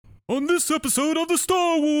On this episode of the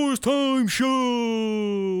Star Wars Time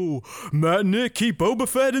Show, Matt and Nick keep Boba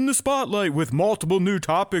Fett in the spotlight with multiple new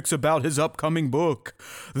topics about his upcoming book.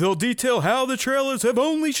 They'll detail how the trailers have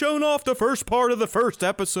only shown off the first part of the first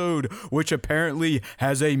episode, which apparently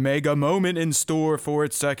has a mega moment in store for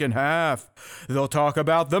its second half. They'll talk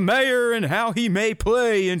about the mayor and how he may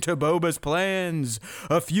play into Boba's plans.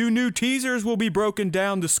 A few new teasers will be broken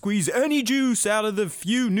down to squeeze any juice out of the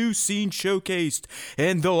few new scenes showcased,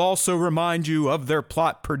 and they'll also remind you of their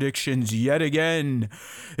plot predictions yet again.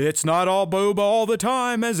 It's not all Boba all the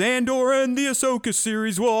time, as Andor and the Ahsoka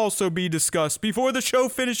series will also be discussed before the show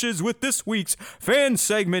finishes with this week's fan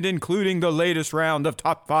segment, including the latest round of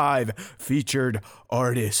Top 5 featured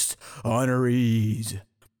artist honorees.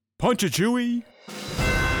 Punch it, Chewie!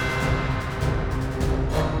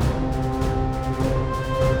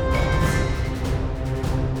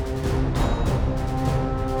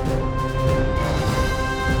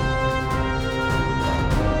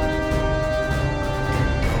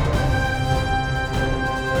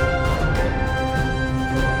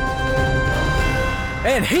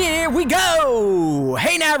 And here we go!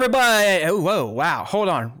 Hey now, everybody! Oh, whoa, wow, hold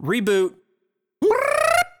on. Reboot.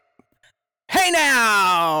 Hey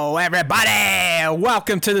now, everybody!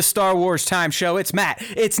 Welcome to the Star Wars Time Show. It's Matt,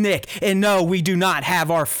 it's Nick, and no, we do not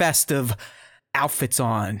have our festive outfits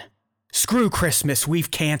on. Screw Christmas,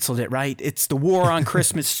 we've canceled it, right? It's the war on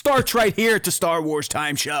Christmas starts right here at the Star Wars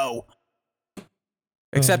Time Show.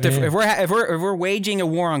 Except if we're waging a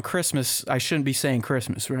war on Christmas, I shouldn't be saying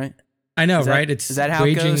Christmas, right? I know, that, right? Is that how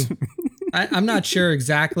it goes? I'm not sure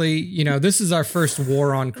exactly. You know, this is our first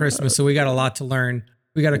war on Christmas, so we got a lot to learn.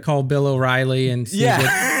 We to call Bill O'Reilly and see what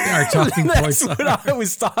our talking points are. That's what I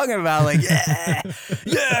was talking about. Like,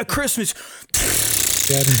 yeah, Christmas.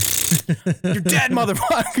 You're dead,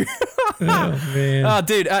 motherfucker. Oh, man. Oh,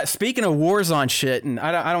 dude. Speaking of wars on shit, and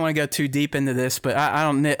I don't want to go too deep into this, but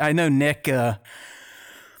I know Nick.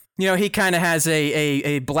 You know, he kind of has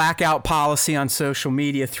a blackout policy on social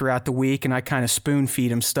media throughout the week, and I kind of spoon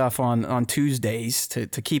feed him stuff on Tuesdays to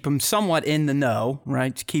keep him somewhat in the know,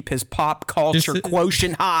 right? To keep his pop culture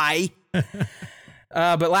quotient high.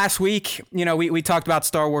 But last week, you know, we talked about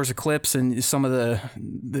Star Wars Eclipse and some of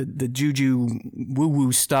the juju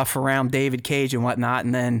woo-woo stuff around David Cage and whatnot,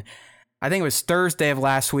 and then I think it was Thursday of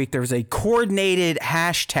last week, there was a coordinated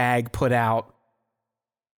hashtag put out,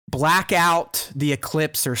 Blackout the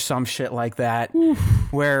Eclipse or some shit like that,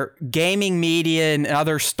 where gaming media and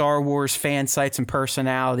other Star Wars fan sites and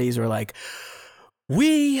personalities are like,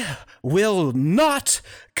 we will not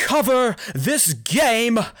cover this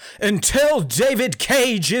game until David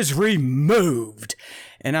Cage is removed.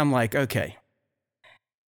 And I'm like, okay.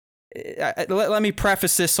 Let me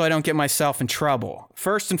preface this so I don't get myself in trouble.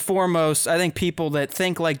 First and foremost, I think people that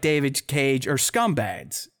think like David Cage are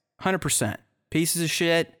scumbags. 100%. Pieces of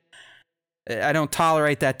shit. I don't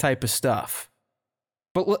tolerate that type of stuff.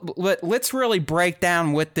 But let's really break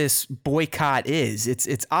down what this boycott is.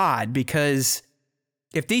 It's odd because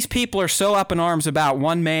if these people are so up in arms about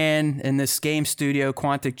one man in this game studio,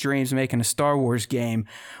 Quantic Dreams, making a Star Wars game,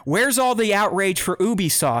 where's all the outrage for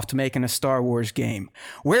Ubisoft making a Star Wars game?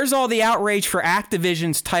 Where's all the outrage for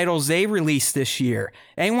Activision's titles they released this year?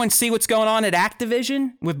 Anyone see what's going on at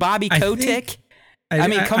Activision with Bobby Kotick? I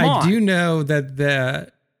mean, come on. I do know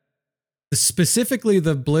that specifically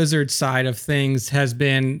the Blizzard side of things has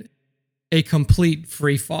been a complete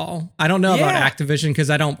free fall. I don't know about Activision because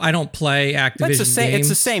I don't play Activision games. It's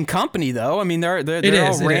the same company though. I mean, they're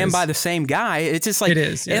all ran by the same guy. It's just like, it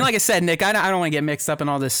is. Yeah. And like I said, Nick, I don't want to get mixed up in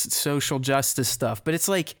all this social justice stuff, but it's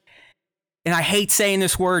like, and I hate saying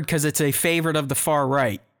this word because it's a favorite of the far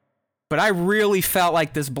right, but I really felt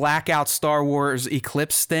like this blackout Star Wars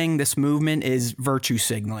Eclipse thing, this movement is virtue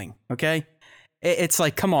signaling. Okay. It's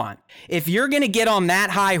like, come on. If you're going to get on that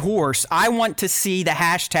high horse, I want to see the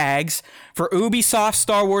hashtags for Ubisoft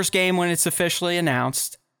Star Wars game when it's officially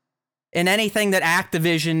announced and anything that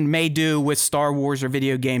Activision may do with Star Wars or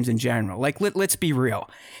video games in general. Like, let's be real.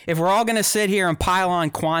 If we're all going to sit here and pile on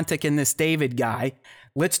Quantic and this David guy,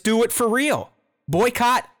 let's do it for real.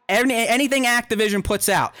 Boycott anything Activision puts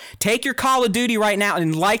out. Take your Call of Duty right now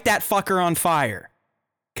and light that fucker on fire.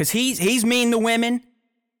 Because he's mean to women.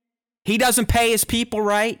 He doesn't pay his people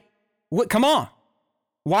right. What? Come on.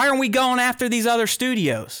 Why aren't we going after these other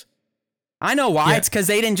studios? I know why. Yeah. It's because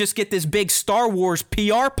they didn't just get this big Star Wars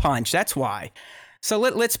PR punch. That's why. So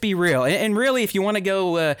let's be real. And really, if you want to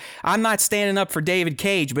go, I'm not standing up for David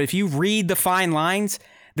Cage, but if you read the fine lines,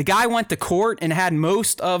 the guy went to court and had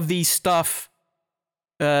most of the stuff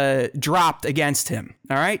dropped against him.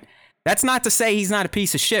 All right? That's not to say he's not a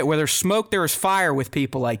piece of shit. Where there's smoke, there is fire with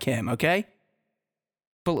people like him, okay?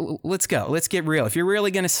 But let's go. Let's get real. If you're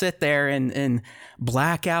really going to sit there and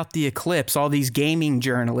black out the eclipse, all these gaming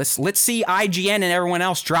journalists, let's see IGN and everyone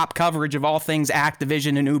else drop coverage of all things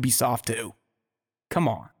Activision and Ubisoft too. Come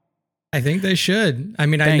on. I think they should. I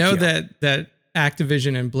mean, I know that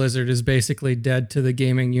Activision and Blizzard is basically dead to the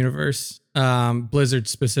gaming universe. Blizzard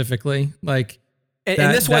specifically, like.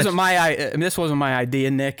 And this wasn't my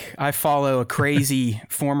idea, Nick. I follow a crazy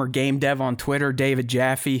former game dev on Twitter, David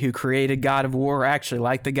Jaffe, who created God of War. I actually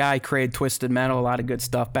like the guy. He created Twisted Metal, a lot of good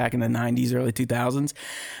stuff back in the 90s, early 2000s.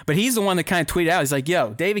 But he's the one that kind of tweeted out. He's like,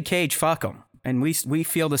 yo, David Cage, fuck him. And we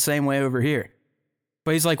feel the same way over here.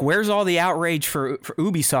 But he's like, where's all the outrage for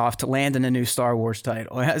Ubisoft landing a new Star Wars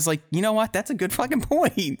title? I was like, you know what? That's a good fucking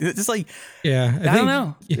point. It's like, yeah, I don't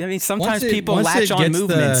know. I mean, sometimes people latch on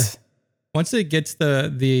movements. Once it gets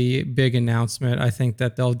the big announcement, I think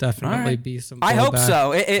that there'll definitely be some blowback. I hope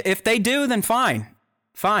so. If they do, then fine.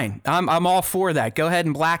 I'm all for that. Go ahead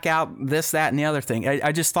and black out this, that, and the other thing.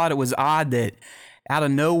 I just thought it was odd that out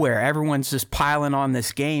of nowhere, everyone's just piling on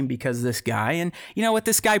this game because of this guy. And you know what?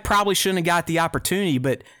 This guy probably shouldn't have got the opportunity,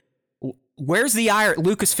 but where's the ire at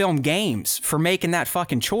Lucasfilm Games for making that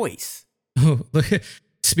fucking choice? Oh, look,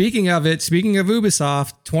 speaking of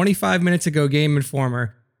Ubisoft, 25 minutes ago, Game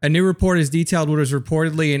Informer, a new report has detailed what is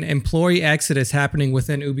reportedly an employee exodus happening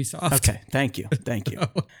within Ubisoft. Okay, thank you.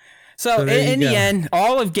 So in the end,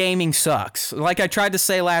 all of gaming sucks. Like I tried to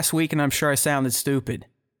say last week, and I'm sure I sounded stupid.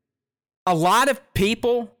 A lot of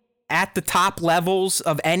people at the top levels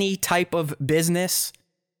of any type of business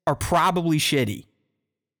are probably shitty.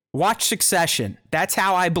 Watch Succession. That's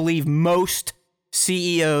how I believe most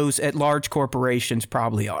CEOs at large corporations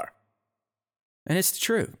probably are. And it's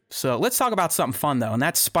true. So let's talk about something fun, though, and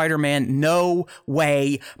that's Spider-Man No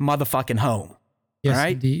Way motherfucking Home. Yes, all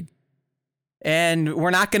right? Indeed. And we're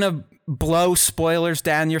not going to blow spoilers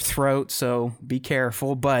down your throat, so be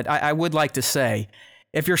careful. But I would like to say,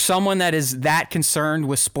 if you're someone that is that concerned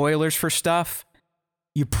with spoilers for stuff,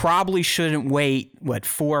 you probably shouldn't wait,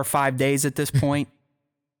 4 or 5 days at this point.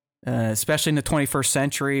 Especially in the 21st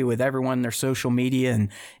century with everyone in their social media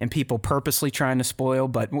and people purposely trying to spoil,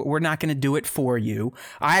 but we're not going to do it for you.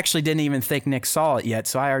 I actually didn't even think Nick saw it yet,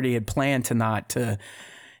 so I already had planned to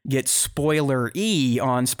get spoiler-y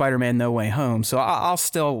on Spider-Man No Way Home, so I'll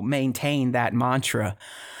still maintain that mantra.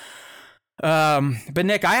 But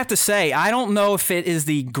Nick, I have to say, I don't know if it is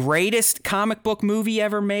the greatest comic book movie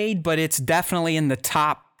ever made, but it's definitely in the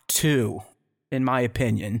top 2, in my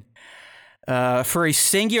opinion. For a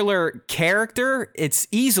singular character, it's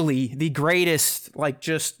easily the greatest,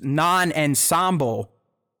 just non-ensemble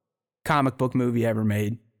comic book movie ever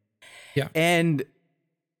made. Yeah. And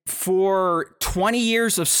for 20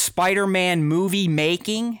 years of Spider-Man movie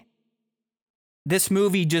making, this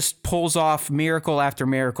movie just pulls off miracle after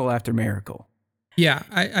miracle after miracle. Yeah,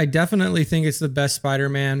 I definitely think it's the best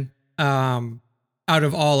Spider-Man out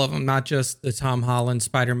of all of them, not just the Tom Holland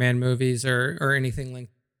Spider-Man movies or anything like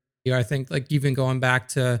that. I think even going back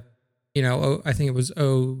to, I think it was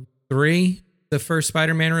 2003, the first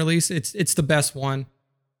Spider-Man release. It's the best one.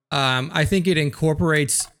 I think it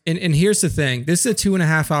incorporates, and here's the thing. This is a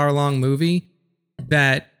 2.5 hour long movie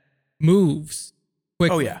that moves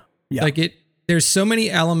quickly. Oh yeah. There's so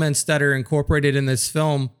many elements that are incorporated in this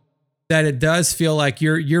film that it does feel like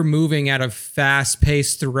you're moving at a fast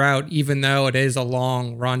pace throughout, even though it is a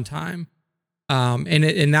long runtime.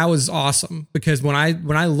 And that was awesome because when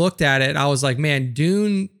I looked at it, I was like, man,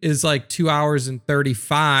 Dune is 2 hours and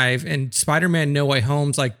 35 and Spider-Man No Way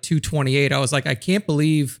Home's 2:28. I was like, I can't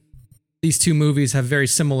believe these two movies have very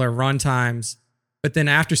similar runtimes. But then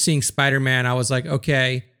after seeing Spider-Man, I was like,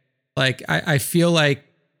 okay, I feel like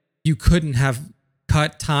you couldn't have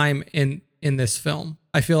cut time in this film.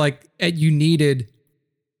 I feel like you needed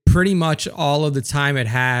pretty much all of the time it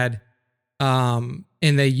had. And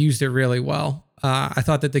they used it really well. I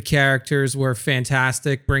thought that the characters were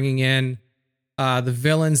fantastic, bringing in the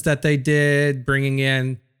villains that they did, bringing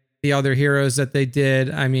in the other heroes that they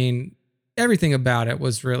did. I mean, everything about it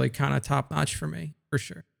was really kind of top notch for me, for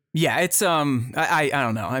sure. Yeah, it's I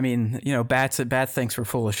don't know. I mean, Bat thinks we're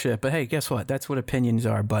full of shit, but hey, guess what? That's what opinions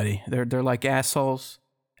are, buddy. They're like assholes.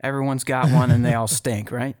 Everyone's got one, and they all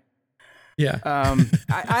stink, right? Yeah.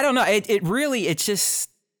 I don't know. It's just.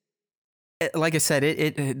 Like I said,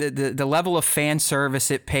 the level of fan service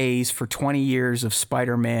it pays for 20 years of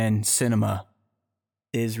Spider-Man cinema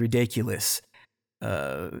is ridiculous.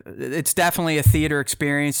 It's definitely a theater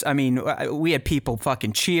experience. I mean, we had people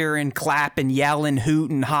fucking cheering, clapping, yelling,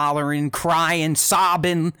 hooting, hollering, crying,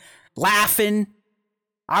 sobbing, laughing.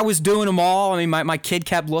 I was doing them all. I mean, my kid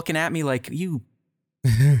kept looking at me like, you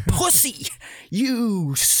Pussy,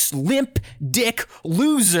 you limp dick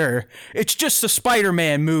loser. It's just a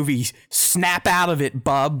Spider-Man movie. Snap out of it,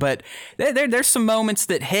 bub. But there's some moments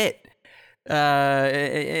that hit.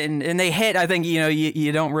 And they hit, I think,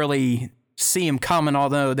 you don't really see them coming,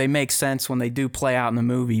 although they make sense when they do play out in the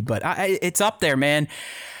movie. But it's up there, man.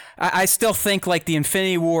 I still think like the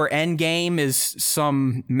Infinity War Endgame is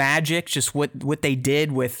some magic, just what they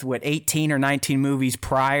did with 18 or 19 movies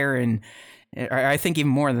prior, and I think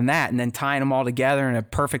even more than that, and then tying them all together in a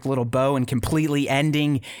perfect little bow and completely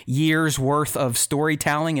ending years worth of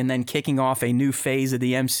storytelling and then kicking off a new phase of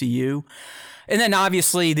the MCU. And then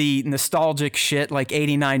obviously the nostalgic shit like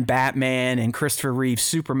 89 Batman and Christopher Reeve's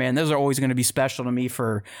Superman, those are always going to be special to me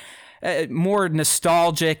for more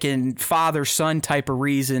nostalgic and father-son type of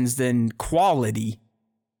reasons than quality.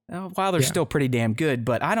 While they're still pretty damn good,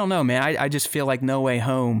 but I don't know, man. I just feel like No Way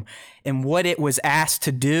Home and what it was asked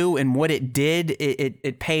to do and what it did,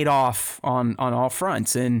 it paid off on all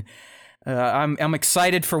fronts. And I'm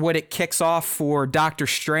excited for what it kicks off for Doctor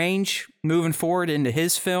Strange moving forward into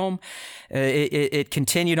his film. It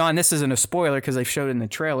continued on. This isn't a spoiler because they showed it in the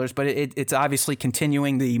trailers, but it's obviously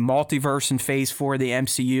continuing the multiverse in Phase 4 of the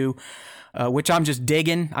MCU, which I'm just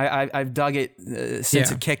digging. I've dug it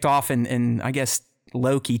since it kicked off, and I guess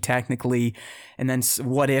Loki technically, and then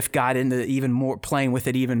What If got into even more, playing with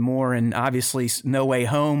it even more, and obviously No Way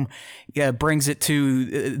Home brings it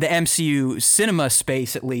to the MCU cinema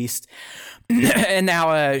space at least. And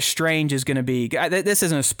now Strange is going to be, this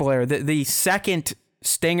isn't a spoiler, the second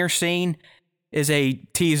stinger scene is a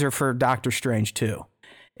teaser for Doctor Strange 2,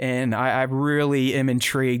 and I really am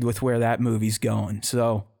intrigued with where that movie's going.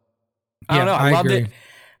 So I don't know, I loved it.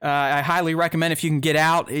 I highly recommend if you can get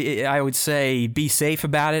out. I would say be safe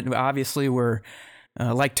about it. Obviously, we're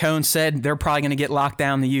like Tone said, they're probably going to get locked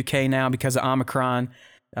down in the UK now because of Omicron.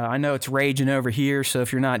 I know it's raging over here, so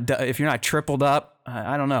if you're not tripled up,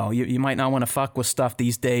 I don't know. You might not want to fuck with stuff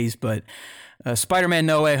these days. But Spider-Man: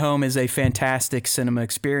 No Way Home is a fantastic cinema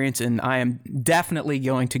experience, and I am definitely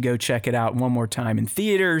going to go check it out one more time in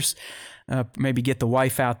theaters. Maybe get the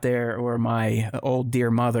wife out there or my old dear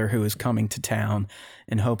mother who is coming to town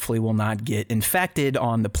and hopefully will not get infected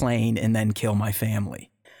on the plane and then kill my family.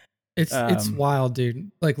 It's wild,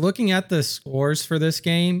 dude. Like looking at the scores for this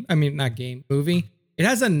movie, it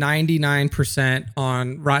has a 99%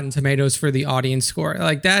 on Rotten Tomatoes for the audience score.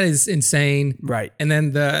 Like that is insane. Right. And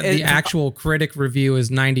then the actual critic review is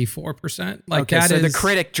 94%. Like okay, so the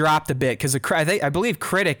critic dropped a bit because I believe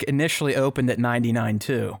critic initially opened at 99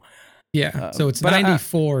 too. Yeah, so it's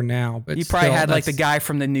 94 now. But you probably had like the guy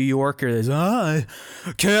from the New Yorker that's, I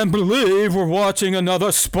can't believe we're watching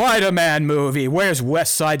another Spider-Man movie. Where's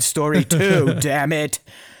West Side Story 2, damn it?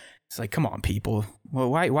 It's like, come on, people. Well,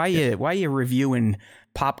 why you reviewing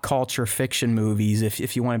pop culture fiction movies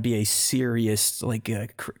if you want to be a serious like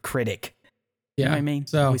critic? You know what I mean?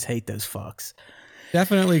 So I always hate those fucks.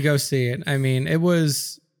 Definitely go see it. I mean, it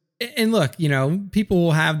was... And look, people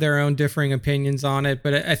will have their own differing opinions on it,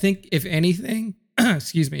 but I think if anything,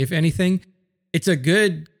 it's a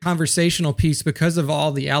good conversational piece because of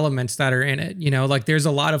all the elements that are in it. Like there's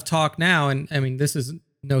a lot of talk now, and I mean, this is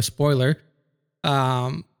no spoiler,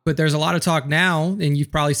 but there's a lot of talk now, and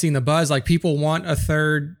you've probably seen the buzz, like people want a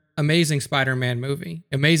third Amazing Spider-Man movie.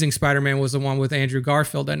 Amazing Spider-Man was the one with Andrew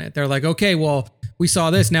Garfield in it. They're like, okay, well, we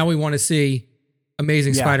saw this, now we want to see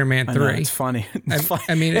Amazing Spider-Man 3. It's funny.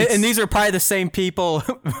 I mean, and these are probably the same people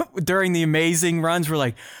during the Amazing runs were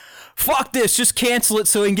like, fuck this, just cancel it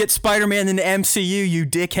so we can get Spider-Man in the MCU, you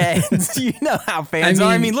dickheads. You know how fans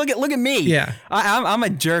are. I mean, look at me. Yeah. I'm a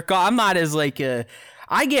jerk. I'm not as like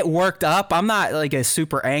I get worked up. I'm not like a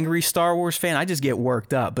super angry Star Wars fan. I just get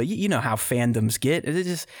worked up. But you know how fandoms get. It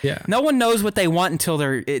just no one knows what they want until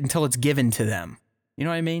it's given to them. You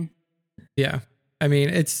know what I mean? Yeah. I mean,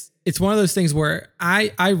 it's one of those things where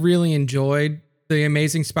I really enjoyed the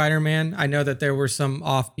Amazing Spider-Man. I know that there were some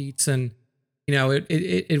offbeats and,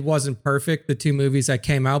 it wasn't perfect, the two movies that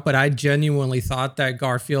came out, but I genuinely thought that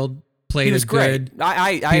Garfield played a good great.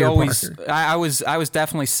 I was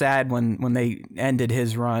definitely sad when they ended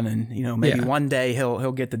his run, and maybe one day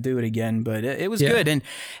he'll get to do it again, but it was good. And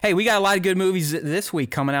hey, we got a lot of good movies this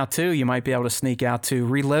week coming out too. You might be able to sneak out to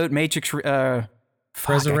Reload, Matrix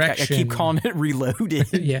Resurrection. I keep calling it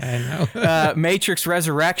Reloaded. Yeah, I know. Matrix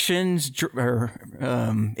Resurrections or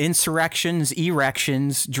Insurrections,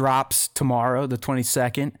 Erections drops tomorrow, the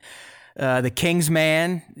 22nd. The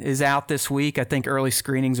Kingsman is out this week. I think early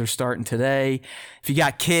screenings are starting today. If you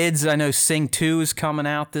got kids, I know Sing 2 is coming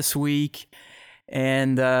out this week.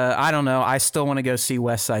 And I don't know. I still want to go see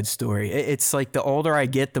West Side Story. It's like the older I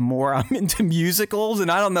get, the more I'm into musicals,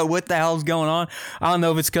 and I don't know what the hell's going on. I don't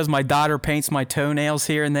know if it's because my daughter paints my toenails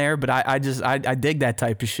here and there, but I dig that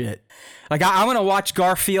type of shit. Like I'm gonna watch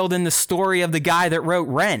Garfield in the story of the guy that wrote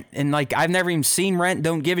Rent, and like I've never even seen Rent,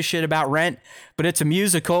 don't give a shit about Rent, but it's a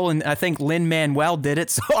musical, and I think Lin-Manuel did it,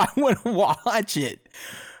 so I want to watch it.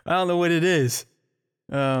 I don't know what it is.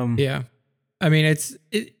 Yeah, I mean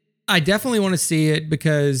I definitely want to see it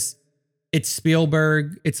because it's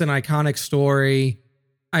Spielberg. It's an iconic story.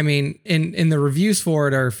 I mean, in the reviews for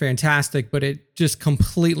it are fantastic, but it just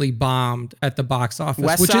completely bombed at the box office,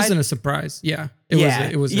 West which Side? isn't a surprise. Yeah,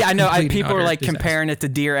 it was. Yeah, I know. People are like disaster. comparing it to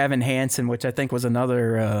Dear Evan Hansen, which I think was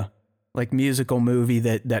another like musical movie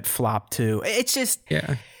that flopped too. It's just,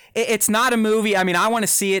 it's not a movie. I mean, I want to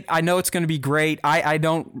see it. I know it's going to be great. I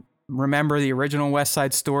don't remember the original West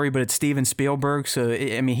Side Story, but it's Steven Spielberg. So,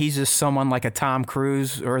 I mean, he's just someone like a Tom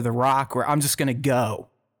Cruise or The Rock where I'm just going to go.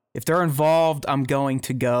 If they're involved, I'm going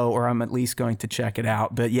to go, or I'm at least going to check it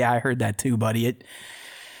out. But yeah, I heard that too, buddy.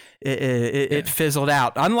 It fizzled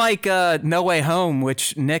out. Unlike No Way Home,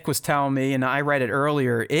 which Nick was telling me, and I read it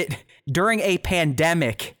earlier, during a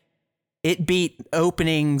pandemic, it beat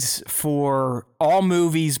openings for all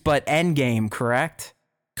movies but Endgame, correct?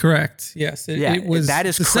 Correct. Yes. It was that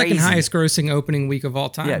is the crazy. second highest grossing opening week of all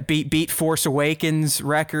time. Yeah, beat Force Awakens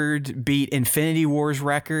record, beat Infinity Wars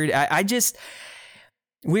record.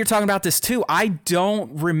 We were talking about this too. I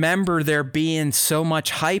don't remember there being so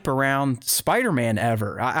much hype around Spider-Man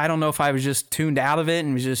ever. I don't know if I was just tuned out of it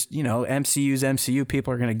and was just, MCU's MCU,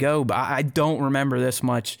 people are going to go, but I don't remember this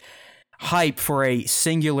much hype for a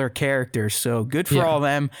singular character. So good for all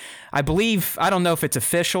them. I believe, I don't know if it's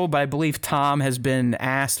official, but I believe Tom has been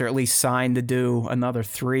asked or at least signed to do another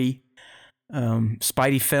 3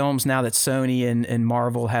 Spidey films now that Sony and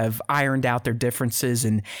Marvel have ironed out their differences,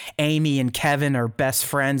 and Amy and Kevin are best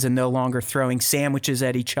friends and no longer throwing sandwiches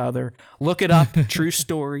at each other. Look it up. True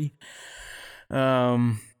story.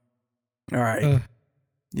 All right.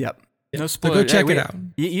 Yep. No spoilers. So go check it out.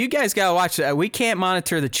 You guys got to watch that. We can't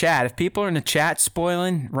monitor the chat. If people are in the chat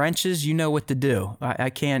spoiling wrenches, you know what to do. I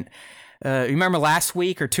can't. Remember last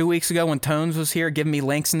week or 2 weeks ago when Tones was here giving me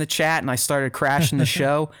links in the chat and I started crashing the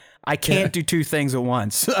show? I can't do 2 things at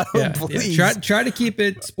once. So please. Try to keep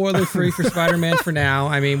it spoiler free for Spider-Man for now.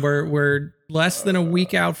 I mean, we're less than a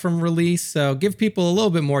week out from release, so give people a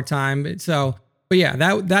little bit more time. So, but yeah,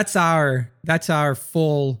 that's our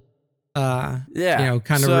full kind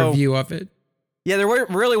of review of it. Yeah, there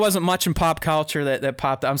really wasn't much in pop culture that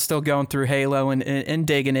popped. I'm still going through Halo and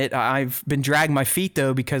digging it. I've been dragging my feet,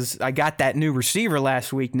 though, because I got that new receiver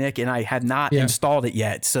last week, Nick, and I have not installed it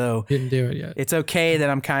yet. So didn't do it yet. It's okay that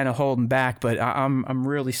I'm kind of holding back, but I'm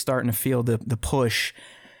really starting to feel the push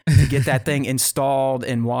to get that thing installed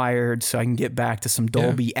and wired so I can get back to some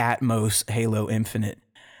Dolby Atmos Halo Infinite.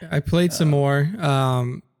 I played some more.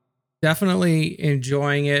 Definitely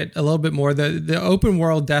enjoying it a little bit more. The open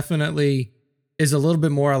world definitely is a little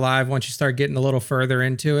bit more alive once you start getting a little further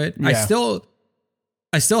into it. Yeah.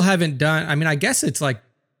 I still haven't done, I mean, I guess it's like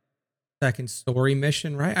second story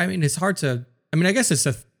mission, right? I mean, it's hard to, I mean, I guess it's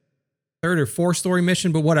a third or fourth story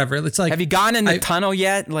mission, but whatever. It's like, have you gone in the tunnel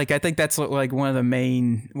yet? Like, I think that's like one of the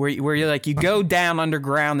main, where you're like, you go down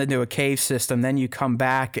underground into a cave system, then you come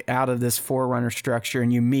back out of this Forerunner structure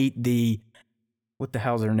and you meet what the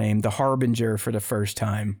hell's her name? The Harbinger for the first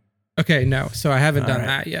time. Okay, no. So I haven't done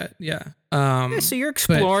that yet. Yeah. So you're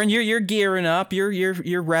exploring. You're gearing up.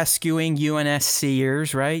 You're rescuing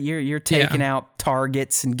UNSCers, right? You're taking out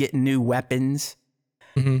targets and getting new weapons.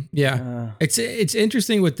 Mm-hmm. Yeah. It's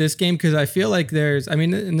interesting with this game because I feel like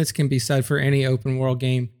and this can be said for any open world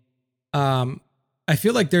game. I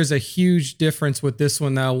feel like there's a huge difference with this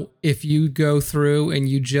one though. If you go through and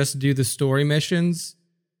you just do the story missions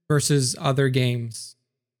versus other games.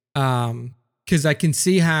 Because I can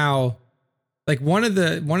see how, like one of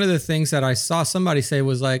the things that I saw somebody say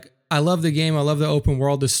was like, I love the game, I love the open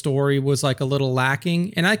world. The story was like a little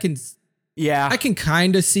lacking, and I can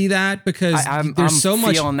kind of see that because I'm so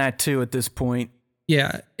much feeling that too at this point.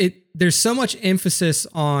 Yeah, there's so much emphasis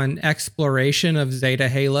on exploration of Zeta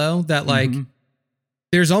Halo that like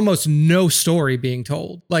there's almost no story being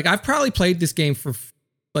told. Like I've probably played this game for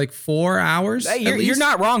like 4 hours. You're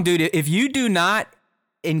not wrong, dude. If you do not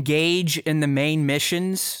engage in the main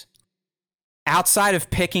missions outside of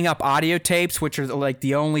picking up audio tapes, which are like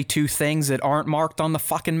the only 2 things that aren't marked on the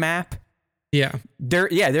fucking map. Yeah. There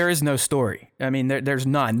is no story. I mean, there's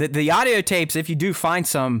none. The audio tapes, if you do find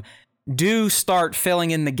some, do start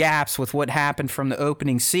filling in the gaps with what happened from the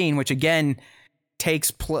opening scene, which again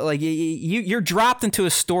you're dropped into a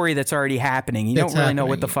story that's already happening. You don't really know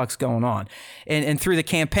what the fuck's going on, and through the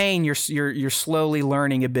campaign, you're slowly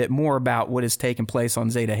learning a bit more about what is taking place on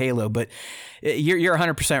Zeta Halo. But you're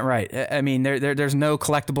 100% right. I mean, there's no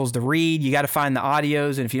collectibles to read. You got to find the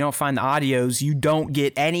audios, and if you don't find the audios, you don't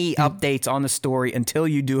get any updates on the story until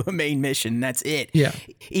you do a main mission. And that's it. Yeah.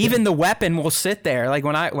 Even the weapon will sit there. Like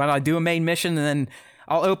when I do a main mission, and then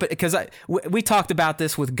I'll open, because we talked about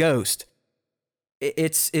this with Ghost.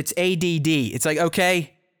 It's ADD. It's like,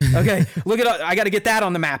 okay, look at I got to get that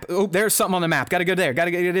on the map. Oh, there's something on the map. Got to go there. Got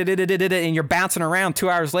to get it. And you're bouncing around 2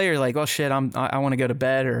 hours later, like, oh shit, I want to go to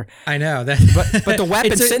bed. Or I know that, but the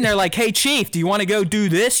weapon's sitting there, like, hey chief, do you want to go do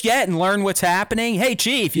this yet and learn what's happening? Hey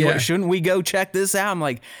chief, shouldn't we go check this out? I'm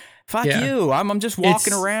like, fuck you. I'm just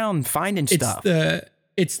walking around finding stuff.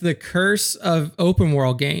 It's the curse of open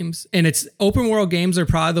world games, and it's open world games are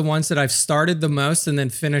probably the ones that I've started the most and then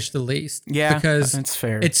finished the least. Yeah, because that's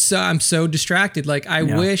fair. I'm so distracted. Like I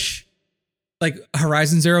wish, like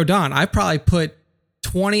Horizon Zero Dawn, I probably put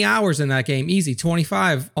 20 hours in that game, easy,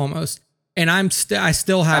 25 almost, and I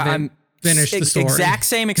still haven't finished the story. Exact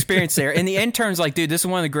same experience there. And the intern's like, dude, this is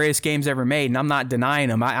one of the greatest games ever made, and I'm not denying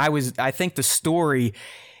them. I think the story.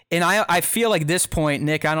 And I feel like at this point,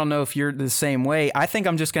 Nick, I don't know if you're the same way. I think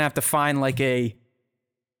I'm just going to have to find like a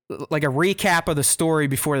recap of the story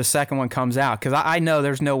before the second one comes out. Because I know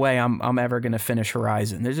there's no way I'm ever going to finish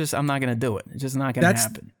Horizon. I'm not going to do it. It's just not going to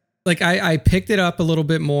happen. Like I picked it up a little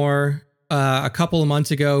bit more a couple of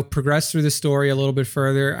months ago, progressed through the story a little bit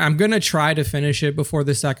further. I'm going to try to finish it before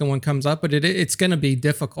the second one comes up, but it's going to be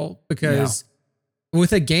difficult because...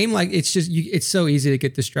 With a game like it's so easy to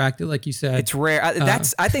get distracted, like you said. It's rare.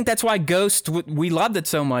 I think that's why Ghost, we loved it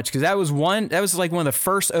so much, because that was like one of the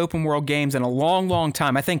first open world games in a long, long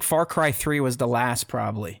time. I think Far Cry 3 was the last,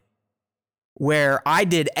 probably, where I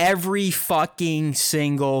did every fucking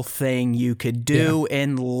single thing you could do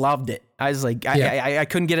and loved it. I was like, I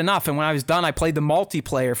couldn't get enough. And when I was done, I played the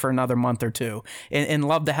multiplayer for another month or two and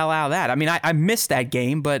loved the hell out of that. I mean, I missed that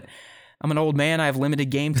game, but I'm an old man. I have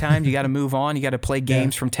limited game time. You got to move on. You got to play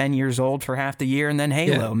games from 10 years old for half the year, and then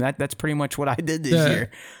Halo. Yeah. That's pretty much what I did this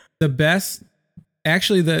year. The best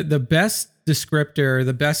descriptor,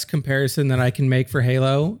 the best comparison that I can make for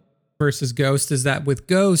Halo versus Ghost is that with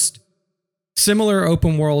Ghost, similar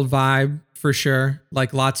open world vibe for sure,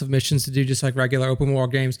 like lots of missions to do, just like regular open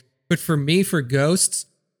world games. But for me, for Ghosts,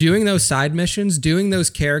 doing those side missions, doing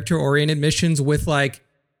those character oriented missions with like,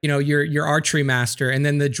 you know, your archery master, and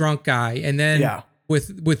then the drunk guy, and then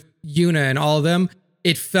with Yuna and all of them,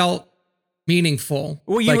 it felt meaningful.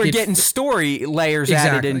 Well, you were getting story layers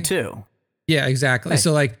added in too. Yeah, exactly. Hey.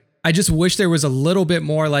 So like, I just wish there was a little bit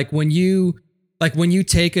more, like when you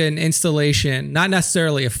take an installation, not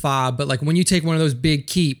necessarily a fob, but like when you take one of those big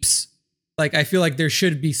keeps, like I feel like there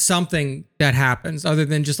should be something that happens other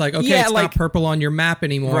than just like, okay, it's not purple on your map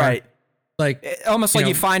anymore. Right. Like almost like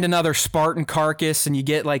you find another Spartan carcass and you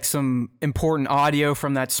get like some important audio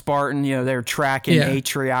from that Spartan, you know, they're tracking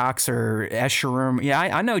Atriox or Escharum. Yeah,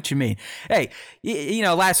 I know what you mean. Hey, you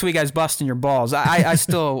know, last week I was busting your balls. I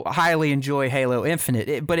still highly enjoy Halo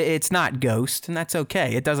Infinite, but it's not Ghost, and that's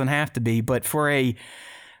okay. It doesn't have to be, but for a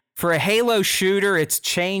Halo shooter, it's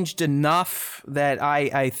changed enough that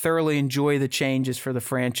I thoroughly enjoy the changes for the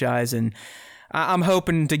franchise, and I'm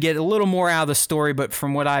hoping to get a little more out of the story, but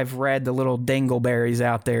from what I've read, the little dingleberries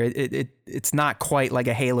out there, it's not quite like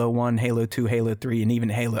a Halo 1, Halo 2, Halo 3, and even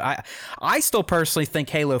Halo. I still personally think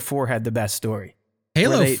Halo 4 had the best story.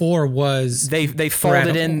 Halo 4 was They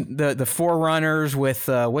folded in the Forerunners with,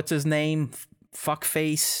 what's his name?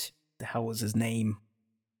 Fuckface? The hell was his name?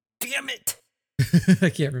 Damn it. I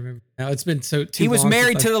can't remember now. It's been too He was long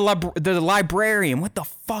married to the librarian. What the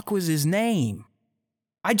fuck was his name?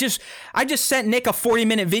 I just sent Nick a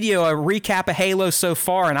 40-minute video, a recap of Halo so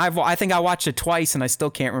far, and I think I watched it twice, and I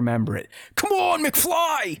still can't remember it. Come on,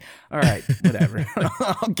 McFly! All right, whatever.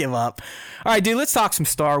 I'll give up. All right, dude, let's talk some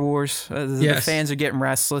Star Wars. The fans are getting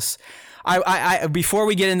restless. I before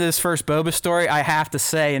we get into this first Boba story, I have to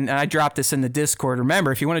say, and I dropped this in the Discord.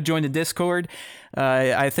 Remember, if you want to join the Discord,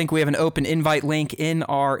 I think we have an open invite link in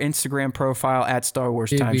our Instagram profile at Star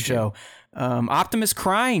Wars Time Show. Optimus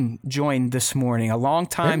Crime joined this morning, a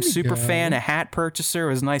longtime super fan, a hat purchaser.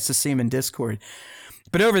 It was nice to see him in Discord.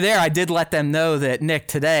 But over there, I did let them know that, Nick,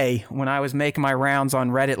 today, when I was making my rounds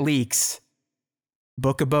on Reddit leaks,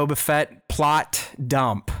 Book of Boba Fett plot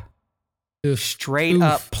dump. Straight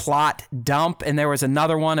up plot dump. And there was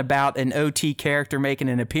another one about an OT character making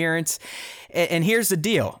an appearance. And here's the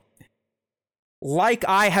deal. Like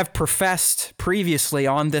I have professed previously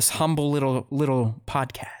on this humble little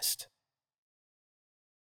podcast,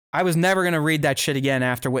 I was never going to read that shit again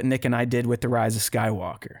after what Nick and I did with The Rise of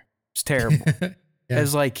Skywalker. It's terrible. Yeah.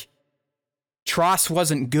 It's like, TROS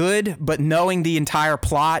wasn't good, but knowing the entire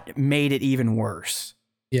plot made it even worse.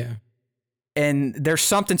 Yeah. And there's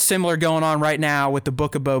something similar going on right now with the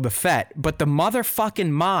Book of Boba Fett, but the motherfucking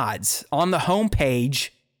mods on the homepage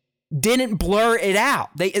didn't blur it out.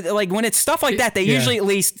 They like when it's stuff like that, they usually at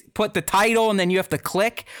least put the title and then you have to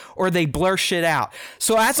click, or they blur shit out.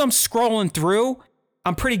 So as I'm scrolling through,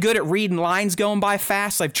 I'm pretty good at reading lines going by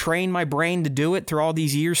fast. I've trained my brain to do it through all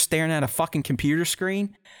these years staring at a fucking computer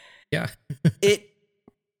screen. Yeah. It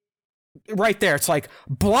right there, it's like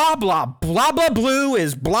blah blah blah blah blue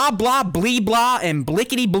is blah blah blee blah and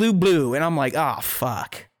blickety blue blue, and I'm like, oh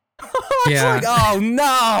fuck. It's like, oh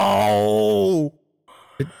no.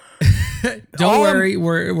 Don't worry,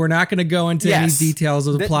 we're not going to go into any details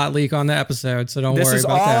of the plot leak on the episode, so don't worry about that. This is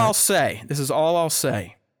all I'll say. This is all I'll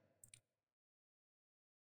say.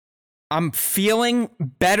 I'm feeling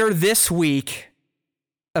better this week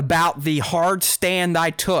about the hard stand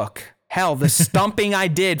I took. Hell, the stumping I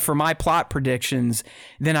did for my plot predictions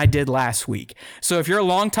than I did last week. So if you're a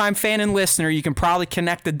longtime fan and listener, you can probably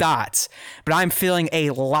connect the dots. But I'm feeling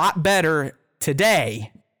a lot better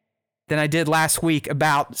today than I did last week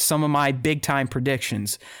about some of my big time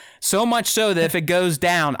predictions. So much so that if it goes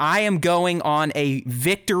down, I am going on a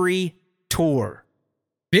victory tour.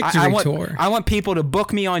 Tour. I want people to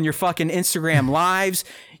book me on your fucking Instagram lives,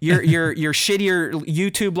 your shittier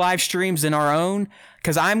YouTube live streams than our own,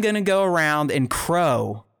 because I'm going to go around and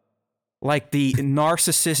crow like the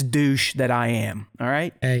narcissist douche that I am. All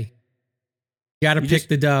right? Hey. You got to pick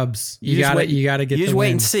the dubs. You got to get the wins. You just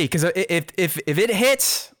wait and see, because if it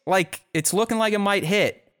hits like it's looking like it might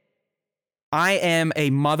hit, I am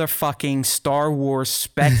a motherfucking Star Wars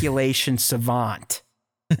speculation savant.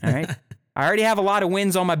 All right? I already have a lot of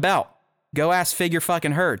wins on my belt. Go ask Figure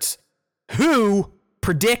fucking Hurts, who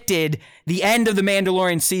predicted the end of The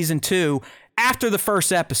Mandalorian Season 2 after the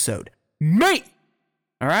first episode. Me!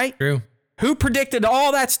 All right? True. Who predicted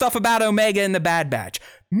all that stuff about Omega and the Bad Batch?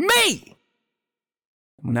 Me!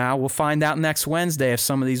 Now we'll find out next Wednesday if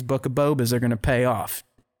some of these Book of Bobas are going to pay off.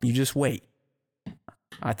 You just wait.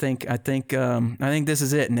 I think this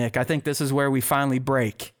is it, Nick. I think this is where we finally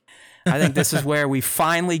break. I think this is where we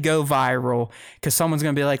finally go viral, because someone's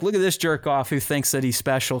going to be like, look at this jerk off who thinks that he's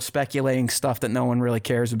special, speculating stuff that no one really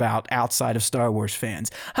cares about outside of Star Wars fans.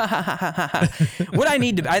 I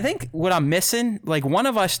think what I'm missing, like one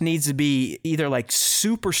of us needs to be either like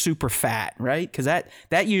super, super fat, right? Because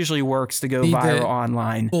that usually works to go viral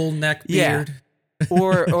online. Full neck beard. Yeah.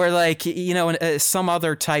 or like, some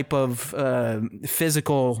other type of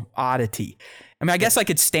physical oddity. I mean, I guess I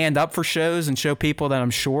could stand up for shows and show people that I'm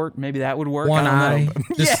short. Maybe that would work. One eye.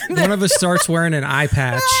 One of us starts wearing an eye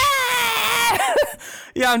patch.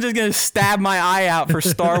 Yeah, I'm just going to stab my eye out for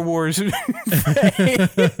Star Wars. The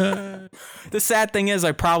sad thing is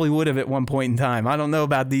I probably would have at one point in time. I don't know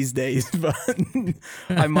about these days, but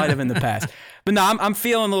I might have in the past. But no, I'm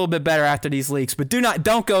feeling a little bit better after these leaks. But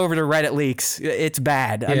don't go over to Reddit leaks. It's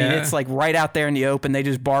bad. I mean, it's like right out there in the open. They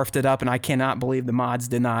just barfed it up, and I cannot believe the mods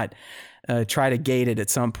did not try to gate it at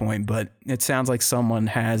some point. But it sounds like someone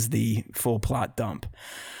has the full plot dump.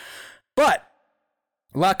 But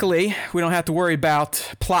luckily, we don't have to worry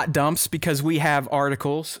about plot dumps, because we have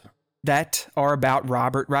articles that are about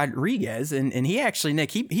Robert Rodriguez. And he actually,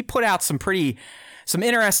 Nick, he put out some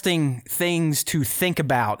interesting things to think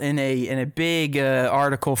about in a big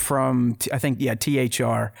article from, I think,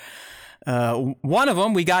 THR. One of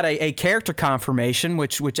them, we got a character confirmation,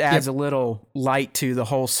 which adds a little light to the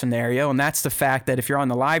whole scenario. And that's the fact that if you're on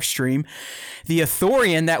the live stream, the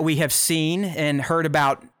Ithorian that we have seen and heard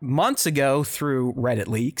about months ago through Reddit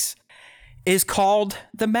leaks is called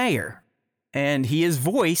the Mayor. And he is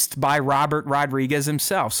voiced by Robert Rodriguez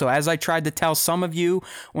himself. So as I tried to tell some of you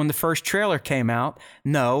when the first trailer came out,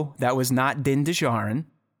 no, that was not Din Djarin.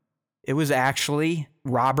 It was actually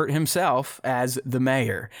Robert himself as the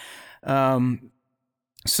Mayor.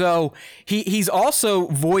 So he's also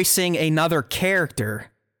voicing another character,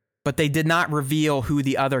 but they did not reveal who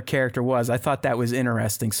the other character was. I thought that was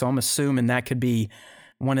interesting. So I'm assuming that could be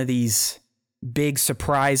one of these big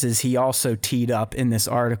surprises he also teed up in this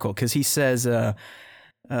article, because he says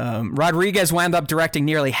Rodriguez wound up directing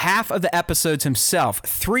nearly half of the episodes himself.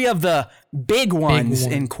 3 of the big ones,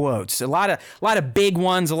 in quotes. A lot of big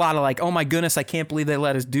ones, a lot of like, oh my goodness, I can't believe they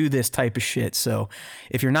let us do this type of shit. So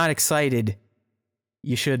if you're not excited,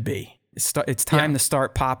 you should be. It's time to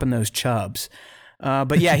start popping those chubs.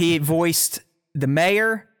 But yeah, he voiced the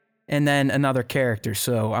Mayor and then another character.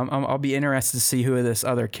 So I'll be interested to see who this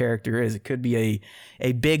other character is. It could be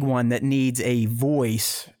a big one that needs a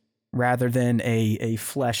voice rather than a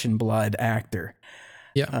flesh and blood actor.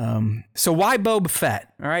 Yeah. So why Boba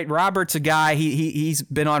Fett? All right, Robert's a guy. He's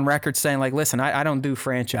been on record saying like, listen, I don't do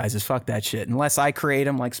franchises. Fuck that shit. Unless I create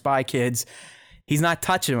them like Spy Kids, he's not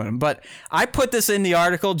touching them. But I put this in the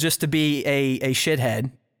article just to be a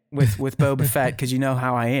shithead with Boba Fett, because you know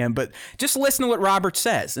how I am. But just listen to what Robert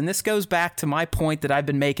says. And this goes back to my point that I've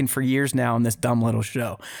been making for years now on this dumb little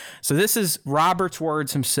show. So this is Robert's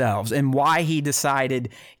words himself and why he decided,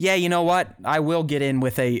 yeah, you know what? I will get in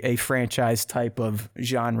with a franchise type of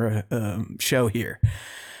genre show here.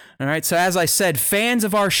 All right. So as I said, fans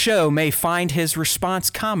of our show may find his response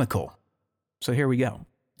comical. So here we go.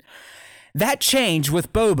 That changed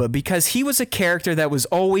with Boba because he was a character that was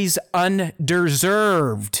always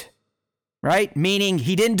undeserved, right? Meaning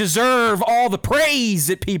he didn't deserve all the praise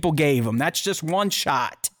that people gave him. That's just one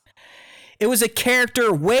shot. It was a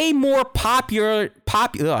character way more popular.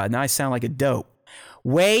 Now I sound like a dope.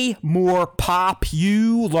 Way more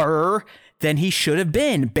popular than he should have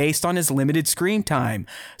been based on his limited screen time.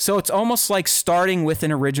 So it's almost like starting with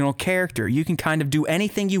an original character. You can kind of do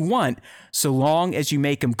anything you want so long as you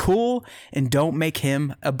make him cool and don't make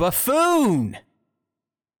him a buffoon.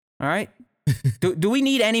 All right? Do we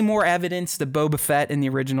need any more evidence that Boba Fett in the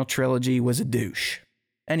original trilogy was a douche?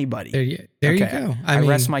 Anybody? There you go. I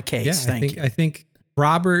rest my case. Yeah, I think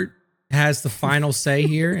Robert has the final say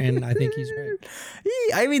here, and I think he's right.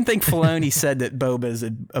 I even think Filoni said that Boba is a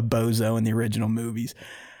bozo in the original movies.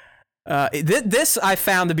 This I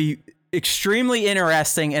found to be extremely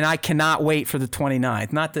interesting, and I cannot wait for the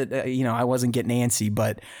 29th. Not that, I wasn't getting antsy,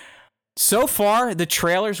 but so far, the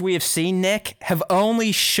trailers we have seen, Nick, have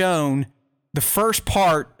only shown the first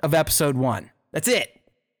part of episode 1. That's it.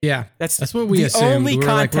 Yeah, that's what we the assumed. Only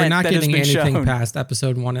content we're not that getting has been anything shown. past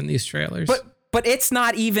episode 1 in these trailers. But it's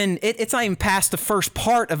not even it's not even past the first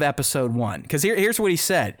part of episode 1. Because here's what he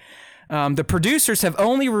said. The producers have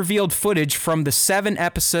only revealed footage from the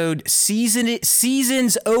 7-episode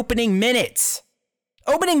season's opening minutes.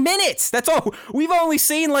 Opening minutes. That's all. We've only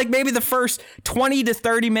seen like maybe the first 20 to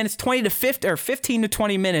 30 minutes, 20 to 50 or 15 to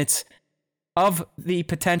 20 minutes of the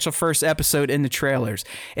potential first episode in the trailers.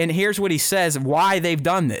 And here's what he says, why they've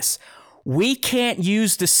done this. We can't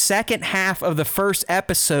use the second half of the first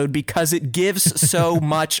episode because it gives so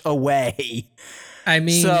much away. I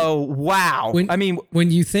mean, so wow.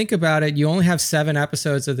 When you think about it, you only have 7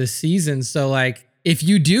 episodes of the season. So like, if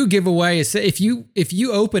you do give away, if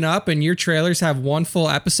you open up and your trailers have 1 full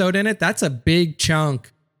episode in it, that's a big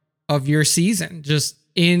chunk of your season just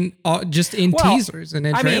in teasers and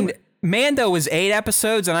in trailers. Mando was 8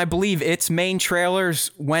 episodes, and I believe its main trailers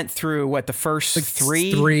went through the first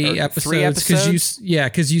three episodes.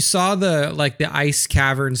 Because you saw the ice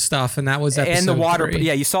cavern stuff, and that was episode and the water. 3.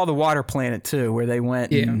 Yeah, you saw the water planet too, where they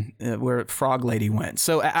went, and where Frog Lady went.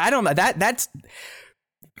 So I don't know that's.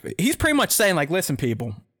 He's pretty much saying like, listen,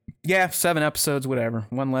 people, 7 episodes, whatever,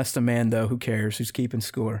 1 less than Mando. Who cares? Who's keeping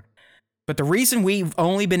score? But the reason we've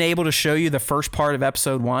only been able to show you the first part of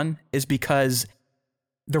episode 1 is because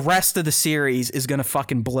the rest of the series is going to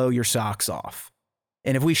fucking blow your socks off.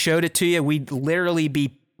 And if we showed it to you, we'd literally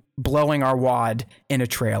be blowing our wad in a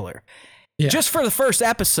trailer. Yeah. Just for the first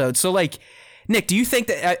episode. So like, Nick, do you think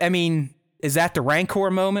that, is that the Rancor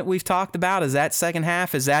moment we've talked about? Is that second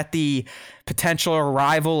half? Is that the potential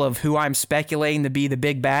arrival of who I'm speculating to be the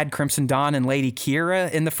big bad, Crimson Dawn and Lady Kira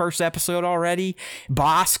in the first episode already?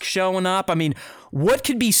 Bosk showing up? What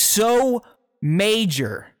could be so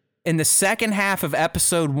major in the second half of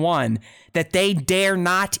episode 1 that they dare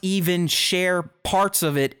not even share parts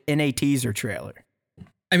of it in a teaser trailer?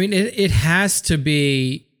 It has to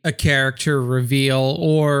be a character reveal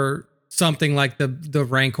or something like the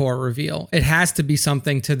Rancor reveal. It has to be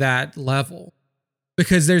something to that level,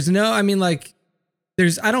 because there's no, I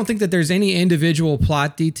don't think that there's any individual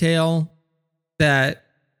plot detail that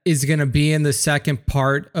is going to be in the second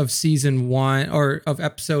part of season 1 or of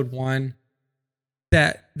episode 1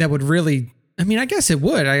 that would really, I guess it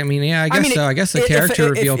would. I guess so. I guess the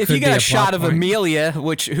character reveal could be a plot point. If you got a shot of Amelia,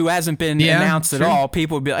 who hasn't been announced at all,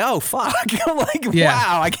 people would be like, oh, fuck.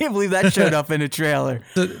 Wow, I can't believe that showed up in a trailer.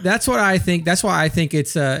 So that's what I think. That's why I think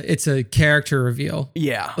it's a character reveal.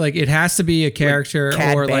 Yeah. Like, it has to be a like character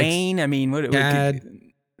Cad or Bane, like Cad,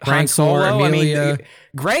 Han Solo. Amelia.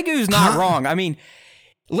 Gregu's not wrong.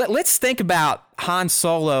 Let's think about Han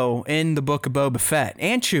Solo in the Book of Boba Fett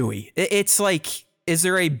and Chewie. It's like, is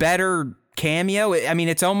there a better cameo?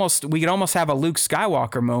 It's almost, we could almost have a Luke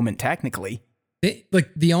Skywalker moment technically.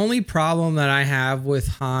 The only problem that I have with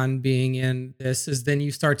Han being in this is then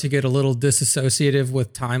you start to get a little disassociative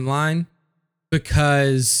with timeline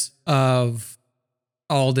because of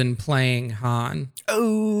Alden playing Han.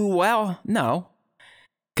 Oh, well, no.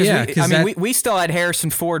 Yeah, we still had Harrison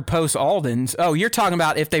Ford post Alden's. Oh, you're talking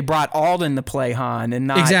about if they brought Alden to play Han and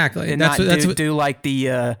not exactly. and do like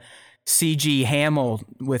the CG Hamill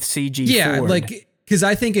with CG Ford. Like because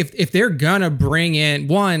I think if they're gonna bring in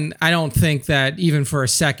one, I don't think that even for a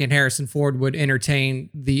second Harrison Ford would entertain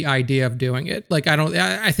the idea of doing it. Like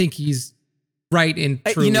I think he's right in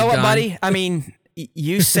truly you know what, done. buddy? I mean,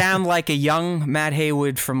 you sound like a young Matt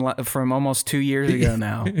Haywood from almost 2 years ago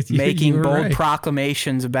now, making bold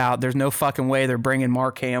proclamations about there's no fucking way they're bringing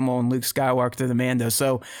Mark Hamill and Luke Skywalker to the Mando.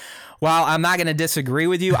 So while I'm not going to disagree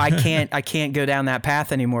with you, I can't go down that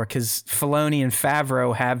path anymore because Filoni and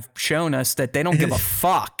Favreau have shown us that they don't give a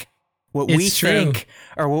fuck what we think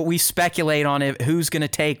or what we speculate on who's going to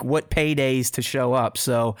take what paydays to show up.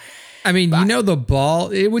 So, I mean,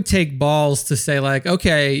 it would take balls to say like,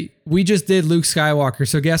 okay, we just did Luke Skywalker,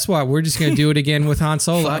 so guess what? We're just going to do it again with Han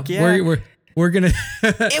Solo. Fuck yeah. We're going to,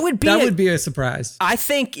 it would be, would be a surprise. I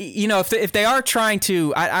think, if they are trying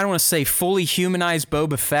to, I don't want to say fully humanize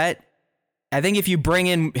Boba Fett. I think if you bring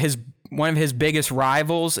in one of his biggest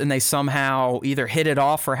rivals and they somehow either hit it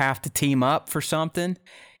off or have to team up for something.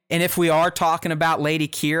 And if we are talking about Lady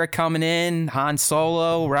Kira coming in, Han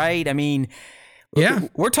Solo, right? I mean, yeah,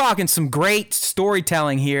 we're talking some great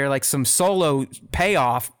storytelling here, like some Solo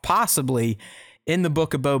payoff possibly in the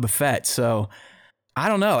book of Boba Fett. So I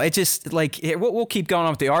don't know. It just we'll keep going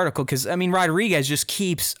on with the article because I mean Rodriguez just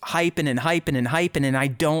keeps hyping and hyping and hyping, and I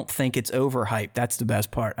don't think it's overhyped. That's the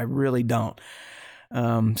best part. I really don't.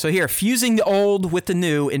 So here, fusing the old with the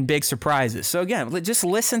new in big surprises. So again, just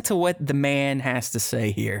listen to what the man has to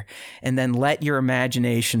say here, and then let your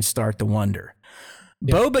imagination start to wonder.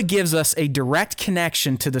 Yeah. Boba gives us a direct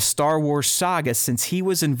connection to the Star Wars saga since he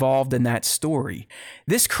was involved in that story.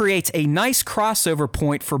 This creates a nice crossover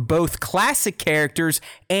point for both classic characters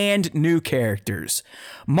and new characters.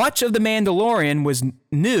 Much of The Mandalorian was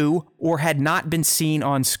new or had not been seen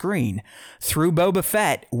on screen. Through Boba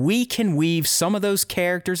Fett, we can weave some of those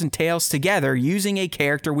characters and tales together using a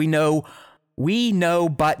character we know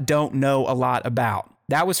but don't know a lot about.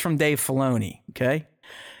 That was from Dave Filoni, okay?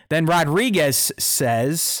 Then Rodriguez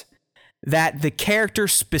says that the character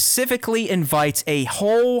specifically invites a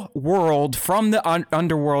whole world from the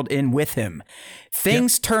underworld in with him.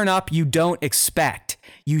 Things turn up you don't expect.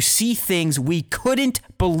 You see things we couldn't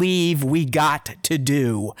believe we got to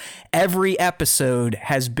do. Every episode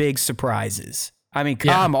has big surprises. I mean,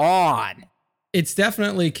 come on. It's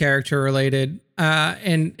definitely character related.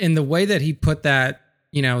 And in the way that he put that,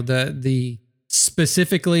 the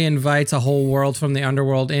specifically invites a whole world from the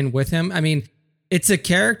underworld in with him. I mean, it's a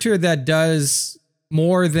character that does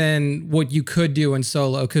more than what you could do in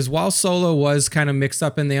Solo. Because while Solo was kind of mixed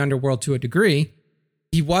up in the underworld to a degree,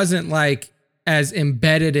 he wasn't like as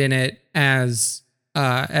embedded in it as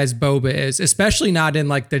Boba is, especially not in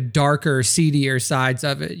like the darker, seedier sides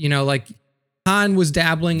of it. Like Han was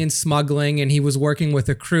dabbling in smuggling and he was working with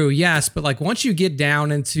a crew. Yes. But like once you get down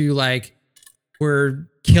into like, we're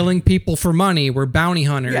killing people for money, we're bounty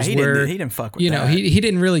hunters. Yeah, he didn't fuck with that. He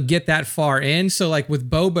didn't really get that far in. So like with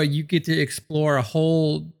Boba, you get to explore a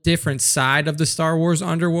whole different side of the Star Wars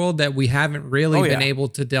underworld that we haven't really been able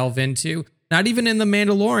to delve into. Not even in The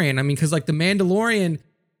Mandalorian. I mean, because like The Mandalorian,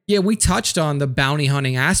 we touched on the bounty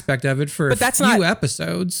hunting aspect of it for few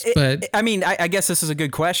episodes. I guess this is a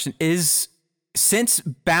good question. Since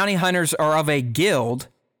bounty hunters are of a guild,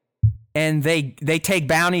 and they take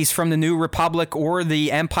bounties from the New Republic or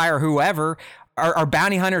the Empire, whoever, are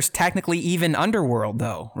bounty hunters technically even Underworld,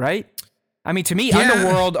 though, right? I mean, to me,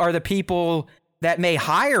 Underworld are the people that may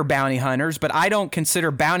hire bounty hunters, but I don't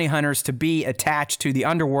consider bounty hunters to be attached to the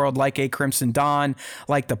Underworld like a Crimson Dawn,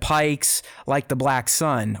 like the Pikes, like the Black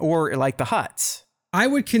Sun, or like the Hutts. I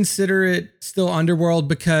would consider it still Underworld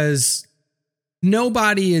because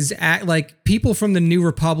nobody is like people from the New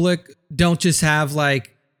Republic don't just have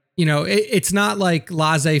like, it's not like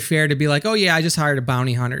laissez-faire to be like, oh yeah, I just hired a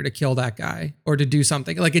bounty hunter to kill that guy or to do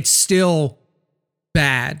something. Like it's still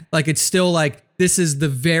bad. Like it's still like, this is the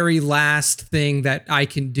very last thing that I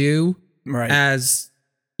can do. Right. As,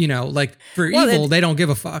 like for evil, they don't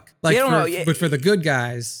give a fuck. Like but for the good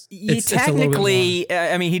guys, it's technically,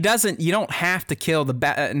 you don't have to kill the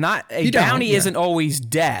bounty isn't always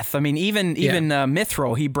death. I mean, even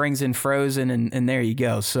Mithril, he brings in Frozen and there you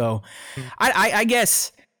go. So I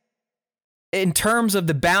guess, in terms of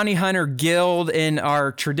the bounty hunter guild in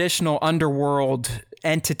our traditional underworld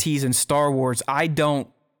entities in Star Wars, I don't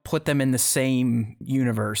put them in the same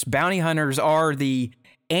universe. Bounty hunters are the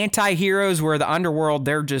anti-heroes, where the underworld,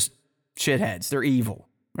 they're just shitheads. They're evil,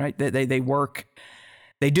 right? They work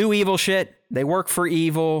They do evil shit. They work for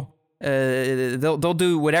evil. They'll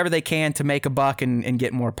do whatever they can to make a buck and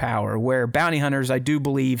get more power. Where bounty hunters, I do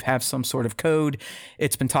believe, have some sort of code.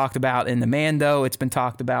 It's been talked about in the Mando. It's been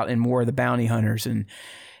talked about in more of the bounty hunters. And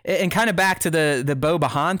kind of back to the Boba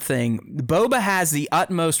Han thing. Boba has the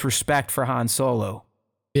utmost respect for Han Solo.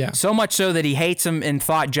 Yeah. So much so that he hates him and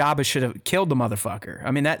thought Jabba should have killed the motherfucker.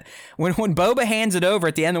 I mean, that when Boba hands it over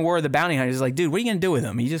at the end of War of the Bounty Hunters, he's like, dude, what are you going to do with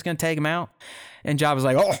him? You just going to take him out? And Jabba's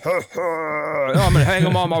like, I'm going to hang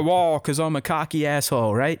him on my wall because I'm a cocky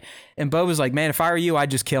asshole, right? And Boba's like, man, if I were you, I'd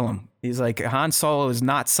just kill him. He's like, Han Solo is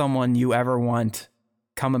not someone you ever want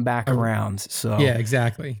coming back around. So yeah,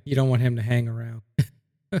 exactly. You don't want him to hang around.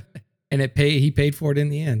 And he paid for it in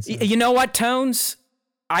the end. So. You know what, Tones?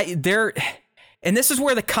 And this is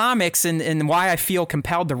where the comics and why I feel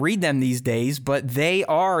compelled to read them these days, but they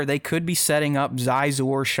could be setting up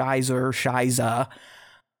Shiza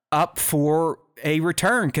up for a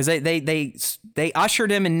return, because they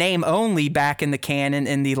ushered him in name only back in the canon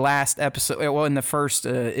in the last episode, well, in the first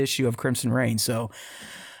issue of Crimson Reign. So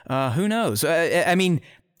who knows? I mean,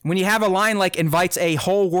 when you have a line like invites a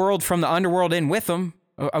whole world from the underworld in with them,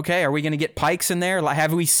 okay, are we going to get Pikes in there?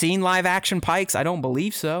 Have we seen live action Pikes? I don't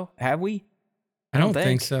believe so. Have we? I don't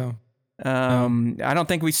think so. I don't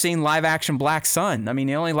think we've seen live action Black Sun. I mean,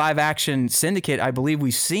 the only live action Syndicate I believe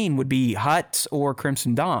we've seen would be Hutt or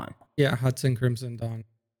Crimson Dawn. Yeah, Hutt and Crimson Dawn.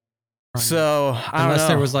 So I don't know. Unless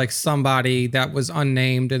there was like somebody that was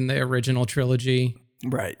unnamed in the original trilogy,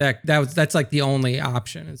 right? That's like the only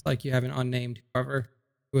option. It's like you have an unnamed whoever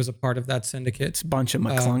who was a part of that syndicate. It's a bunch of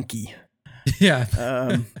McClunky. Yeah.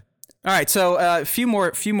 All right, so a few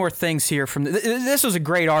more things here from this was a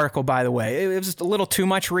great article, by the way. It was just a little too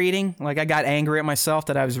much reading. Like, I got angry at myself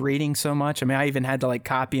that I was reading so much. I mean, I even had to like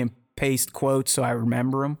copy and paste quotes so I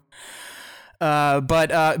remember them.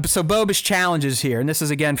 So Boba's challenges here, and this is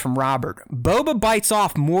again from Robert. Boba bites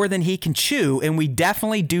off more than he can chew, and we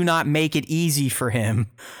definitely do not make it easy for him.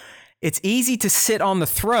 It's easy to sit on the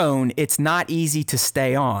throne. It's not easy to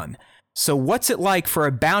stay on. So what's it like for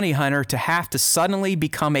a bounty hunter to have to suddenly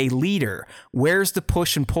become a leader? Where's the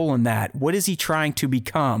push and pull in that? What is he trying to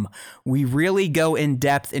become? We really go in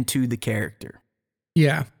depth into the character.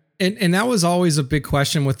 Yeah. And that was always a big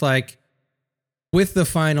question with the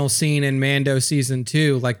final scene in Mando season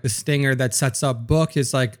 2, like the stinger that sets up Book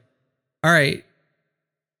is like, all right,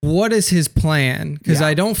 what is his plan? Because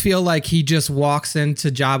I don't feel like he just walks into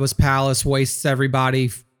Jabba's palace, wastes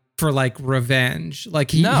everybody for like revenge.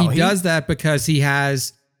 Like he does that because he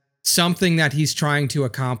has something that he's trying to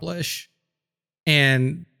accomplish.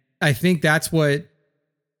 And I think that's what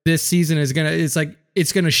this season is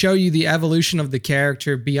it's going to show you the evolution of the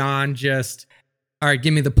character beyond just, all right,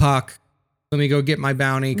 give me the puck. Let me go get my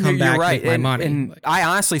bounty, come back, right. Make my money. And I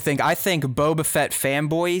honestly think Boba Fett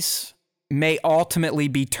fanboys may ultimately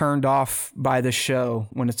be turned off by the show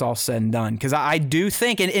when it's all said and done. Because I do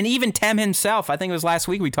think, and even Tem himself, I think it was last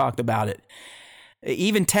week we talked about it.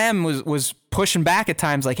 Even Tem was pushing back at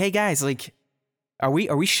times, like, "Hey guys, like, are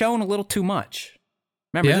we showing a little too much?"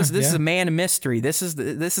 Remember, this is a man of mystery. This is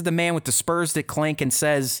the man with the spurs that clink and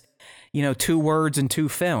says, 2 words in 2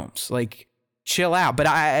 films. Like, chill out. But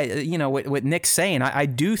what Nick's saying, I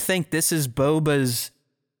do think this is Boba's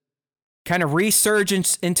kind of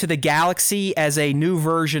resurgence into the galaxy as a new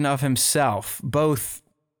version of himself, both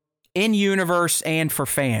in universe and for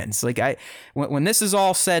fans. Like, when this is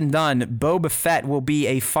all said and done, Boba Fett will be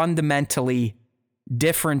a fundamentally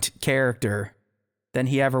different character than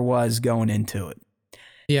he ever was going into it.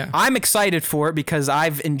 Yeah. I'm excited for it because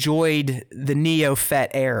I've enjoyed the Neo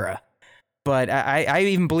Fett era. But I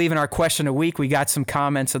even believe in our question a week, we got some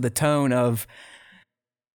comments of the tone of,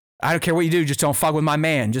 I don't care what you do, just don't fuck with my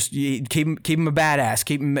man. Just keep him a badass.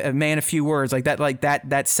 Keep him a man of few words. Like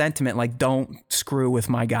that sentiment, like, don't screw with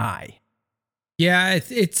my guy. Yeah,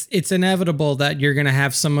 it's inevitable that you're gonna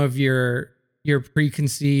have some of your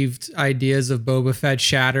preconceived ideas of Boba Fett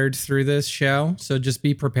shattered through this show. So just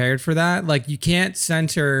be prepared for that. Like, you can't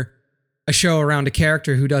center a show around a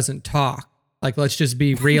character who doesn't talk. Like, let's just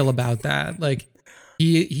be real about that. Like,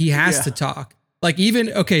 he has to talk. Like,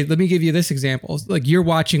 okay, let me give you this example. Like, you're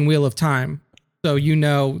watching Wheel of Time. So,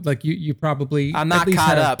 like you probably... I'm not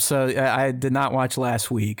caught up, so I did not watch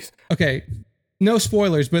last week's. Okay, no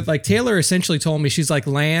spoilers, but like Taylor essentially told me, she's like,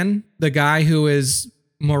 Lan, the guy who is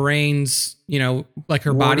Moraine's, like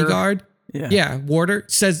her Warder? bodyguard. Yeah, Warder,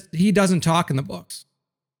 says he doesn't talk in the books.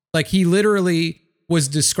 Like, he literally was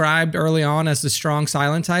described early on as the strong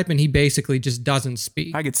silent type, and he basically just doesn't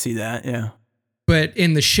speak. I could see that, yeah. But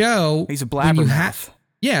in the show, he's a blabbermouth.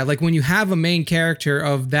 Yeah, like when you have a main character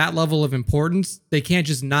of that level of importance, they can't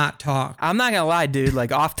just not talk. I'm not gonna lie, dude.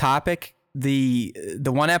 Like off topic, the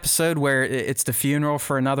one episode where it's the funeral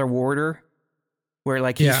for another warder, where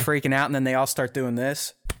like he's freaking out and then they all start doing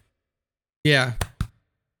this. Yeah.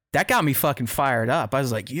 That got me fucking fired up. I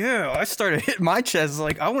was like, yeah, I started hitting my chest.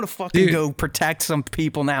 Like, I want to fucking go protect some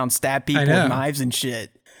people now and stab people with knives and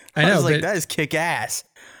shit. I was like, that is kick ass.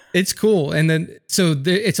 It's cool. And then, so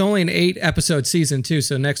it's only an 8-episode season too.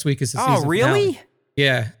 So next week is the season. Oh, really? Finale.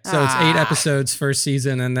 Yeah. So it's 8 episodes first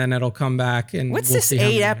season, and then it'll come back. And what's this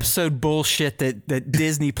 8-episode bullshit that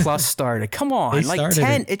Disney Plus started? Come on, like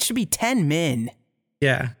 10. It should be 10 min.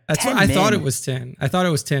 Yeah, that's what I thought it was 10. I thought it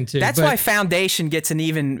was 10 too. That's why Foundation gets an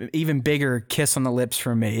even bigger kiss on the lips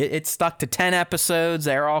from me. It stuck to 10 episodes.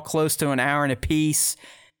 They're all close to an hour and a piece.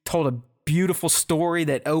 Told a beautiful story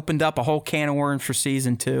that opened up a whole can of worms for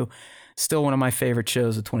season 2. Still one of my favorite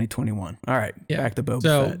shows of 2021. All right, back to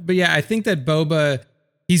Boba Fett. But yeah, I think that Boba,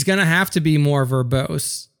 he's gonna have to be more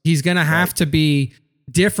verbose. He's gonna have to be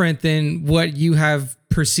different than what you have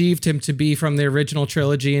perceived him to be from the original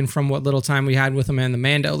trilogy and from what little time we had with him in the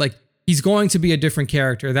Mando. Like, he's going to be a different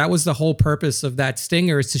character. That was the whole purpose of that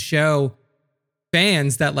stinger, is to show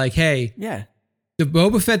fans that, like, hey, the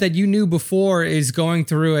Boba Fett that you knew before is going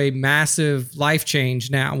through a massive life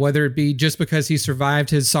change now, whether it be just because he survived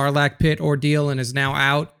his Sarlacc pit ordeal and is now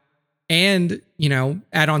out. And, you know,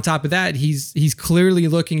 add on top of that, he's clearly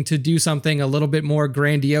looking to do something a little bit more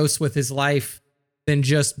grandiose with his life than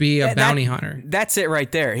just be a bounty hunter. That's it right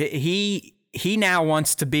there. He now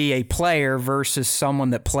wants to be a player versus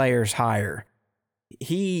someone that players hire.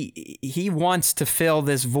 He wants to fill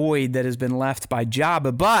this void that has been left by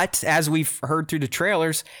Jabba, but as we've heard through the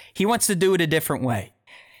trailers, he wants to do it a different way.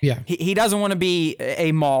 Yeah. He doesn't want to be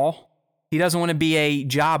a Maul. He doesn't want to be a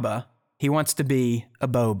Jabba. He wants to be a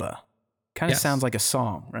Boba. Kind of sounds like a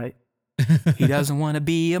song, right? He doesn't want to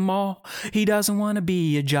be a Maul. He doesn't want to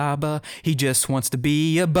be a Jabba. He just wants to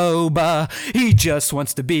be a Boba. He just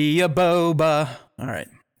wants to be a Boba. All right.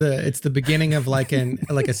 It's the beginning of like a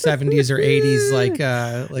 70s or 80s like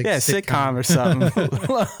sitcom or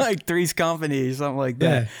something. Like Three's Company or something like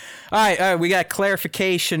that. All right, we got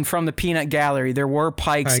clarification from the Peanut Gallery. There were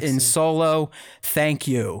pikes in Solo. Thank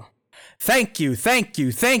you. Thank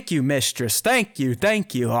you, mistress. Thank you.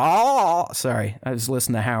 Oh, sorry. I was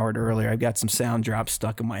listening to Howard earlier. I've got some sound drops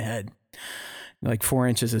stuck in my head. Like 4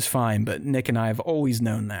 inches is fine, but Nick and I have always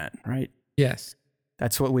known that, right? Yes.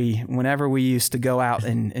 That's what whenever we used to go out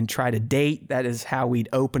and try to date, that is how we'd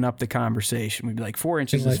open up the conversation. We'd be like, 4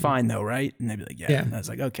 inches is fine though, right? And they'd be like, yeah. And I was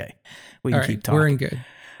like, okay, we can keep talking. We're in good.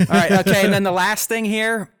 All right, okay, and then the last thing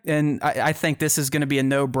here, and I think this is going to be a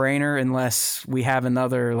no-brainer unless we have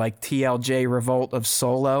another like TLJ revolt of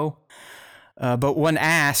Solo. But when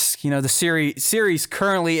asked, the series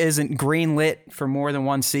currently isn't greenlit for more than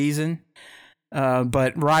one season.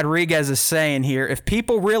 But Rodriguez is saying here, if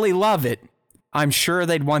people really love it, I'm sure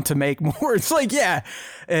they'd want to make more. It's like,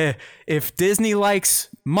 if Disney likes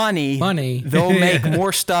money, they'll make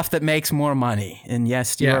more stuff that makes more money. And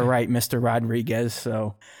yes, you're right, Mr. Rodriguez.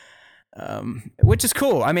 So, which is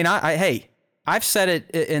cool. I mean, hey, I've said it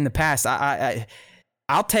in the past.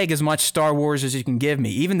 I'll take as much Star Wars as you can give me,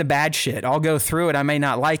 even the bad shit. I'll go through it. I may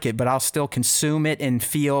not like it, but I'll still consume it and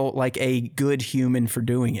feel like a good human for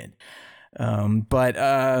doing it.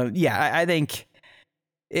 I think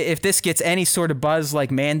if this gets any sort of buzz like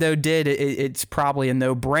Mando did, it's probably a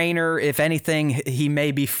no-brainer. If anything, he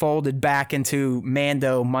may be folded back into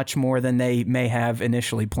Mando much more than they may have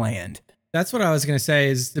initially planned. That's what I was going to say,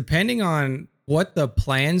 is depending on what the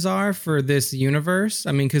plans are for this universe.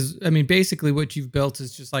 I mean, basically what you've built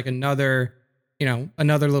is just like another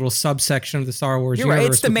little subsection of the Star Wars universe. Right.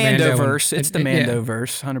 It's the Mandoverse. It's the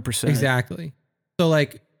Mandoverse, 100%. Exactly. So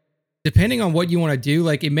like, depending on what you want to do,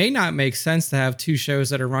 like it may not make sense to have two shows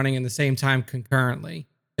that are running in the same time concurrently,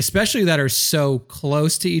 especially that are so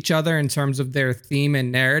close to each other in terms of their theme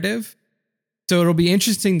and narrative. So it'll be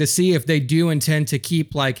interesting to see if they do intend to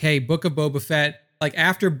keep like, hey, Book of Boba Fett, like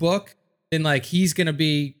after Book, then like he's going to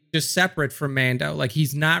be just separate from Mando. Like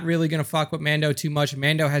he's not really going to fuck with Mando too much.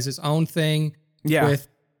 Mando has his own thing with,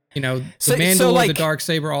 the Mandalore, the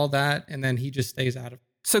Darksaber, all that. And then he just stays out of it.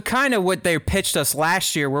 So kind of what they pitched us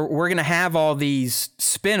last year, we're going to have all these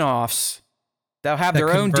spin-offs. They'll have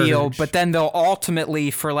their own deal, but then they'll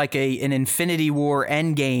ultimately, for like an Infinity War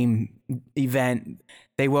Endgame event,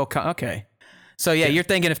 they will come. Okay. So yeah, you're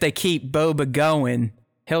thinking if they keep Boba going,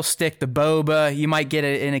 he'll stick the Boba. You might get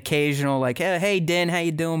an occasional like, hey, Din, how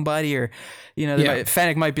you doing, buddy? Or,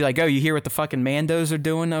 Fennec might be like, oh, you hear what the fucking Mandos are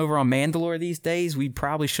doing over on Mandalore these days? We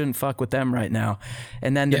probably shouldn't fuck with them right now.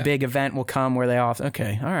 And then the big event will come where they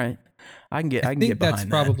okay, all right. I can get behind that. I think that's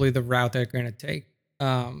probably the route they're going to take.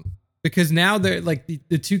 Because now they're like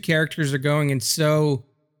the two characters are going in so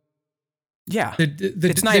their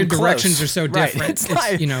directions are so different. It's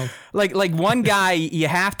like one guy you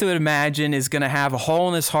have to imagine is going to have a hole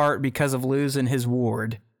in his heart because of losing his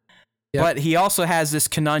ward. Yep. But he also has this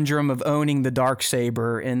conundrum of owning the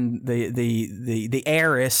Darksaber, and the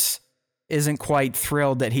heiress isn't quite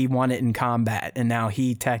thrilled that he won it in combat, and now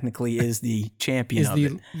he technically is the champion of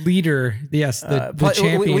it. Leader, yes, the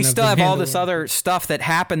champion. We still have all this other stuff that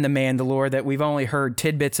happened to Mandalore that we've only heard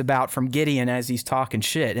tidbits about from Gideon as he's talking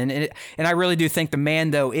shit, and I really do think the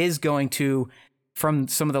Mando is going to, from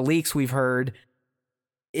some of the leaks we've heard,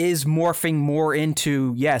 is morphing more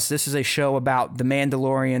into, yes, this is a show about the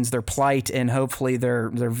Mandalorians, their plight, and hopefully their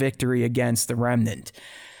victory against the Remnant.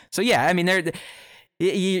 So yeah, I mean,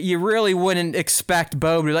 you really wouldn't expect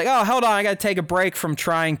Boba to be like, oh, hold on, I got to take a break from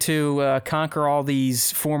trying to conquer all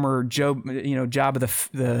these former Jesus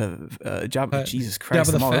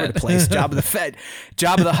Christ, I'm all over the place,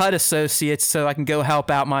 Jabba the Hutt associates, so I can go help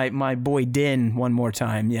out my boy Din one more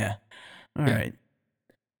time. Yeah, all right.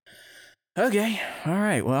 Okay, all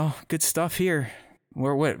right. Well, good stuff here.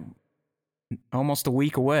 We're almost a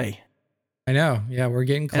week away. I know. Yeah, we're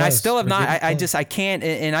getting close. And I still have I can't,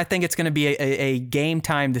 and I think it's going to be a game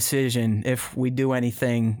time decision if we do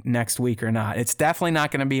anything next week or not. It's definitely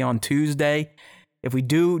not going to be on Tuesday. If we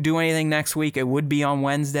do anything next week, it would be on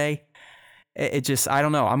Wednesday. It just, I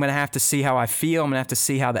don't know. I'm going to have to see how I feel. I'm going to have to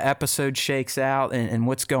see how the episode shakes out and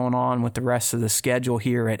what's going on with the rest of the schedule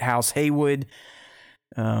here at House Haywood.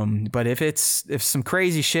 But if some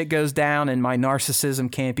crazy shit goes down and my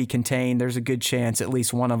narcissism can't be contained, there's a good chance at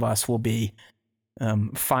least one of us will be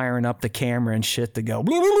firing up the camera and shit to go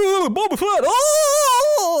Boba Fett,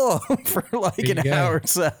 oh! for like an hour or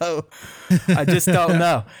so. I just don't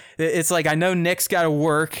know. It's like, I know Nick's got to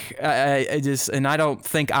work. I don't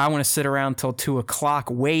think I want to sit around till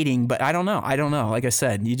 2:00 waiting, but I don't know. Like I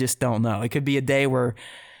said, you just don't know. It could be a day where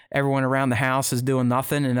everyone around the house is doing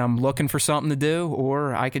nothing and I'm looking for something to do,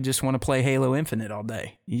 or I could just want to play Halo Infinite all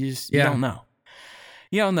day. You don't know.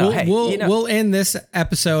 You don't know. We'll end this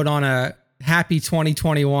episode on a happy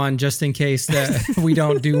 2021 just in case that we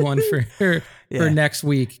don't do one for next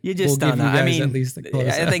week. You just don't know. I mean, at least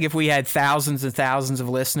I think if we had thousands and thousands of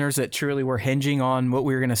listeners that truly were hinging on what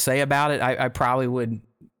we were going to say about it, I probably would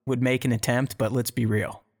make an attempt, but let's be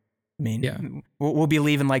real. I mean, we'll be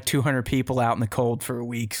leaving like 200 people out in the cold for a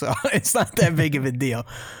week, so it's not that big of a deal.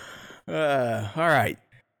 All right.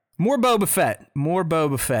 More Boba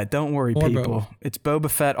Fett. Don't worry, people. It's Boba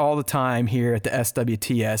Fett all the time here at the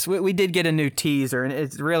SWTS. We did get a new teaser, and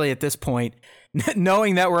it's really at this point,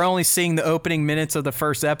 knowing that we're only seeing the opening minutes of the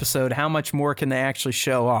first episode, how much more can they actually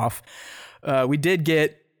show off? We did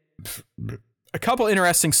get a couple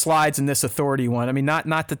interesting slides in this Authority one. I mean, not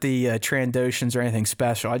that the Trandoshans are anything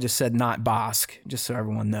special. I just said not Bossk, just so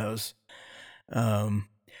everyone knows.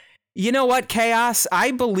 You know what, Chaos?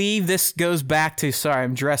 I believe this goes back to, sorry,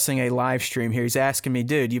 I'm dressing a live stream here. He's asking me,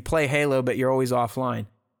 dude, you play Halo, but you're always offline.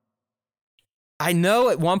 I know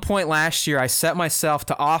at one point last year, I set myself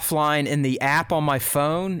to offline in the app on my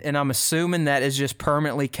phone, and I'm assuming that has just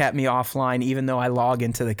permanently kept me offline, even though I log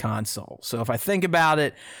into the console. So if I think about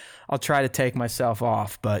it, I'll try to take myself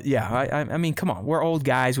off. But yeah, I mean, come on, we're old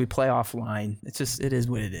guys. We play offline. It is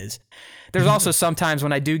what it is. There's also sometimes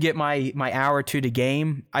when I do get my hour or two to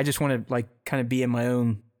game, I just want to like kind of be in my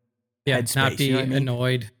own headspace. Not be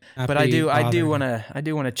annoyed. But I do want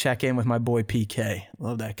to check in with my boy PK.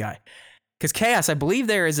 Love that guy. Because Chaos, I believe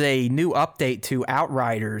there is a new update to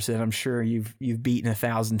Outriders that I'm sure you've beaten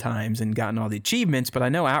 1,000 times and gotten all the achievements. But I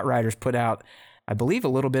know Outriders put out, I believe, a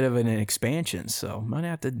little bit of an expansion, so might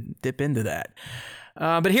have to dip into that.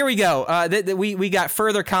 But here we go. We got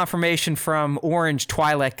further confirmation from Orange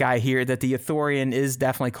Twi'lek guy here that the Ithorian is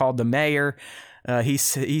definitely called the Mayor. He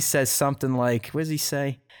says something like, what does he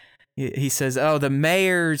say? He says, "Oh,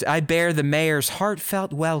 I bear the mayor's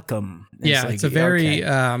heartfelt welcome." And it's a very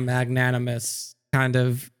magnanimous kind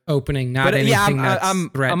of opening, not anything that's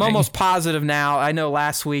threatening. I'm almost positive now. I know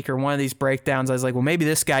last week or one of these breakdowns, I was like, well, maybe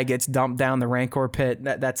this guy gets dumped down the Rancor pit.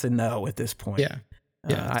 That's a no at this point. Yeah.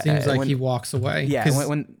 It seems like he walks away. Yeah.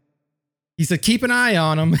 When he said, keep an eye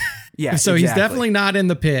on him. Yeah. So he's definitely not in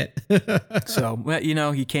the pit. So,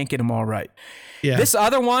 you can't get them all right. Yeah. This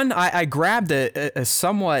other one, I grabbed a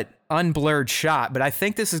somewhat unblurred shot, but I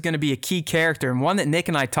think this is going to be a key character and one that Nick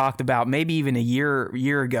and I talked about maybe even a year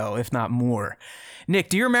ago, if not more. Nick,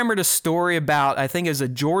 do you remember the story about, I think it was a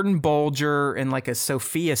Jordan Bolger and like a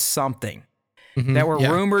Sophia something that were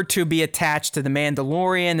rumored to be attached to the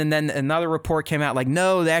Mandalorian, and then another report came out like,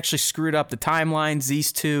 no, they actually screwed up the timelines.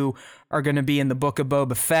 These two are going to be in the Book of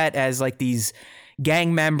Boba Fett as like these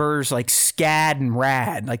gang members, like Scad and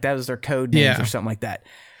Rad, like that was their code names or something like that.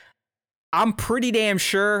 I'm pretty damn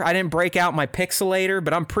sure, I didn't break out my pixelator,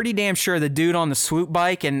 but I'm pretty damn sure the dude on the swoop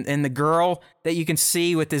bike and the girl that you can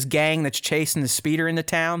see with this gang that's chasing the speeder into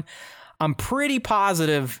town, I'm pretty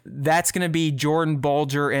positive that's going to be Jordan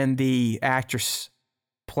Bolger and the actress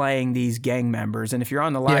playing these gang members. And if you're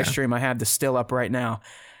on the live stream, I have the still up right now.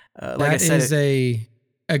 Like that I said, is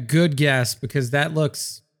a good guess, because that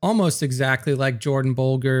looks almost exactly like Jordan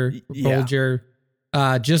Bolger.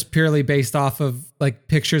 Just purely based off of like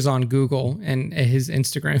pictures on Google and his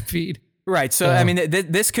Instagram feed. Right. So, I mean,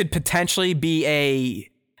 this could potentially be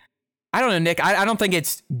I don't know, Nick, I don't think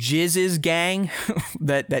it's Jizz's gang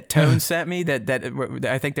that Tone sent me that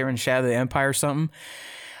I think they're in Shadow of the Empire or something.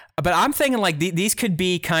 But I'm thinking like these could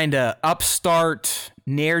be kind of upstart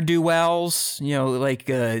ne'er-do-wells, you know, like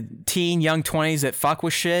teen, young 20s that fuck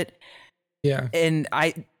with shit. Yeah. And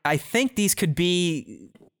I think these could be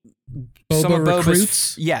some of Boba's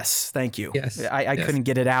recruits. Yes, thank you. Yes, I couldn't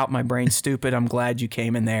get it out. My brain's stupid. I'm glad you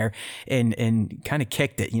came in there and kind of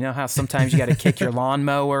kicked it. You know how sometimes you got to kick your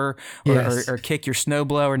lawnmower or kick your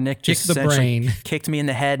snowblower. Nick just kicked me in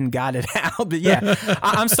the head and got it out. But yeah,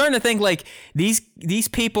 I'm starting to think like these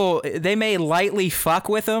people, they may lightly fuck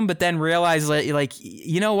with them, but then realize like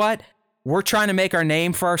you know what? We're trying to make our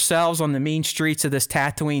name for ourselves on the mean streets of this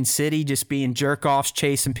Tatooine city, just being jerk-offs,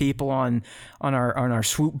 chasing people on our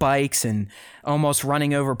swoop bikes and almost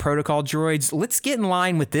running over protocol droids. Let's get in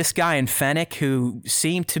line with this guy and Fennec, who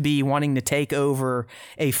seem to be wanting to take over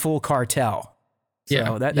a full cartel.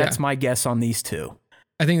 So that's my guess on these two.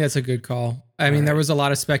 I think that's a good call. I mean, there was a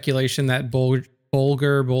lot of speculation that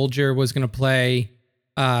Bolger was going to play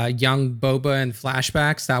young Boba in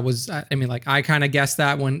flashbacks. That was, I mean, like I kind of guessed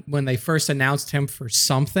that when they first announced him for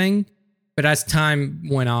something, but as time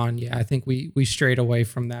went on, I think we strayed away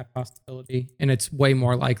from that possibility, and it's way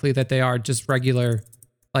more likely that they are just regular,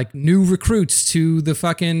 like new recruits to the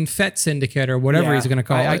fucking Fett Syndicate or whatever he's gonna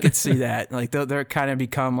call it. I could see that. Like they're kind of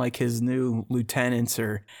become like his new lieutenants,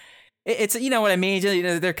 or it's, you know what I mean. You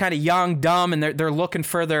know, they're kind of young, dumb, and they're looking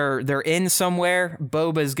for their in somewhere.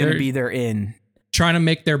 Boba is gonna be their in. Trying to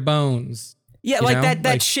make their bones. Yeah, like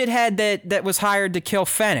that shithead that was hired to kill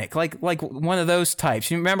Fennec, like one of those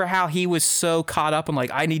types. You remember how he was so caught up in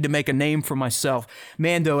like, I need to make a name for myself.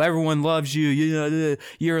 Mando, everyone loves you. You know,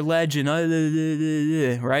 you're a legend,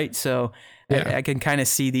 right? So I can kind of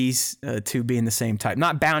see these two being the same type,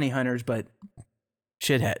 not bounty hunters, but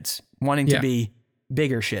shitheads wanting to be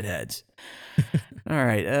bigger shitheads. All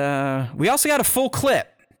right, we also got a full clip.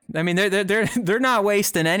 I mean, they're not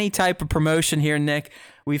wasting any type of promotion here, Nick.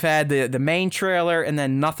 We've had the main trailer and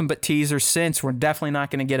then nothing but teasers since. We're definitely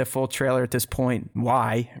not going to get a full trailer at this point.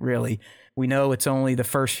 Why, really? We know it's only the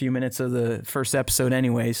first few minutes of the first episode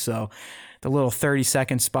anyway, so the little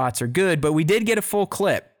 30-second spots are good. But we did get a full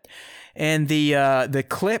clip, and the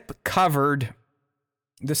clip covered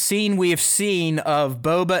the scene we have seen of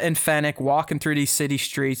Boba and Fennec walking through these city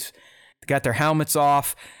streets. They got their helmets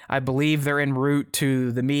off. I believe they're en route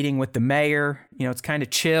to the meeting with the mayor. You know, it's kind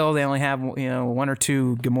of chill. They only have, one or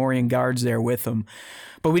two Gamorrean guards there with them.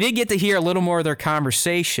 But we did get to hear a little more of their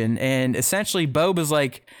conversation. And essentially, Boba's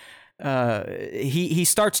like, he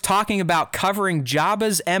starts talking about covering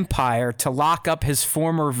Jabba's empire to lock up his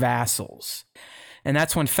former vassals. And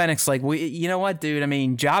that's when Fennec's like, well, you know what, dude? I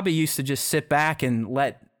mean, Jabba used to just sit back and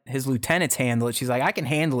let his lieutenants handle it. She's like, I can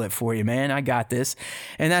handle it for you, man. I got this.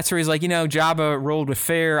 And that's where he's like, Jabba ruled with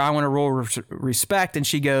fear. I want to rule with respect. And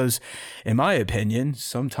she goes, in my opinion,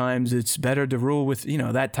 sometimes it's better to rule with,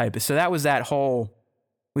 that type of. So that was that whole,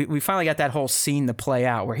 we finally got that whole scene to play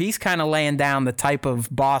out where he's kind of laying down the type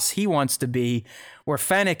of boss he wants to be, where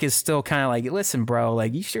Fennec is still kind of like, listen, bro,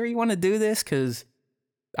 like, you sure you want to do this? Because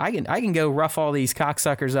I can go rough all these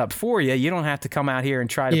cocksuckers up for you. You don't have to come out here and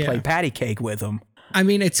try to play patty cake with them. I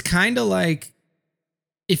mean, it's kind of like,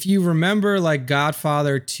 if you remember like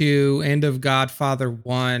Godfather 2, end of Godfather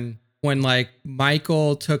 1, when like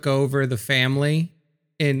Michael took over the family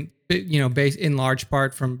in large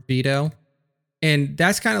part from Vito. And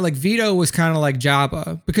that's kind of like, Vito was kind of like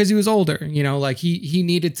Jabba because he was older, like he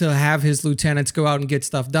needed to have his lieutenants go out and get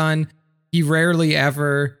stuff done. He rarely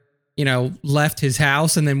ever, left his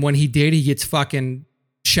house. And then when he did, he gets fucking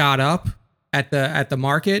shot up at the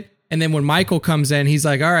market. And then when Michael comes in, he's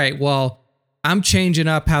like, all right, well, I'm changing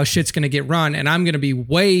up how shit's going to get run, and I'm going to be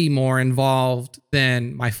way more involved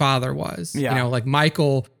than my father was. Yeah. You know, like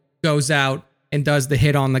Michael goes out and does the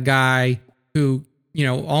hit on the guy who, you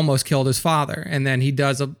know, almost killed his father. And then he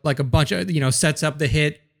does a bunch of, you know, sets up the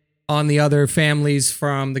hit on the other families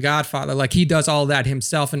from The Godfather. Like he does all that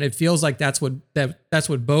himself. And it feels like that's what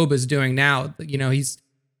Boba's doing now. You know, he's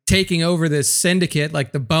taking over this syndicate,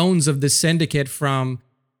 like the bones of this syndicate from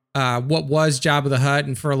what was Jabba the Hutt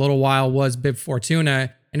and for a little while was Bib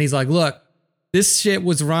Fortuna. And he's like, look, this shit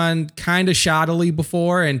was run kind of shoddily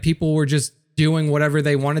before and people were just doing whatever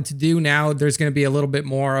they wanted to do. Now there's going to be a little bit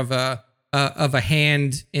more of a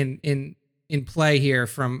hand in play here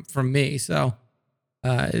from me. So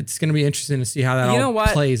it's going to be interesting to see how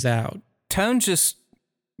that plays out. Tone just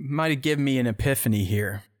might have given me an epiphany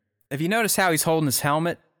here. Have you noticed how he's holding his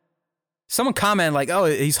helmet? Someone commented like, "Oh,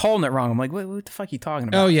 he's holding it wrong." I'm like, "What the fuck are you talking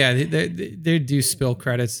about?" Oh yeah, they do spill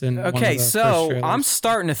credits in. Okay, so I'm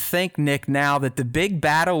starting to think, Nick, now that the big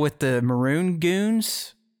battle with the Maroon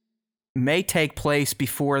Goons may take place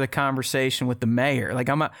before the conversation with the mayor. Like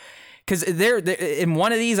because they're in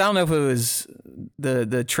one of these. I don't know if it was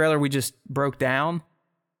the trailer we just broke down.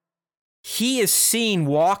 He is seen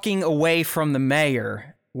walking away from the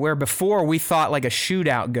mayor, where before we thought like a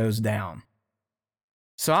shootout goes down.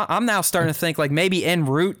 So I'm now starting to think like maybe en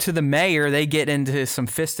route to the mayor, they get into some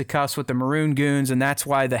fisticuffs with the Maroon Goons, and that's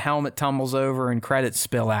why the helmet tumbles over and credits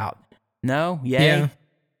spill out. No? Yay?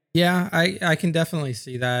 Yeah, I can definitely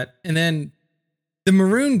see that. And then the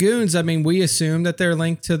Maroon Goons, I mean, we assume that they're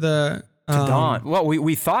linked to the... to Dawn. Well,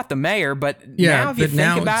 we thought the mayor, but now if you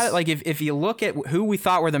think about it, like if you look at who we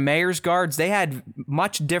thought were the mayor's guards, they had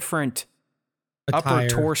much different... attire. Upper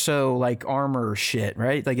torso like armor shit,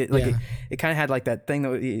 right? Like it kind of had like that thing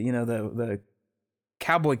that, you know, the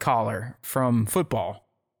cowboy collar from football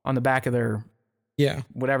on the back of their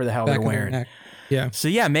whatever the hell they're wearing. Yeah. So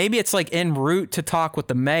yeah, maybe it's like en route to talk with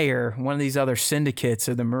the mayor, one of these other syndicates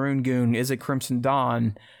or the Maroon Goon, is it Crimson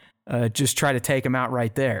Dawn? Just try to take him out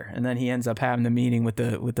right there, and then he ends up having the meeting with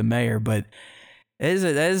the mayor. But it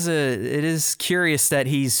is curious that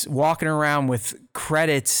he's walking around with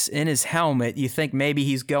credits in his helmet. You think maybe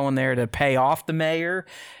he's going there to pay off the mayor,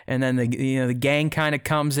 and then the gang kind of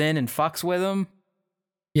comes in and fucks with him.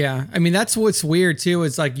 Yeah, I mean that's what's weird too.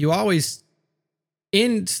 Is like you always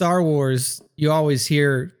in Star Wars, you always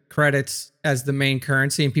hear credits as the main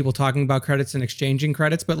currency, and people talking about credits and exchanging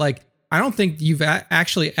credits. But like, I don't think you've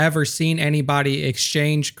actually ever seen anybody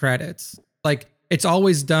exchange credits. Like, it's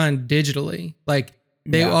always done digitally. Like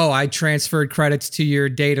I transferred credits to your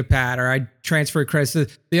data pad, or I transferred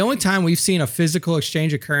credits. The only time we've seen a physical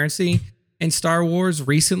exchange of currency in Star Wars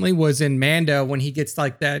recently was in Mando, when he gets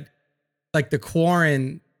like that, like the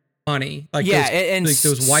Quarren money. Like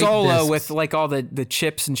those white Solo discs. with like all the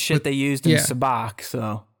chips and shit they used in Sabacc.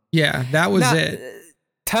 So yeah, that was it.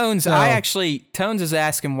 Tones is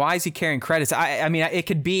asking, why is he carrying credits? I mean, it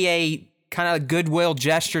could be a kind of goodwill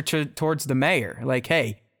gesture towards the mayor. Like,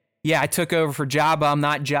 hey, yeah, I took over for Jabba. I'm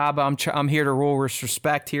not Jabba. I'm here to rule with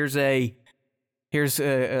respect. Here's a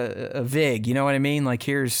vig. You know what I mean? Like,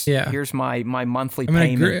 here's my monthly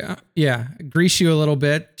payment. Grease you a little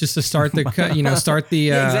bit just to start the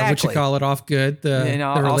what you call it off good.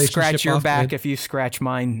 I'll scratch your back good. If you scratch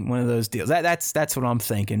mine. One of those deals. That's what I'm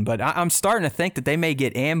thinking. But I'm starting to think that they may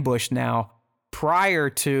get ambushed now prior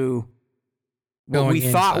to what we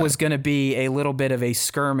thought was going to be a little bit of a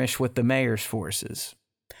skirmish with the mayor's forces.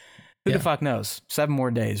 Who the fuck knows? 7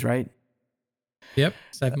 more days, right? Yep,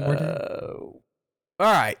 7 more days.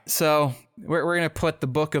 All right, so we're going to put the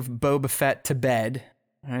book of Boba Fett to bed.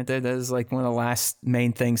 All right, that is like one of the last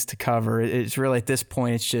main things to cover. It's really, at this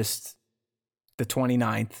point, it's just the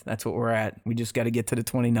 29th. That's what we're at. We just got to get to the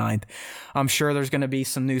 29th. I'm sure there's going to be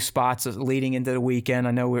some new spots leading into the weekend.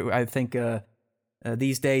 I think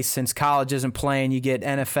these days, since college isn't playing, you get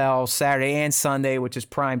NFL Saturday and Sunday, which is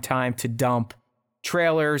prime time to dump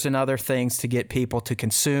trailers and other things to get people to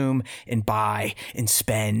consume and buy and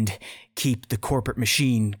spend. Keep the corporate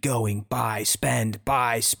machine going. Buy, spend,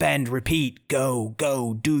 repeat.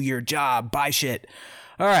 Go, do your job, buy shit.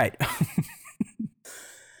 All right.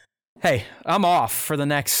 Hey, I'm off for the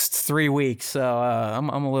next 3 weeks, so I'm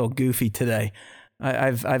a little goofy today.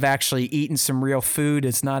 I've actually eaten some real food.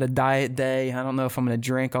 It's not a diet day. I don't know if I'm going to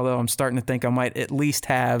drink, although I'm starting to think I might at least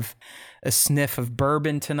have a sniff of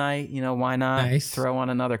bourbon tonight. You know, why not? Nice. Throw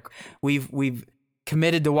on another. We've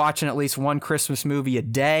committed to watching at least one Christmas movie a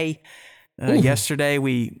day. Yesterday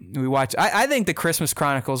we watched. I think the Christmas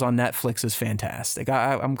Chronicles on Netflix is fantastic.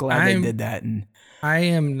 I'm glad they did that. And I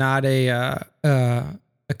am not a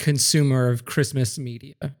consumer of Christmas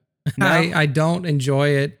media. No? I don't enjoy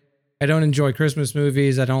it. I don't enjoy Christmas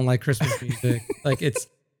movies. I don't like Christmas music. Like it's,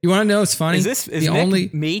 you want to know what's funny? Is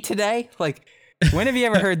Nick me today? Like, when have you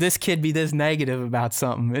ever heard this kid be this negative about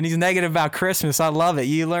something? And he's negative about Christmas. I love it.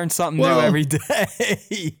 You learn something new every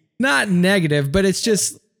day. Not negative, but it's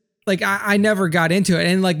just like I never got into it.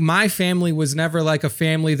 And like my family was never like a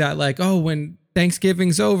family that like, oh, when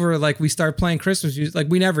Thanksgiving's over, like we start playing Christmas music. Like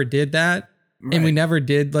we never did that. Right. And we never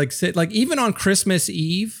did like sit like even on Christmas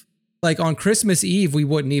Eve. Like on Christmas Eve, we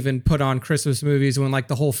wouldn't even put on Christmas movies when like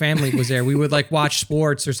the whole family was there. We would like watch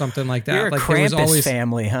sports or something like that. You're a like Krampus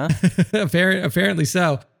family, huh? Apparently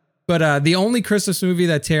so. But the only Christmas movie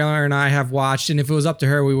that Taylor and I have watched, and if it was up to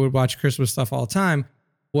her, we would watch Christmas stuff all the time,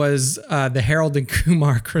 was the Harold and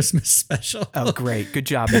Kumar Christmas special. Oh, great. Good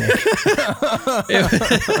job, Nick.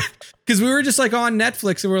 Because we were just like on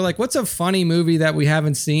Netflix and we are like, what's a funny movie that we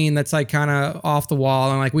haven't seen that's like kind of off the wall?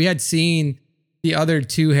 And like we had seen the other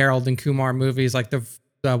two Harold and Kumar movies, like the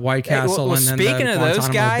White Castle and then speaking the of those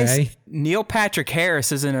Guantanamo guys, Bay. Neil Patrick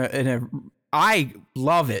Harris is in a I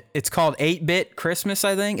love it. It's called 8-Bit Christmas,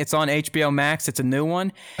 I think. It's on HBO Max. It's a new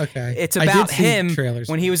one. Okay. It's about him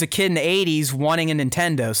when he was a kid in the 80s wanting a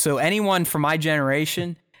Nintendo. So anyone from my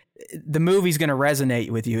generation, the movie's going to resonate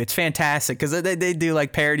with you. It's fantastic because they do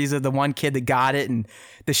like parodies of the one kid that got it and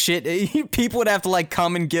the shit. People would have to like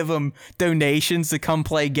come and give them donations to come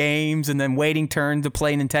play games and then waiting turn to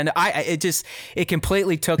play Nintendo. It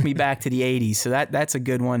completely took me back to the 80s. So that's a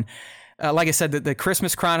good one. Like I said, the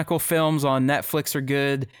Christmas Chronicle films on Netflix are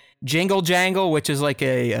good. Jingle Jangle, which is like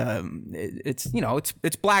it's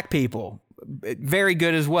black people, very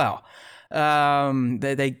good as well.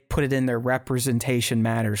 They put it in their Representation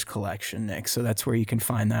Matters collection, Nick. So that's where you can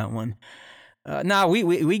find that one.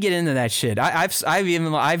 We get into that shit.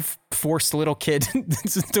 I've forced little kids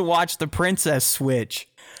to watch The Princess Switch.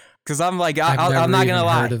 Because I'm like, I'm not gonna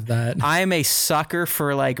lie. Of that. I am a sucker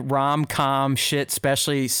for like rom-com shit,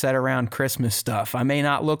 especially set around Christmas stuff. I may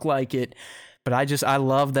not look like it, but I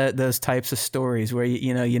love those types of stories where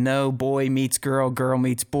boy meets girl, girl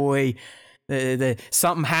meets boy.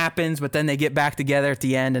 Something happens, but then they get back together at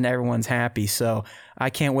the end and everyone's happy. So I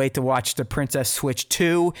can't wait to watch The Princess Switch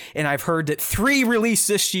 2. And I've heard that 3 released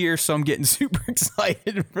this year, so I'm getting super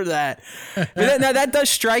excited for that. But that does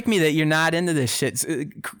strike me that you're not into this shit.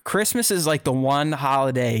 Christmas is like the one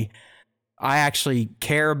holiday I actually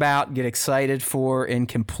care about, get excited for, and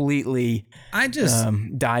completely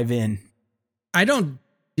dive in. I don't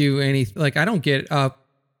do anything. Like I don't get up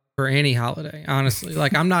for any holiday, honestly.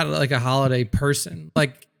 Like I'm not like a holiday person.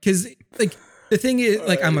 Like, cause like the thing is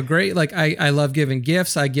like I'm a great, like I love giving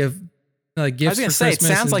gifts. I give like gifts. I was for gonna say,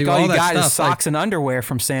 Christmas it sounds like do all you that got stuff. is socks and underwear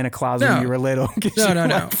from Santa Claus when you were little.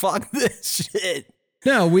 No. Fuck this shit.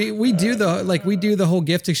 No, we do the whole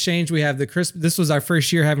gift exchange. We have this was our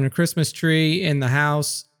first year having a Christmas tree in the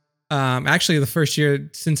house. Actually the first year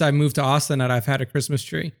since I moved to Austin that I've had a Christmas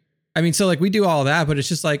tree. I mean, so like we do all that, but it's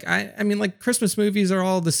just like, I mean, like Christmas movies are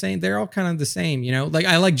all the same. They're all kind of the same, you know, like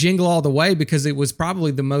I like Jingle All the Way because it was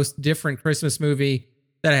probably the most different Christmas movie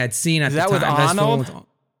that I had seen at the time. Is that with Arnold?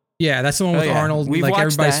 That's the one with Arnold. We've like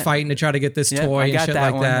everybody's that. fighting to try to get this toy and shit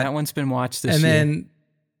like one. that. That one's been watched this year. And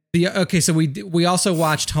then so we also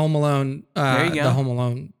watched Home Alone, the Home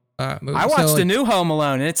Alone movie. I watched the new Home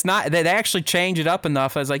Alone and it's not, they actually change it up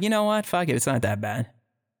enough. I was like, you know what? Fuck it. It's not that bad.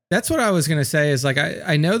 That's what I was going to say is like,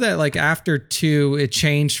 I know that like after 2, it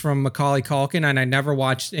changed from Macaulay Culkin and I never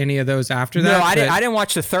watched any of those after that. No, I didn't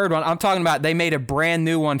watch the third one. I'm talking about, they made a brand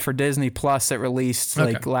new one for Disney Plus that released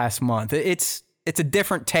like last month. It's a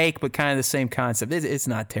different take, but kind of the same concept. It's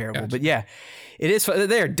not terrible, gotcha. But yeah, it is.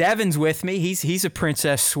 There, Devin's with me. He's a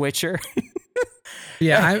princess switcher.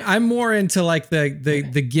 Yeah, I'm more into like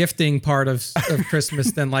the gifting part of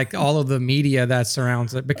Christmas than like all of the media that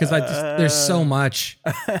surrounds it because there's so much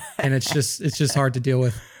and it's just hard to deal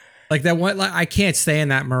with. Like that one, like I can't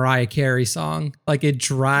stand that Mariah Carey song. Like it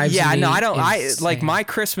drives me. Yeah, no, I don't. Insane. I like my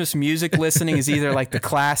Christmas music listening is either like the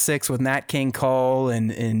classics with Nat King Cole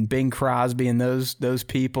and Bing Crosby and those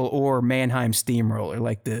people, or Mannheim Steamroller,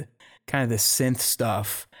 like the kind of the synth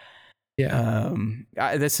stuff. Yeah.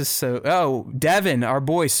 This is so. Oh, Devin, our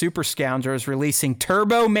boy Super Scoundrel, is releasing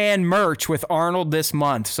Turbo Man merch with Arnold this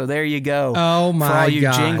month. So there you go. Oh my God! For all you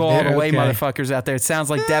God. Jingle All the Way motherfuckers out there, it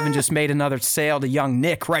sounds like Devin just made another sale to young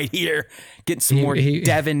Nick right here, getting some more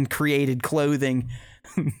Devin created clothing.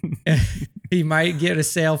 He might get a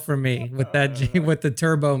sale from me with the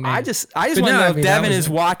Turbo Man. I just want to know if Devin is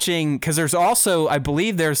watching, because there's also, I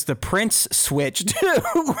believe there's the Prince Switch too.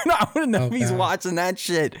 I want to know if he's watching that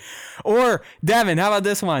shit. Or Devin, how about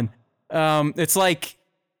this one? It's like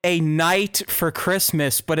A Night for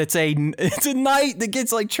Christmas, but it's a night that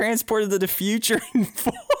gets like transported to the future and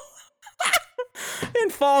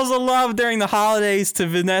falls in love during the holidays to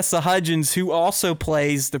Vanessa Hudgens, who also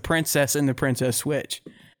plays the princess in The Princess Switch.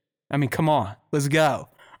 I mean, come on, let's go.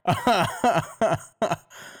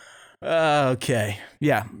 Okay,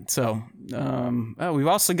 yeah. So we've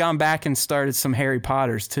also gone back and started some Harry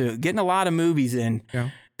Potters too, getting a lot of movies in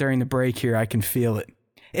during the break here. I can feel it.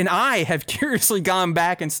 And I have curiously gone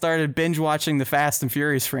back and started binge watching the Fast and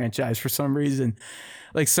Furious franchise for some reason.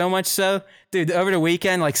 Like, so much so, dude, over the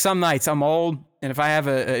weekend, like some nights I'm old, and if I have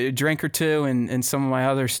a drink or two and some of my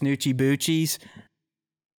other snoochie boochies,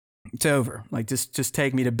 it's over. Like, just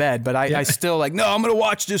take me to bed. But I still like, no, I'm going to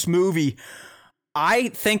watch this movie. I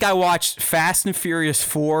think I watched Fast and Furious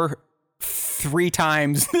 4 3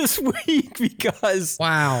 times this week because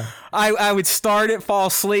I would start it, fall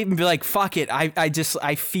asleep, and be like, fuck it.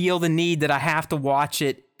 I feel the need that I have to watch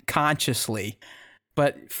it consciously.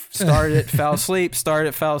 But started it, fell asleep,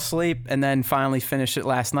 and then finally finished it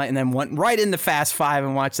last night, and then went right into Fast 5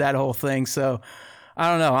 and watched that whole thing. So I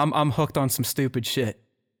don't know. I'm hooked on some stupid shit.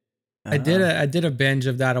 I did a binge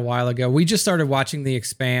of that a while ago. We just started watching The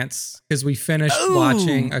Expanse because we finished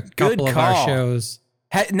watching a couple of our shows.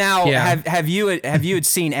 Have you had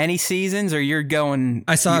seen any seasons, or you're going?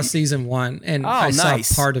 I saw season 1, and I saw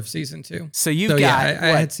part of season 2. So you've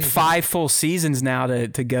got 5 full seasons now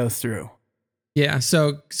to go through. Yeah.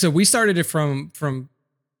 So we started it from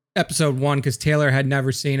episode 1 because Taylor had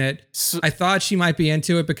never seen it. So, I thought she might be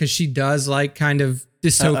into it because she does like kind of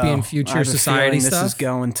dystopian future society stuff. This is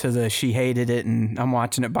going to the she hated it, and I'm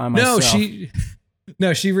watching it by myself.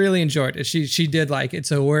 No, she really enjoyed it. She did like it.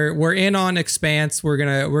 So we're in on Expanse. We're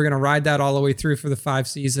gonna ride that all the way through for the 5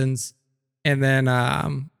 seasons, and then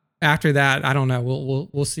after that, I don't know.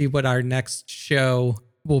 We'll see what our next show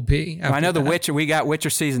will be. I know The Witcher. We got Witcher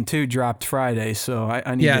season 2 dropped Friday, so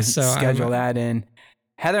I need to schedule that in.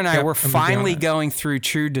 Heather and I were finally going through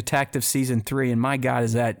True Detective season 3, and my God,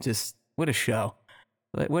 is that just what a show!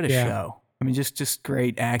 What a show! I mean, just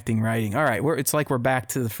great acting, writing. All right, it's like we're back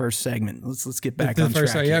to the first segment. Let's get back on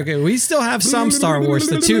track. Okay, we still have some Star Wars.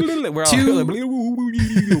 The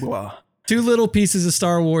two little pieces of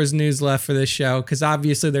Star Wars news left for this show, because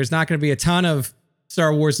obviously there's not going to be a ton of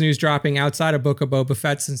Star Wars news dropping outside of Book of Boba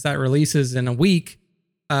Fett since that releases in a week.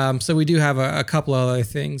 So we do have a couple of other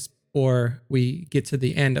things before we get to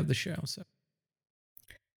the end of the show. So,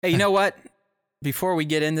 hey, you know what? Before we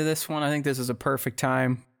get into this one, I think this is a perfect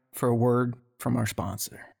time for a word from our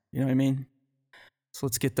sponsor. You know what I mean? So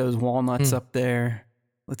let's get those walnuts up there.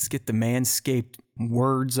 Let's get the Manscaped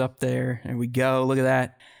words up there. There we go. Look at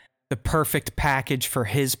that. The perfect package for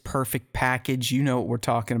his perfect package. You know what we're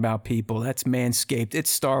talking about, people. That's Manscaped. It's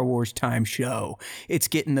Star Wars time show. It's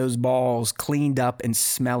getting those balls cleaned up and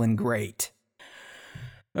smelling great.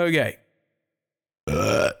 Okay.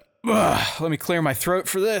 Let me clear my throat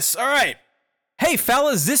for this. All right. Hey,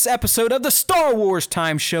 fellas, this episode of the Star Wars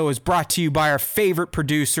Time Show is brought to you by our favorite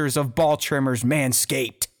producers of ball trimmers,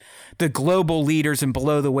 Manscaped. The global leaders in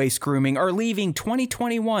below-the-waist grooming are leaving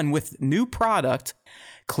 2021 with new product.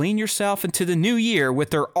 Clean yourself into the new year with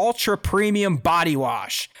their ultra-premium body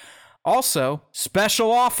wash. Also,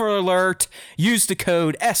 special offer alert, use the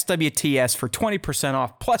code SWTS for 20%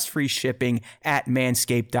 off plus free shipping at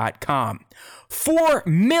manscaped.com. 4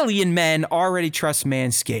 million men already trust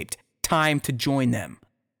Manscaped. Time to join them.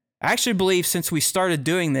 I actually believe since we started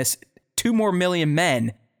doing this, 2 more million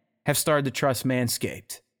men have started to trust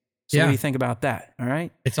Manscaped. So what do you think about that? All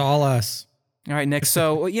right. It's all us. All right, Nick.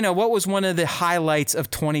 So, what was one of the highlights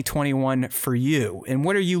of 2021 for you? And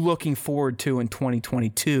what are you looking forward to in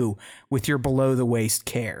 2022 with your below the waist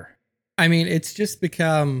care? I mean, it's just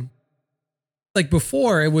become like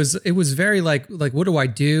before it was very like what do I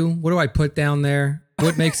do? What do I put down there?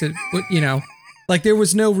 What makes it, like there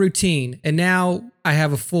was no routine, and now I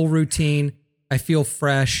have a full routine. I feel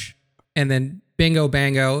fresh, and then bingo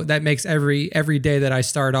bango. That makes every day that I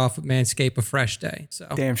start off with Manscaped a fresh day. So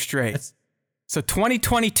damn straight. So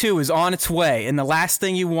 2022 is on its way, and the last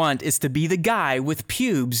thing you want is to be the guy with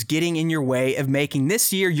pubes getting in your way of making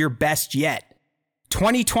this year your best yet.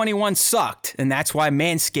 2021 sucked, and that's why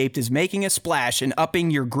Manscaped is making a splash and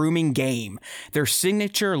upping your grooming game. Their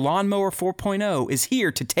signature Lawnmower 4.0 is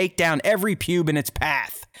here to take down every pube in its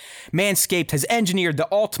path. Manscaped has engineered the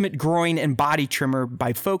ultimate groin and body trimmer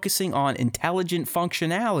by focusing on intelligent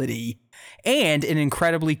functionality and an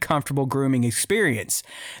incredibly comfortable grooming experience.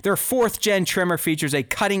 Their 4th-gen trimmer features a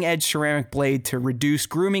cutting-edge ceramic blade to reduce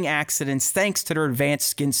grooming accidents thanks to their advanced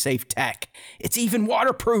skin-safe tech. It's even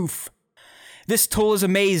waterproof. This tool is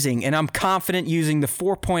amazing, and I'm confident using the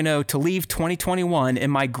 4.0 to leave 2021 and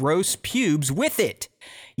my gross pubes with it.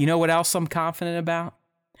 You know what else I'm confident about?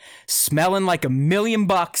 Smelling like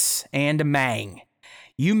 $1,000,000 and a mang.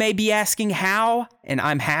 You may be asking how, and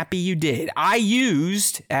I'm happy you did. I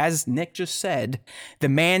used, as Nick just said, the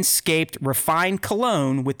Manscaped Refined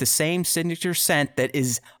Cologne with the same signature scent that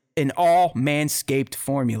is in all Manscaped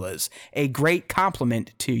formulas. A great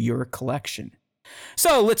compliment to your collection.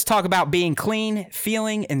 So let's talk about being clean,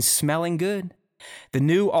 feeling, and smelling good. The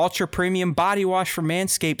new Ultra Premium Body Wash from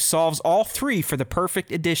Manscaped solves all three for the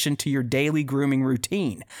perfect addition to your daily grooming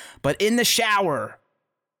routine. But in the shower,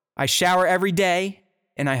 I shower every day,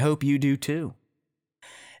 and I hope you do too.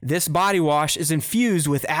 This body wash is infused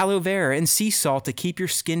with aloe vera and sea salt to keep your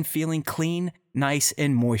skin feeling clean, nice,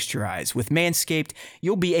 and moisturized. With Manscaped,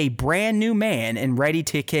 you'll be a brand new man and ready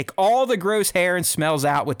to kick all the gross hair and smells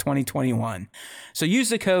out with 2021. So use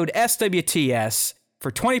the code SWTS for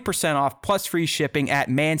 20% off plus free shipping at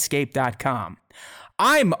manscaped.com.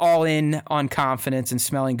 I'm all in on confidence and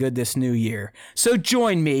smelling good this new year. So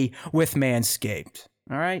join me with Manscaped.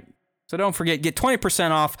 All right? So don't forget, get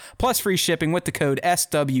 20% off plus free shipping with the code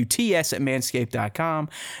SWTS at manscaped.com.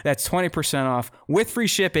 That's 20% off with free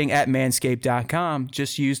shipping at manscaped.com.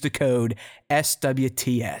 Just use the code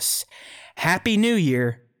SWTS. Happy New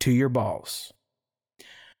Year to your balls.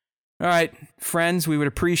 All right, friends, we would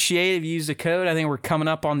appreciate it if you use the code. I think we're coming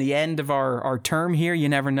up on the end of our term here. You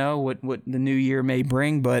never know what the new year may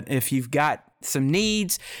bring, but if you've got some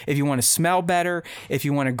needs, if you want to smell better, if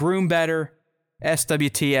you want to groom better,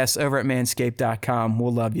 SWTS over at manscaped.com.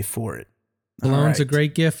 We'll love you for it. Cologne's a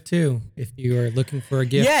great gift too, if you are looking for a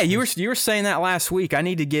gift. Yeah, you were saying that last week. I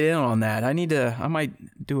need to get in on that. I might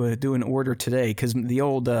do an order today because the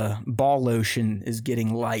old ball lotion is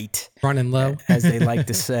getting light. Running low. As they like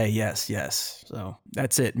to say. Yes. So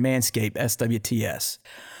that's it. Manscaped, SWTS.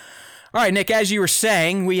 All right, Nick, as you were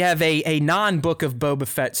saying, we have a non-Book of Boba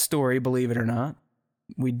Fett story, believe it or not.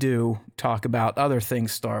 We do talk about other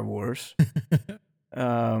things Star Wars.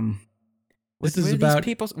 This is about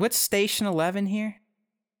what's Station 11 here?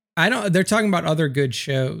 They're talking about other good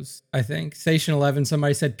shows, I think. Station 11,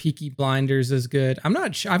 somebody said Peaky Blinders is good. I'm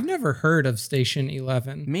not sure. I've never heard of Station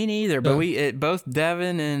 11. Me neither, but both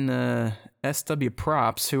Devin and SW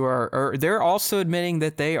Props, who they're also admitting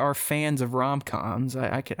that they are fans of rom-coms.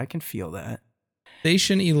 I can feel that.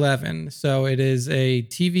 Station 11. So it is a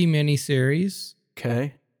TV miniseries.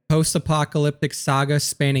 Okay. Post-apocalyptic saga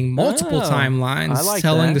spanning multiple timelines,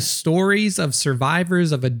 telling the stories of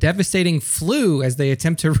survivors of a devastating flu as they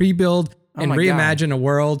attempt to rebuild and reimagine a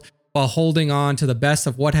world while holding on to the best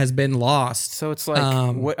of what has been lost. So it's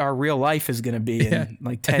like what our real life is going to be in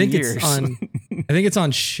like 10 years. I think it's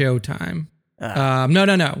on Showtime.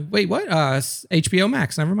 No. Wait, what? HBO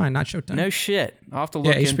Max. Never mind, not Showtime. No shit. I'll have to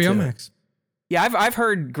look into HBO Max. Yeah, I've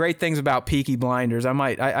heard great things about Peaky Blinders.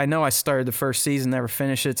 I know I started the first season, never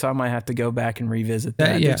finished it, so I might have to go back and revisit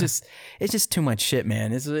that. It's just too much shit,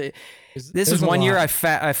 man. This is one year I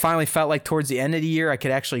finally felt like towards the end of the year I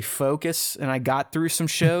could actually focus and I got through some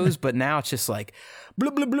shows, but now it's just like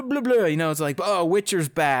blah blah blah blah blah. You know, it's like Witcher's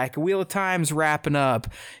back, Wheel of Time's wrapping up.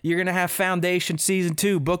 You're gonna have Foundation season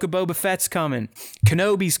 2, Book of Boba Fett's coming,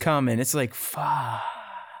 Kenobi's coming. It's like fuck.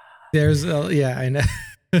 I know.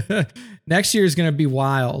 Next year is going to be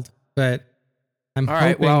wild, but I'm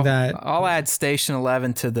hoping that I'll add Station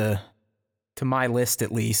 11 to my list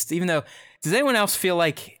at least. Even though, does anyone else feel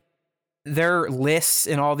like their lists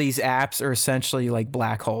in all these apps are essentially like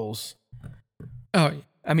black holes? Oh,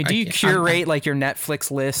 I mean, do you curate like your Netflix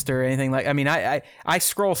list or anything like? I mean, I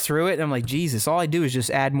scroll through it and I'm like, Jesus, all I do is just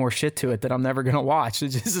add more shit to it that I'm never gonna watch. It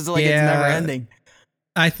just is like it's never ending.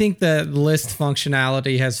 I think the list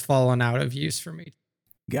functionality has fallen out of use for me.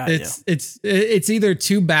 It's either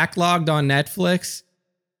too backlogged on Netflix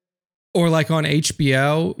or like on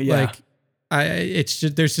HBO. Yeah. Like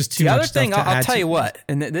there's just too much. The other thing, I'll tell you what,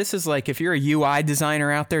 and this is like if you're a UI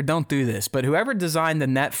designer out there, don't do this. But whoever designed the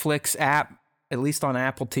Netflix app, at least on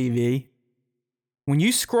Apple TV, when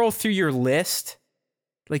you scroll through your list,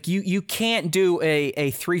 like you can't do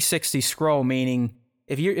a 360 scroll. Meaning,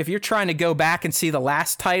 if you're trying to go back and see the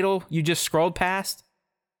last title you just scrolled past,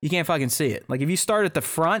 you can't fucking see it. Like if you start at the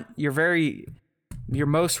front, your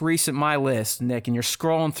most recent My List, Nick, and you're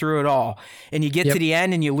scrolling through it all, and you get to the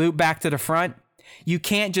end and you loop back to the front, you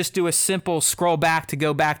can't just do a simple scroll back to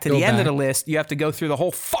go back to the end of the list. You have to go through the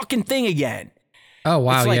whole fucking thing again. Oh,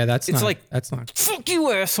 wow. Like, that's not. Fuck you,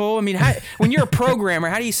 asshole. I mean, when you're a programmer,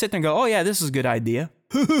 how do you sit there and go, oh yeah, this is a good idea?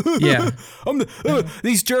 Yeah.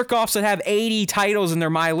 These jerk offs that have 80 titles in their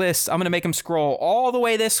my list, I'm going to make them scroll all the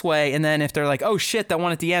way this way. And then if they're like, oh shit, that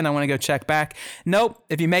one at the end, I want to go check back. Nope.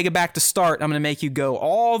 If you make it back to start, I'm going to make you go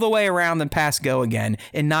all the way around and pass go again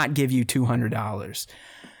and not give you $200.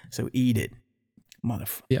 So eat it.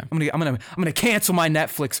 Motherfucker. Yeah. I'm gonna cancel my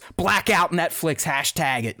Netflix. Blackout Netflix.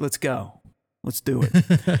 Hashtag it. Let's go. Let's do it.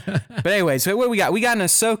 But anyway, so what we got? We got an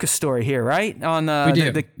Ahsoka story here, right? On we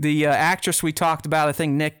do. the actress we talked about. I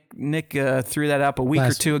think Nick threw that up a week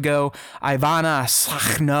or two ago. Ivana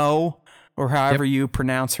Sachno, or however you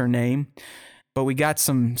pronounce her name. But we got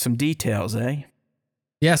some details, eh?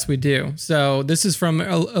 Yes, we do. So this is from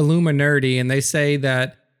Illuminerdi, and they say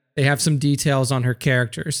that they have some details on her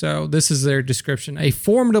character. So this is their description. A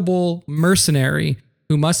formidable mercenary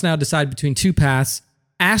who must now decide between two paths.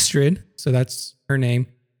 Astrid, so that's her name,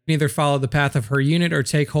 can either follow the path of her unit or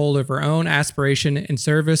take hold of her own aspiration in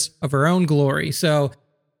service of her own glory. So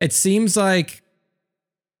it seems like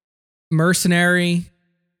mercenary,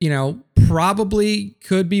 probably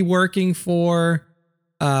could be working for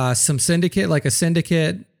some syndicate, like a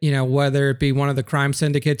syndicate, whether it be one of the crime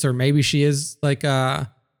syndicates, or maybe she is like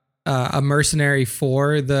a mercenary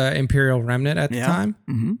for the Imperial Remnant at the time.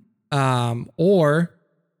 Mm-hmm. Or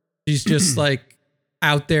she's just like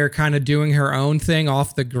out there kind of doing her own thing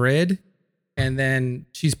off the grid. And then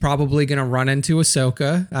she's probably going to run into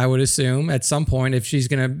Ahsoka, I would assume, at some point, if she's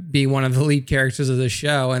going to be one of the lead characters of the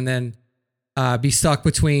show, and then be stuck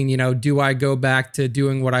between, do I go back to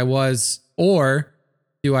doing what I was, or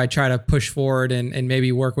do I try to push forward and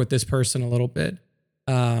maybe work with this person a little bit?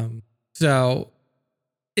 So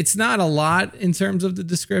it's not a lot in terms of the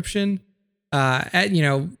description.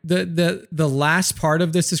 The last part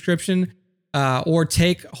of this description, or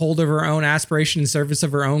take hold of her own aspiration in service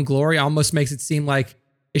of her own glory, almost makes it seem like,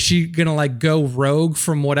 is she gonna like go rogue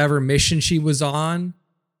from whatever mission she was on,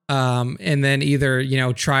 and then either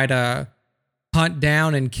try to hunt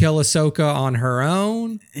down and kill Ahsoka on her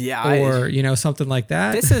own, or something like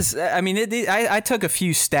that. This is, I took a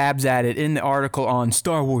few stabs at it in the article on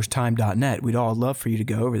StarWarsTime.net. We'd all love for you to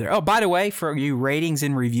go over there. Oh, by the way, for you ratings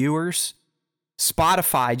and reviewers,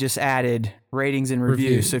 Spotify just added ratings and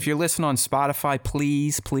reviews. So if you're listening on Spotify,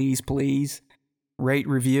 please rate,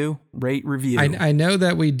 review. I know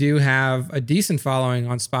that we do have a decent following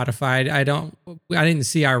on Spotify. I didn't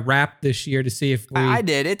see our wrap this year to see if I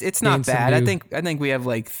did. It's not bad. I think we have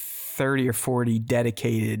like 30 or 40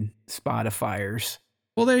 dedicated Spotifyers.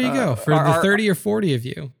 Well, there you go. For the 30 or 40 of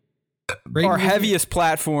you. Our heaviest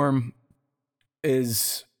platform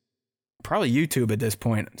is probably YouTube at this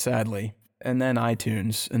point, sadly. And then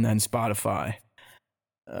iTunes, and then Spotify.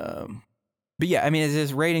 But yeah, it's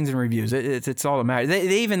just ratings and reviews. It's all that matters.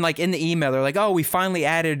 They even, like, in the email, they're like, oh, we finally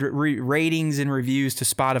added ratings and reviews to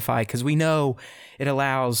Spotify because we know it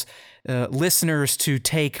allows listeners to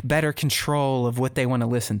take better control of what they want to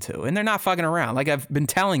listen to. And they're not fucking around. Like I've been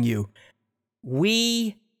telling you,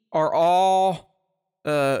 we are all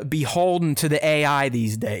beholden to the AI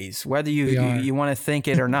these days, whether you want to think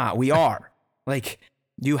it or not. We are. Like,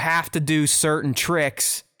 you have to do certain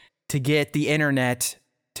tricks to get the internet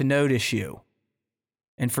to notice you.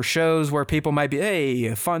 And for shows where people might be, hey,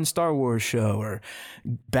 a fun Star Wars show or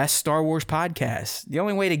best Star Wars podcast, the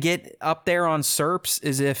only way to get up there on SERPs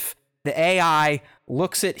is if the AI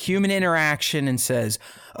looks at human interaction and says,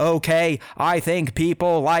 okay, I think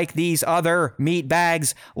people like these other meat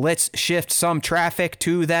bags. Let's shift some traffic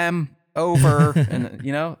to them over. And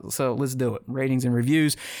so let's do it. Ratings and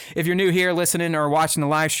reviews. If you're new here listening or watching the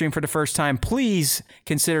live stream for the first time, please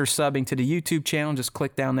consider subbing to the YouTube channel. Just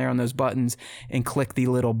click down there on those buttons and click the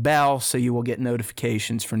little bell so you will get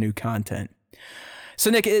notifications for new content. So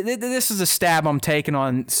Nick, this is a stab I'm taking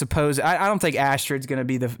on I don't think Astrid's going to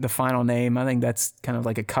be the final name. I think that's kind of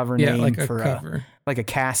like a cover name, like for cover. Like a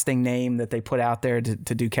casting name that they put out there to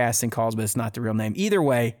do casting calls, but it's not the real name. Either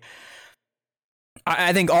way,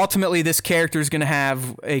 I think ultimately this character is going to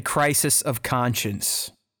have a crisis of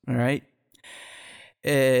conscience. All right.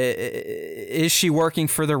 Is she working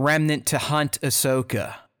for the Remnant to hunt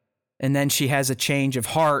Ahsoka? And then she has a change of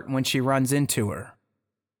heart when she runs into her.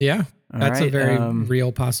 Yeah, that's a very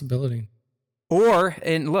real possibility.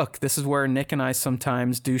 And look, this is where Nick and I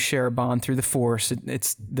sometimes do share a bond through the Force.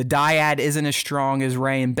 It's the dyad isn't as strong as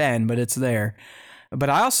Rey and Ben, but it's there. But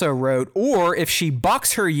I also wrote, or if she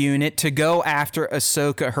bucks her unit to go after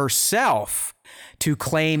Ahsoka herself to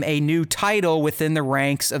claim a new title within the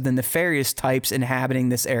ranks of the nefarious types inhabiting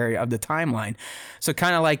this area of the timeline. So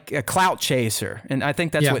kind of like a clout chaser. And I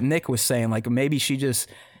think that's what Nick was saying. Like maybe she just,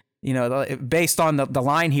 based on the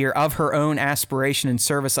line here, of her own aspiration in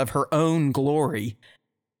service of her own glory,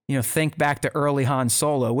 think back to early Han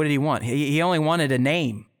Solo. What did he want? He only wanted a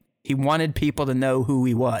name. He wanted people to know who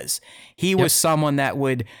he was. He was someone that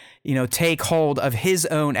would, take hold of his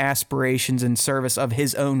own aspirations in service of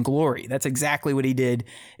his own glory. That's exactly what he did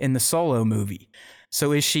in the Solo movie.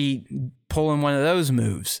 So is she pulling one of those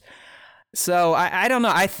moves? So I don't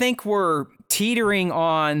know. I think we're teetering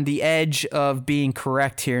on the edge of being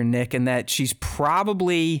correct here, Nick, and that she's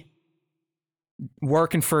probably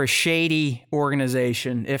working for a shady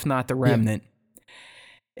organization, if not the Remnant.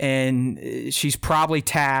 And she's probably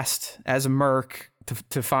tasked as a merc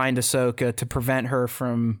to find Ahsoka to prevent her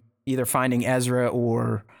from either finding Ezra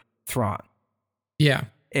or Thrawn. Yeah.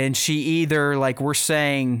 And she either, like we're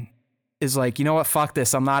saying, is like, you know what, fuck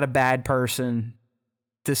this. I'm not a bad person.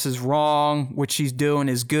 This is wrong. What she's doing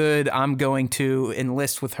is good. I'm going to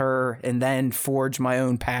enlist with her and then forge my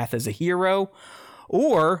own path as a hero.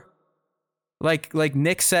 Or, like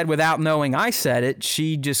Nick said, without knowing I said it,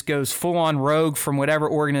 she just goes full on rogue from whatever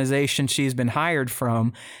organization she's been hired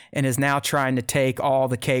from and is now trying to take all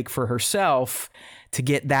the cake for herself to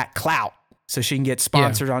get that clout so she can get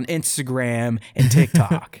sponsored on Instagram and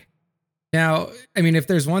TikTok. Now, I mean, if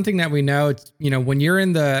there's one thing that we know, it's, when you're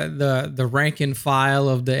in the rank and file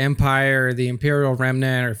of the Empire, or the Imperial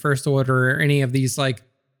Remnant, or First Order, or any of these like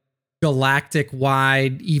galactic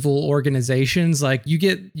wide evil organizations, like you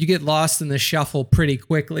get lost in the shuffle pretty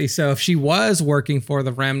quickly. So if she was working for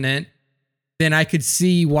the Remnant, then I could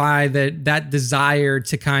see why that desire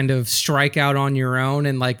to kind of strike out on your own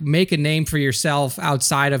and like make a name for yourself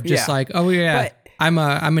outside of just like, oh yeah. But I'm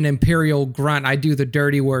an Imperial grunt. I do the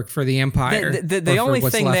dirty work for the Empire. The only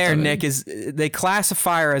thing there, Nick, is they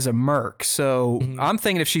classify her as a merc. So I'm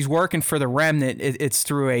thinking if she's working for the Remnant, it's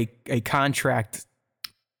through a contract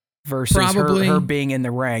versus her being in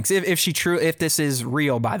the ranks. If this is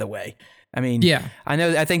real, by the way. I mean,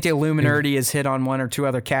 I think the Illuminati has hit on one or two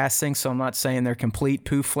other castings, so I'm not saying they're complete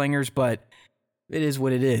poof flingers, but it is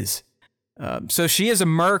what it is. So she is a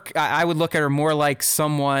merc. I would look at her more like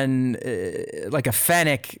someone like a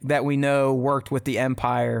Fennec that we know worked with the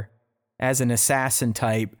Empire as an assassin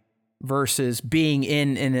type versus being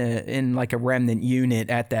in like a Remnant unit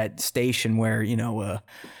at that station where,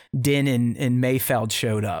 Din and Mayfeld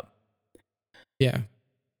showed up. Yeah.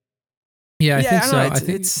 Yeah, I think so. I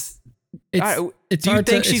think do you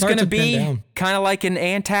think she's going to be kind of like an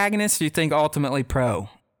antagonist? Or do you think ultimately pro?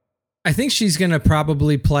 I think she's going to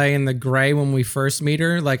probably play in the gray when we first meet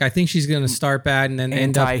her. Like, I think she's going to start bad and then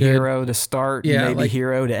end up good. Anti-hero to start, maybe like,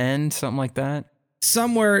 hero to end, something like that.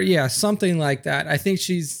 Somewhere, something like that. I think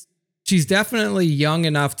she's definitely young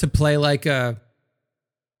enough to play like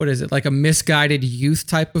like a misguided youth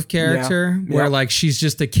type of character where like she's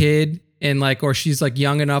just a kid and like, or she's like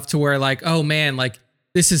young enough to where like, oh man, like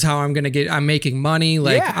this is how I'm making money.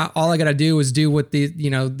 Like all I got to do is do what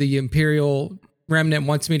the Imperial Remnant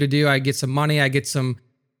wants me to do. I get some money, I get some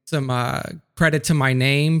credit to my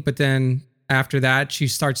name, but then after that she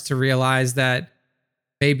starts to realize that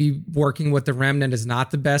maybe working with the Remnant is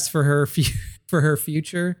not the best for her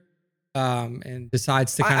future, and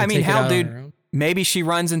decides to kind of take it out on her own. Maybe she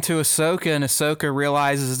runs into Ahsoka and Ahsoka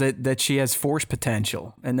realizes that she has force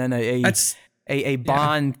potential, and then a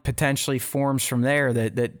bond potentially forms from there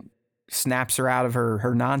that snaps her out of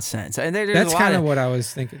her nonsense. And that's kind of what I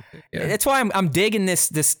was thinking. Yeah. That's why I'm digging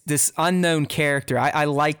this unknown character. I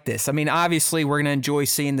like this. I mean, obviously we're going to enjoy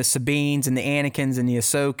seeing the Sabines and the Anakins and the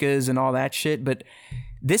Ahsokas and all that shit, but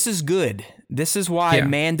this is good. This is why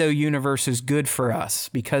Mando universe is good for us,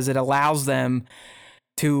 because it allows them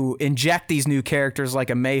to inject these new characters like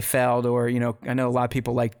a Mayfeld or, I know a lot of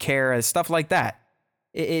people like Cara, stuff like that.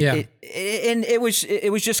 And it was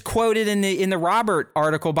just quoted in the Robert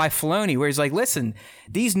article by Filoni, where he's like, listen,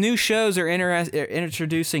 these new shows are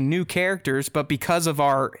introducing new characters, but because of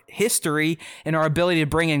our history and our ability to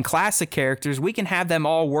bring in classic characters, we can have them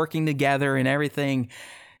all working together and everything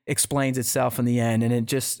explains itself in the end, and it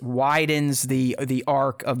just widens the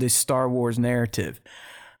arc of this Star Wars narrative.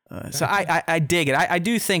 So I dig it. I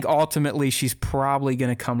do think ultimately she's probably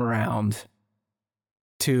going to come around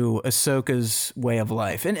to Ahsoka's way of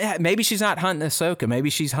life. And maybe she's not hunting Ahsoka. Maybe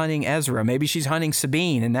she's hunting Ezra. Maybe she's hunting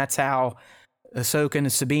Sabine, and that's how Ahsoka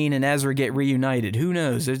and Sabine and Ezra get reunited. Who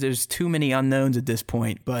knows? There's too many unknowns at this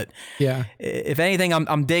point. But if anything,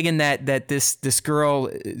 I'm digging that this girl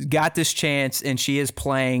got this chance, and she is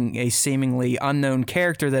playing a seemingly unknown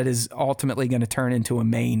character that is ultimately going to turn into a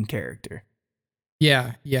main character.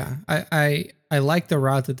 Yeah. I like the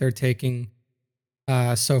route that they're taking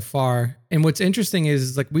so far. And what's interesting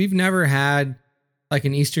is like we've never had like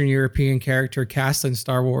an Eastern European character cast in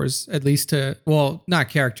Star Wars, at least not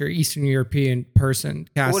character, Eastern European person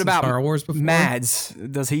cast in Star Wars before. Mads?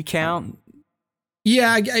 Does he count?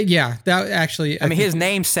 Yeah. That actually, I mean, his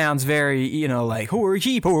name sounds very, like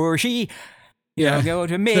Horsey. Go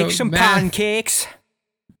to make some pancakes.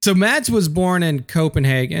 So Mads was born in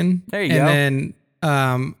Copenhagen. There you go. And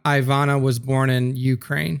then Ivana was born in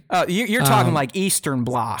Ukraine. Oh, you're talking like Eastern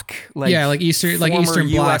Bloc, like Eastern Bloc,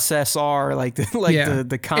 USSR,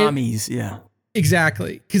 the commies. Yeah,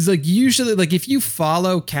 exactly. Because usually, if you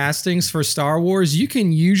follow castings for Star Wars, you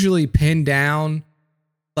can usually pin down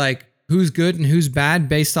who's good and who's bad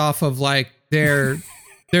based off of their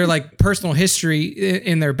personal history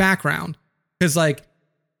in their background. Because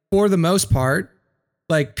for the most part,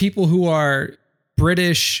 people who are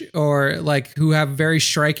British or who have very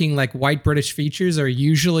striking white British features are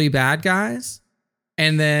usually bad guys.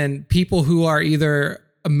 And then people who are either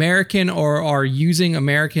American or are using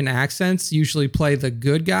American accents usually play the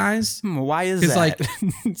good guys. Why is that?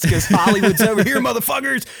 It's because Hollywood's over here,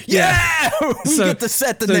 motherfuckers. Yeah! We get to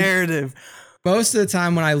set the narrative. Most of the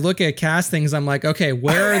time when I look at castings, I'm like, okay,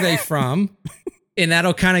 where are they from? And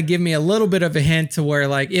that'll kind of give me a little bit of a hint to where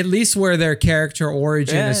at least where their character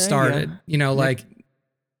origin is started,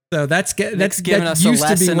 so that's giving us a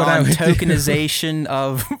lesson on tokenization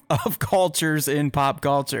of cultures in pop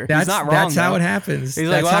culture. He's not wrong. That's how it happens. He's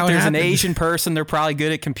like, well, if there's an Asian person, they're probably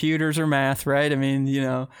good at computers or math, right? I mean,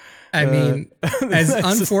 as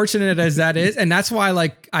unfortunate as that is, and that's why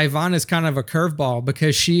Ivana is kind of a curveball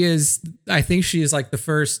because I think she is the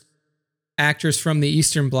first actress from the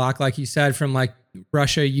Eastern Bloc, like you said, from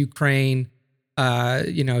Russia, Ukraine,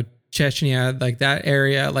 Chechnya, that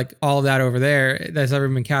area, all of that over there that's ever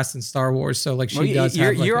been cast in Star Wars. So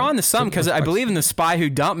you're on to some because I believe in The Spy Who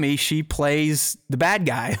Dumped Me, she plays the bad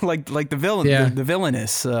guy, the villain, the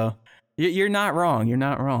villainess. So you're not wrong. You're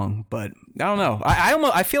not wrong. But I don't know.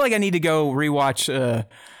 I feel like I need to go rewatch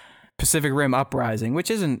Pacific Rim Uprising,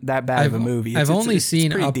 which isn't that bad of a movie. I've only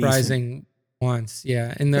seen Uprising once.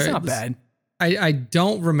 Yeah, and it's not bad. I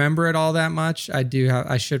don't remember it all that much.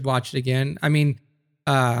 I should watch it again. I mean,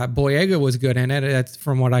 Boyega was good in it. That's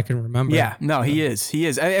from what I can remember. Yeah, no, he is.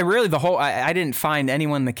 Really, I didn't find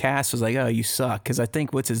anyone in the cast was like, oh, you suck. Because I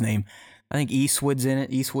think, what's his name? I think Eastwood's in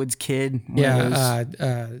it. Eastwood's kid.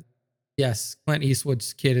 Yes, Clint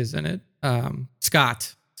Eastwood's kid is in it.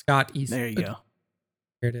 Scott Eastwood. There you go.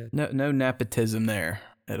 There it is. No nepotism there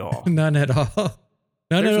at all. None at all.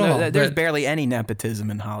 None at all. There's barely any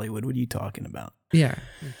nepotism in Hollywood. What are you talking about? Yeah,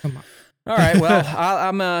 come on. All right, well,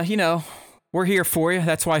 I'm we're here for you.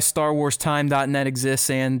 That's why StarWarsTime.net exists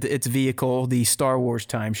and its vehicle, the Star Wars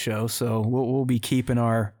Time Show. So we'll be keeping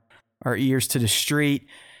our ears to the street,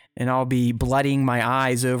 and I'll be bloodying my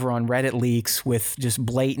eyes over on Reddit leaks with just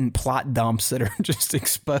blatant plot dumps that are just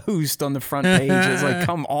exposed on the front page. It's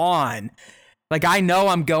come on. I know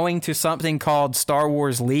I'm going to something called Star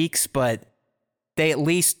Wars Leaks, but they at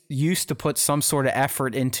least used to put some sort of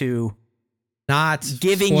effort into not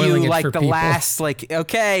giving you the people. Last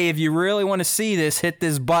okay, if you really want to see this, hit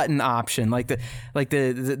this button option. The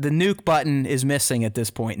nuke button is missing at this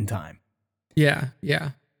point in time. Yeah.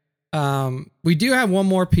 We do have one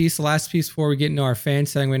more piece, the last piece before we get into our fan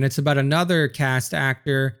segment. It's about another cast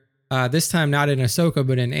actor, this time not in Ahsoka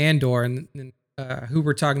but in Andor, and who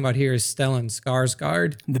we're talking about here is Stellan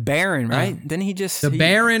Skarsgård, the Baron, right? Didn't he just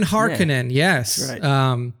Baron Harkonnen? Yeah. Yes.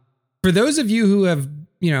 Right. For those of you who have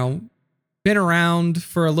been around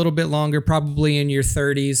for a little bit longer, probably in your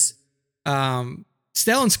 30s, Stellan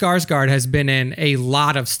Skarsgård has been in a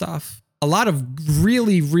lot of stuff, a lot of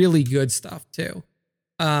really, really good stuff too.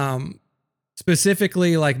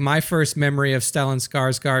 Specifically, my first memory of Stellan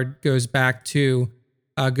Skarsgård goes back to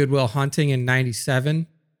Good Will Hunting in '97.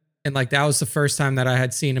 And that was the first time that I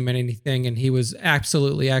had seen him in anything, and he was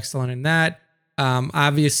absolutely excellent in that.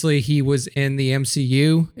 Obviously, he was in the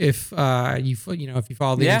MCU. If you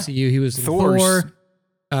follow the MCU, he was in Thor.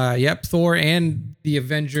 Thor and the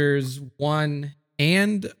Avengers 1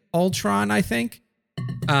 and Ultron, I think.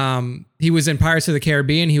 He was in Pirates of the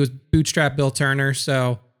Caribbean. He was Bootstrap Bill Turner.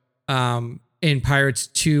 So in Pirates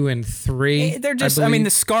 2 and 3, they're just. I mean,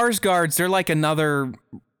 the Skarsgårds. They're like another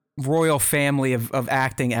royal family of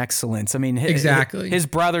acting excellence. I mean, exactly. His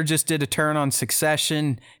brother just did a turn on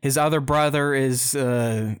Succession. His other brother is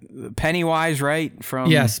Pennywise, right?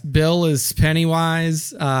 Yes, Bill is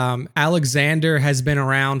Pennywise. Alexander has been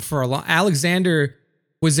around for a long. Alexander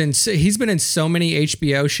he's been in so many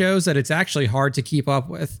HBO shows that it's actually hard to keep up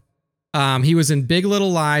with. He was in Big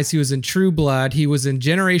Little Lies. He was in True Blood. He was in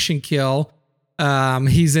Generation Kill.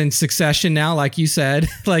 He's in Succession now, like you said.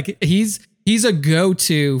 He's he's a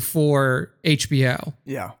go-to for HBO.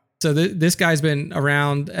 Yeah. So this guy's been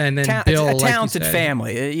around, and then Bill, a like talented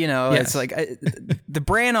family. You know, Yes. it's like the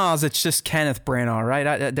Branaghs. It's just Kenneth Branagh,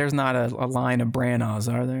 right? There's not a line of Branaghs,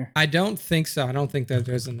 are there? I don't think so. I don't think that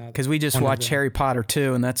there's another. Because we just one of watched them. Harry Potter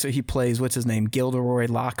 2, and that's what he plays. What's his name? Gilderoy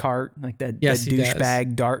Lockhart, like that, Yes, that he does.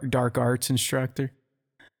 douchebag dark arts instructor.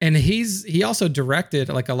 And he also directed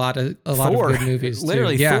like a lot of good movies.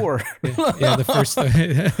 Literally too. Yeah. 4. Yeah, the first.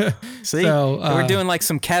 See, So, we're doing like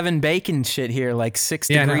some Kevin Bacon shit here, like 6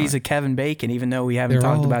 Yeah, I know. degrees of Kevin Bacon, even though we haven't They're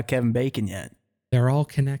talked all- about Kevin Bacon yet. They're all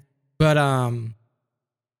connected. But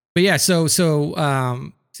yeah, so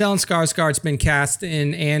Stellan Skarsgård's been cast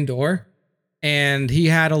in Andor, and he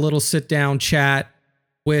had a little sit down chat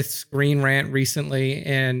with Screen Rant recently,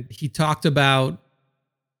 and he talked about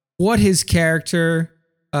what his character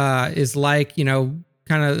is like, you know,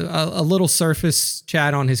 kind of a little surface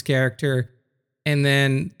chat on his character, and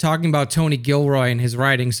then talking about Tony Gilroy and his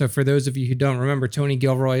writing. So for those of you who don't remember, Tony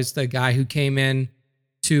Gilroy is the guy who came in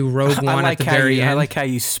to Rogue One at the very end. I like how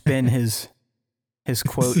you spin his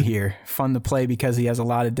quote here. Fun to play because he has a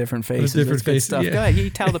lot of different faces. different That's good faces, stuff. yeah. Go ahead, you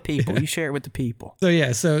tell the people. You share it with the people. So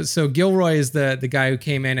yeah, so Gilroy is the guy who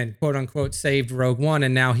came in and quote unquote saved Rogue One,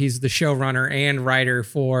 and now he's the showrunner and writer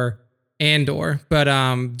for Andor. But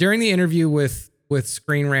during the interview with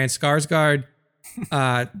Screen Rant, Skarsgård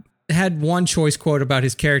had one choice quote about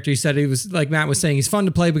his character. He said he was, like Matt was saying, he's fun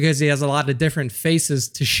to play because he has a lot of different faces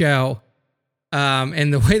to show.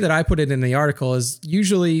 And the way that I put it in the article is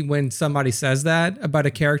usually when somebody says that about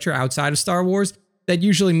a character outside of Star Wars, that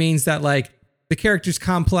usually means that like the character's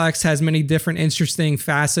complex, has many different interesting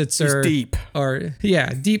facets, He's or deep. or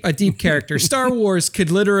yeah, a deep character. Star Wars could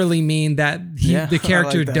literally mean that the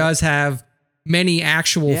character like that. does have many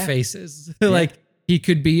actual Yeah. faces. Like he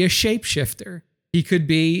could be a shapeshifter. He could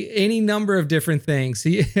be any number of different things.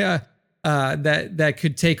 He that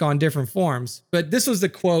could take on different forms. But this was the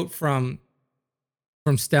quote from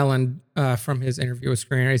Stellan from his interview with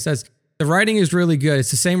Screen Rant. He says, "The writing is really good.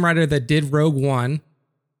 It's the same writer that did Rogue One,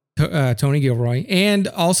 Tony Gilroy, and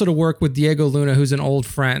also to work with Diego Luna, who's an old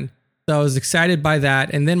friend. So I was excited by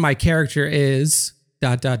that. And then my character is ...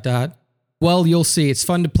 Well, you'll see. It's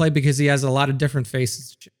fun to play because he has a lot of different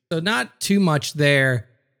faces. So not too much there.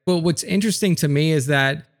 But what's interesting to me is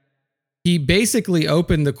that he basically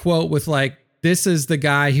opened the quote with like, this is the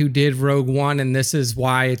guy who did Rogue One and this is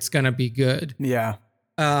why it's going to be good. Yeah.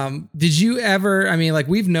 Did you ever, I mean, like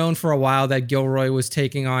we've known for a while that Gilroy was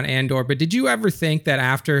taking on Andor, but did you ever think that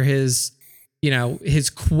after his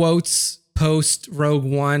quotes post Rogue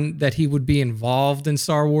One that he would be involved in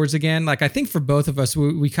Star Wars again? Like, I think for both of us,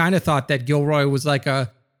 we kind of thought that Gilroy was like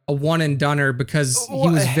a one and doneer because he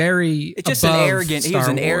was very It's just above an arrogant. He was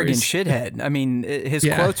Star an arrogant Wars. shithead. I mean, his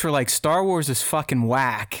Yeah. quotes were like, "Star Wars is fucking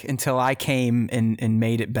whack until I came and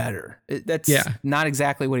made it better." That's Yeah. not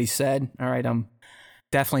exactly what he said. All right, I'm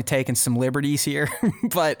definitely taking some liberties here,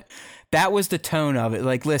 but that was the tone of it.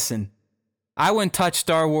 Like, listen, I wouldn't touch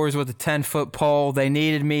Star Wars with a 10-foot pole. They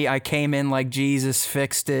needed me. I came in like Jesus,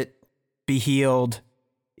 fixed it, be healed,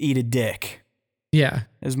 eat a dick. Yeah.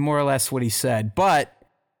 Is more or less what he said. But,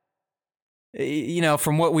 you know,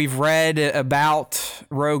 from what we've read about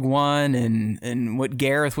Rogue One and what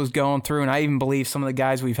Gareth was going through, and I even believe some of the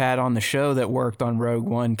guys we've had on the show that worked on Rogue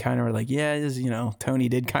One kind of were like, yeah, you know, Tony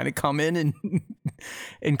did kind of come in and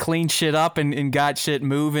and clean shit up and got shit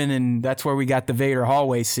moving, and that's where we got the Vader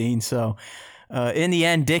hallway scene. So in the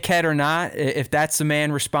end, dickhead or not, if that's the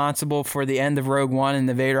man responsible for the end of Rogue One and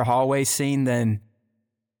the Vader hallway scene, then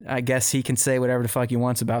I guess he can say whatever the fuck he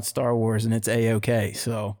wants about Star Wars, and it's A-okay.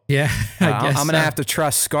 So Yeah. I guess I'm going to so. have to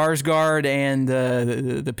trust Skarsgård and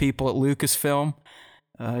the people at Lucasfilm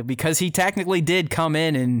because he technically did come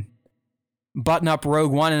in and button up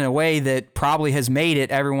Rogue One in a way that probably has made it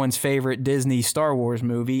everyone's favorite Disney Star Wars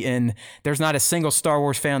movie. And there's not a single Star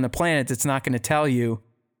Wars fan on the planet that's not going to tell you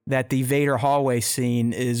that the Vader hallway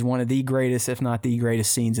scene is one of the greatest, if not the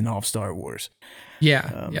greatest scenes in all of Star Wars.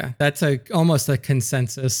 Yeah. Yeah. That's almost a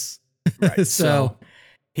consensus. Right. So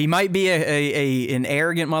he might be an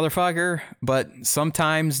arrogant motherfucker, but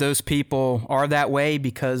sometimes those people are that way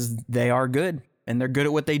because they are good and they're good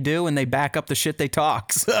at what they do and they back up the shit they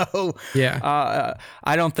talk. So yeah.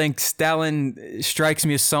 I don't think Stellan strikes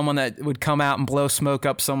me as someone that would come out and blow smoke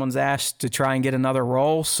up someone's ass to try and get another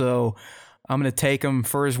role. So I'm going to take him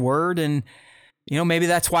for his word, and you know, maybe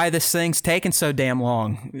that's why this thing's taken so damn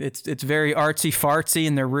long. It's very artsy fartsy,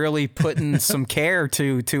 and they're really putting some care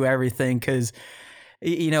to everything because,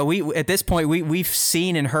 you know, we at this point we've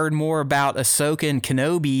seen and heard more about Ahsoka and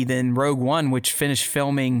Kenobi than Rogue One, which finished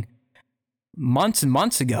filming months and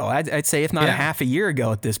months ago. I'd say if not a half a year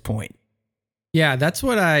ago at this point. Yeah, that's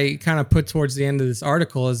what I kind of put towards the end of this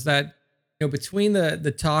article is that, between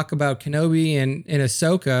the talk about Kenobi and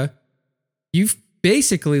Ahsoka, you've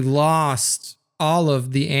basically lost all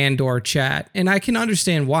of the Andor chat. And I can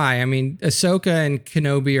understand why. I mean, Ahsoka and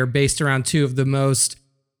Kenobi are based around two of the most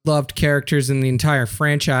loved characters in the entire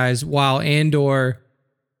franchise, while Andor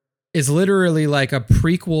is literally like a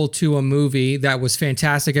prequel to a movie that was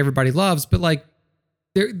fantastic, everybody loves, but like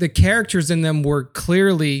the characters in them were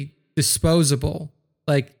clearly disposable.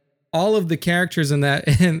 Like all of the characters in that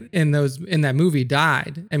in that movie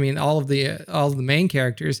died. I mean, all of the main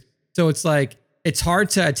characters. So it's like it's hard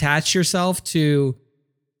to attach yourself to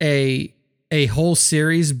a whole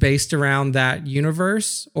series based around that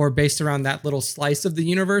universe or based around that little slice of the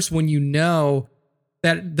universe when you know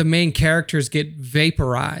that the main characters get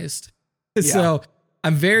vaporized. Yeah. So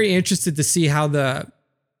I'm very interested to see how the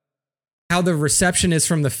reception is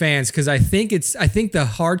from the fans, because I think the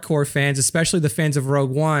hardcore fans, especially the fans of Rogue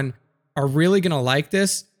One, are really gonna like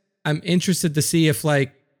this. I'm interested to see if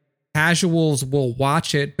like casuals will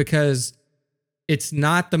watch it, because it's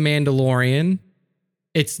not The Mandalorian,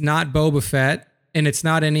 it's not Boba Fett, and it's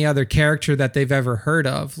not any other character that they've ever heard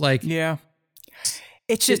of. Like, yeah,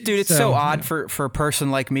 it's just, dude, it's so odd for a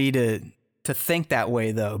person like me to think that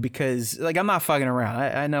way, though, because like I'm not fucking around.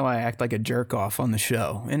 I know I act like a jerk off on the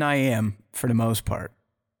show, and I am for the most part.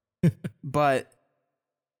 But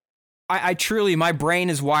I truly, my brain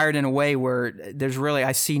is wired in a way where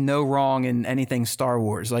I see no wrong in anything Star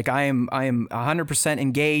Wars. Like I am 100%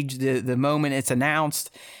 engaged the moment it's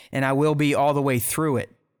announced, and I will be all the way through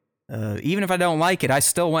it. Even if I don't like it, I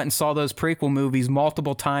still went and saw those prequel movies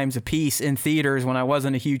multiple times a piece in theaters when I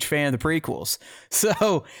wasn't a huge fan of the prequels.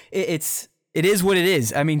 So it is what it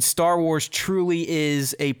is. I mean, Star Wars truly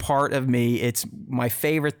is a part of me. It's my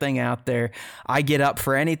favorite thing out there. I get up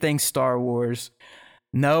for anything Star Wars.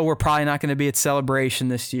 No, we're probably not going to be at Celebration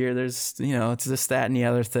this year. There's, it's this, that, and the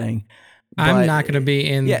other thing. But I'm not going to be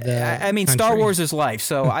in the I mean, country. Star Wars is life,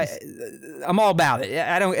 so I'm all about it.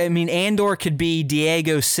 I mean, Andor could be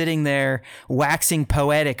Diego sitting there waxing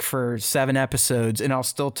poetic for 7 episodes, and I'll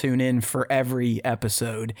still tune in for every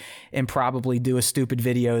episode and probably do a stupid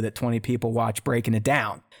video that 20 people watch breaking it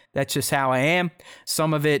down. That's just how I am.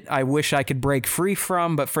 Some of it I wish I could break free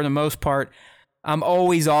from, but for the most part, I'm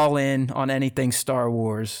always all in on anything Star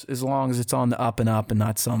Wars, as long as it's on the up and up and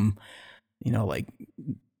not some, like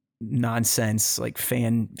nonsense, like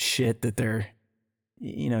fan shit that they're,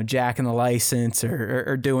 jacking the license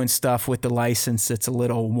or doing stuff with the license that's a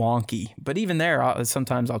little wonky. But even there,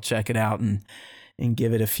 sometimes I'll check it out and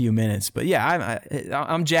give it a few minutes. But yeah,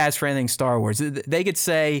 I'm jazzed for anything Star Wars. They could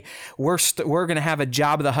say we're going to have a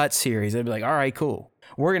Jabba the Hutt series. I'd be like, all right, cool.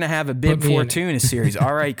 We're going to have a Bib Fortuna series.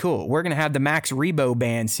 All right, cool. We're going to have the Max Rebo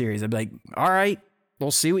Band series. I'd be like, all right,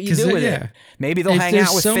 we'll see what you do with it. Maybe they'll hang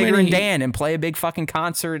out with Figure and Dan and play a big fucking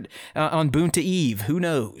concert on Boonta Eve. Who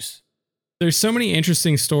knows? There's so many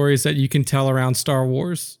interesting stories that you can tell around Star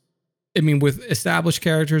Wars. I mean, with established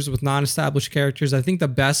characters, with non-established characters. I think the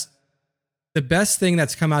best thing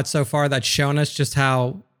that's come out so far that's shown us just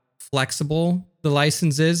how flexible the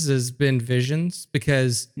license is has been Visions,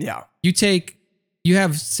 because you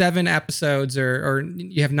have 7 episodes or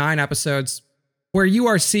you have 9 episodes where you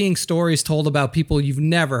are seeing stories told about people you've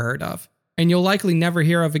never heard of and you'll likely never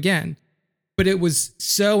hear of again. But it was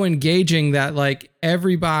so engaging that like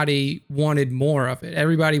everybody wanted more of it.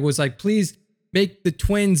 Everybody was like, please make the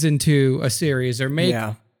twins into a series, or make,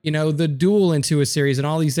 the duel into a series, and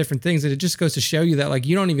all these different things. And it just goes to show you that like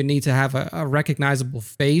you don't even need to have a recognizable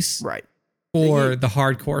face. Right. For the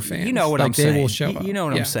hardcore fans. You know what I'm saying. They will show up. You know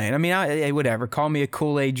what I'm saying. I mean, whatever. Call me a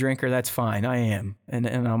Kool-Aid drinker. That's fine. I am. And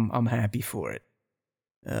I'm happy for it.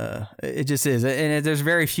 It just is. And there's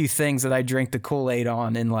very few things that I drink the Kool-Aid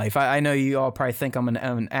on in life. I know you all probably think I'm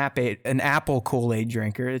an Apple Kool-Aid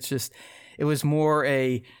drinker. It's just, it was more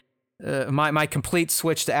my complete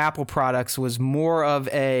switch to Apple products was more of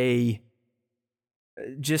a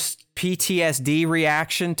just PTSD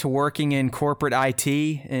reaction to working in corporate IT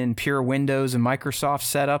and pure Windows and Microsoft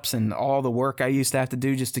setups and all the work I used to have to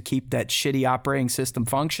do just to keep that shitty operating system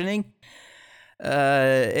functioning.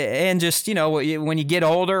 And just, when you get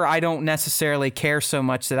older, I don't necessarily care so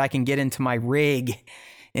much that I can get into my rig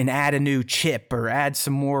and add a new chip or add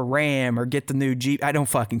some more RAM or get the new Jeep. I don't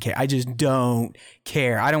fucking care. I just don't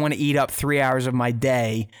care. I don't want to eat up 3 hours of my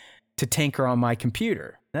day to tinker on my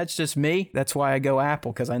computer. That's just me. That's why I go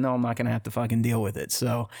Apple, because I know I'm not going to have to fucking deal with it.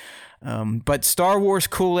 So, but Star Wars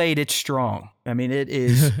Kool-Aid, it's strong. I mean, it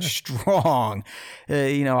is strong.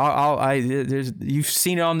 You've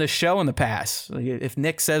seen it on this show in the past. If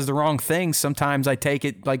Nick says the wrong thing, sometimes I take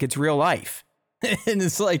it like it's real life. And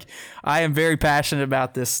it's like, I am very passionate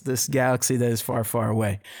about this galaxy that is far, far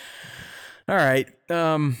away. All right.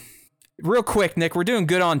 Real quick, Nick, we're doing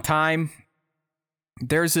good on time.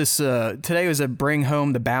 There's this, today was a Bring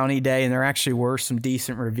Home the Bounty day, and there actually were some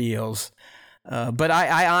decent reveals. But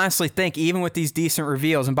I honestly think even with these decent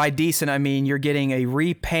reveals, and by decent, I mean you're getting a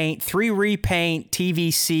three repaint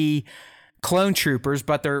TVC clone troopers,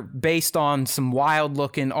 but they're based on some wild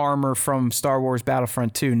looking armor from Star Wars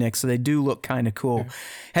Battlefront 2, Nick, so they do look kind of cool. Yeah.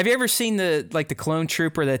 Have you ever seen the clone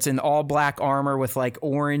trooper that's in all black armor with like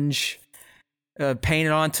orange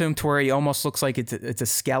painted onto him to where he almost looks like it's a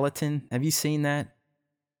skeleton? Have you seen that?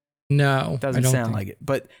 No, doesn't sound like it.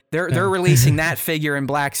 But they're releasing that figure in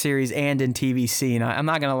Black Series and in TVC, and I'm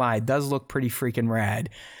not gonna lie, it does look pretty freaking rad.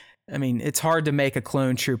 I mean, it's hard to make a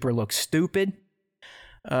clone trooper look stupid,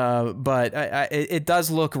 but it does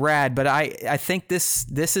look rad. But I think this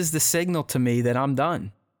is the signal to me that I'm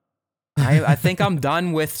done. I think I'm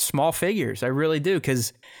done with small figures. I really do,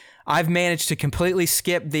 because I've managed to completely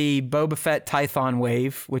skip the Boba Fett Tython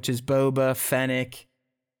wave, which is Boba, Fennec,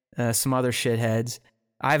 some other shitheads.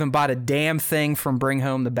 I haven't bought a damn thing from Bring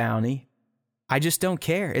Home the Bounty. I just don't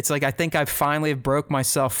care. It's like I think I finally have broke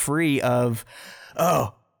myself free of,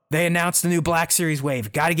 oh, they announced the new Black Series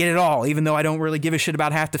wave. Got to get it all, even though I don't really give a shit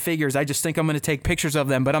about half the figures. I just think I'm going to take pictures of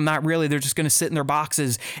them, but I'm not really. They're just going to sit in their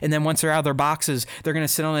boxes, and then once they're out of their boxes, they're going to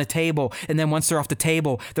sit on a table, and then once they're off the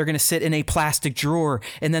table, they're going to sit in a plastic drawer,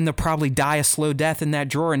 and then they'll probably die a slow death in that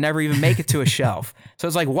drawer and never even make it to a shelf. So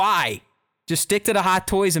it's like, why? Just stick to the Hot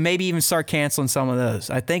Toys and maybe even start canceling some of those.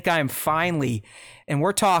 I think I am finally, and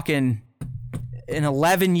we're talking an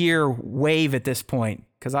 11-year wave at this point,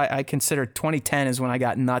 because I consider 2010 is when I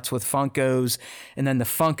got nuts with Funkos, and then the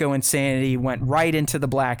Funko insanity went right into the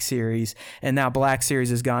Black Series, and now Black Series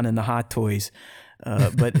has gone into Hot Toys.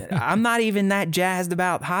 But I'm not even that jazzed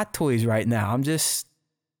about Hot Toys right now.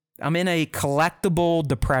 I'm in a collectible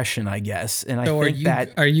depression, I guess. And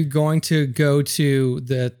are you going to go to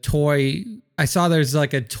the toy? I saw there's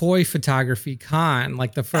like a toy photography con,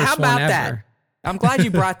 like the first one ever. That? I'm glad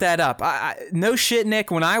you brought that up. No shit,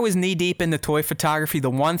 Nick. When I was knee deep into toy photography,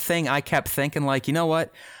 the one thing I kept thinking, like, you know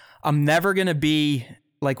what? I'm never going to be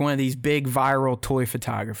like one of these big viral toy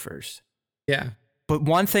photographers. Yeah. But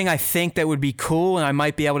one thing I think that would be cool, and I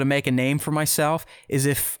might be able to make a name for myself, is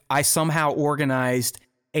if I somehow organized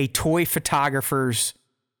a toy photographers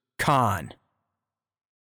con.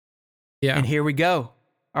 Yeah. And here we go.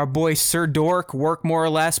 Our boy Sir Dork, Work More or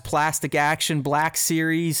Less, Plastic Action, Black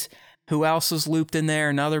Series. Who else is looped in there?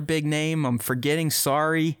 Another big name. I'm forgetting.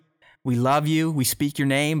 Sorry. We love you. We speak your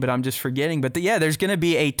name, but I'm just forgetting. But there's going to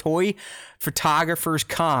be a toy photographers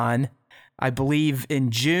con, I believe,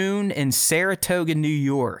 in June in Saratoga, New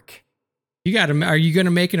York. Are you going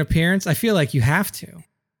to make an appearance? I feel like you have to.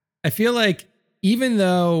 I feel like even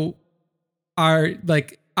though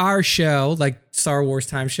our show, like Star Wars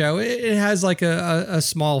Time Show, it has like a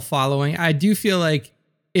small following. I do feel like,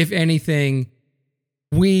 if anything,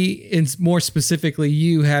 we, and more specifically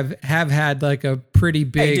you, have had like a pretty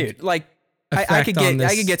big. Hey, dude, like I could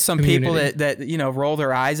get some community. People that roll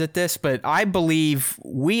their eyes at this, but I believe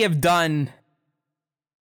we have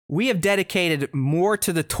dedicated more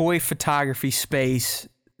to the toy photography space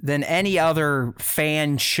than any other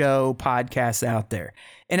fan show podcast out there,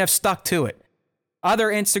 and have stuck to it. Other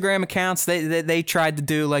Instagram accounts, they tried to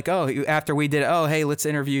do like, after we did, hey, let's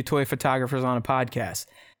interview toy photographers on a podcast.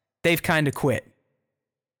 They've kind of quit.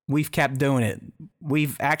 We've kept doing it.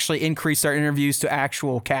 We've actually increased our interviews to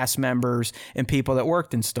actual cast members and people that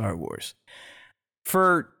worked in Star Wars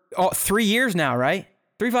for 3 years now, right?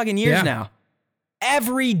 3 fucking years now.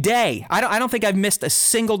 Every day, I don't think I've missed a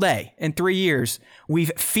single day in 3 years.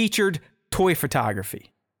 We've featured toy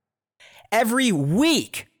photography. Every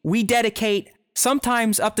week, we dedicate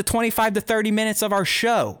sometimes up to 25 to 30 minutes of our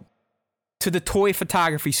show to the toy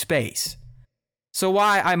photography space. So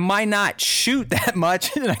while I might not shoot that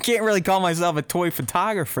much, and I can't really call myself a toy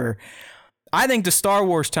photographer, I think the Star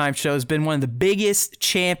Wars Time Show has been one of the biggest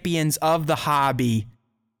champions of the hobby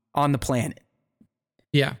on the planet.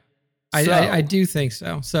 Yeah. I do think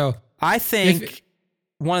so. So I think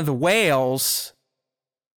one of the whales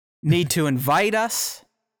need to invite us,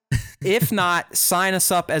 if not sign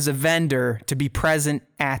us up as a vendor to be present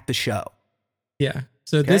at the show. Yeah.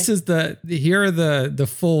 So okay? This is here are the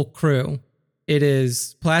full crew. It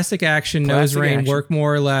is Plastic Action, Nose Rain, Work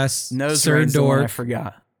More or Less, Sir Dork, I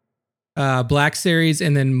forgot. Black Series,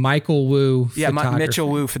 and then Michael Wu. Yeah, Mitchell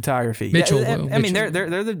Wu Photography. Wu. I mean, they're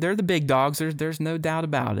the big dogs. There's no doubt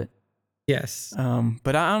about it. Yes.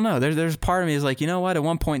 But I don't know. There's part of me is like, you know what? At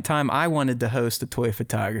one point in time, I wanted to host a toy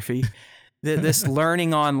photography, this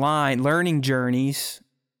learning journeys,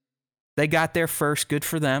 they got there first. Good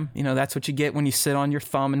for them. You know, that's what you get when you sit on your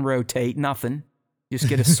thumb and rotate. Nothing. You just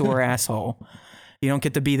get a sore asshole. You don't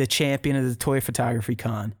get to be the champion of the toy photography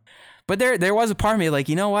con. But there was a part of me like,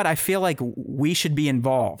 you know what? I feel like we should be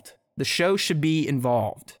involved. The show should be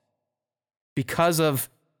involved because of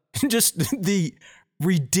just the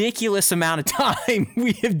ridiculous amount of time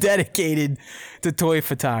we have dedicated to toy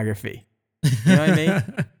photography. You know what I mean?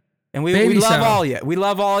 And we love all you. We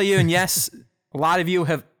love all you. And yes, a lot of you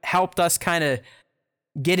have helped us kind of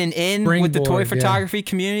getting in with the toy photography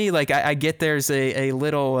community. Like I get there's a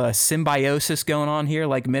little symbiosis going on here,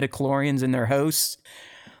 like midichlorians and their hosts.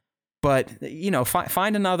 But, you know,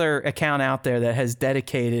 find another account out there that has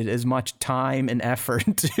dedicated as much time and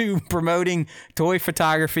effort to promoting toy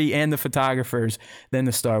photography and the photographers than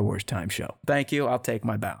the Star Wars Time Show. Thank you. I'll take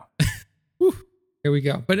my bow. Here we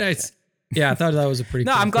go. But it's, yeah, I thought that was a pretty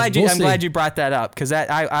cool I'm glad you brought that up because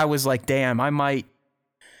I was like, damn, I might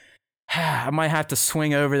have to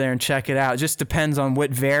swing over there and check it out. It just depends on what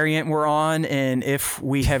variant we're on and if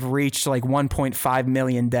we have reached like 1.5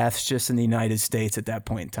 million deaths just in the United States at that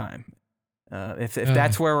point in time. If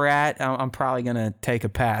that's where we're at, I'm probably going to take a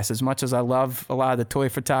pass. As much as I love a lot of the toy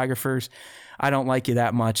photographers, I don't like you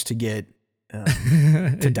that much to get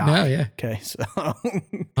to die. No, yeah. Okay, so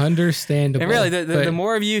understandable. And really, the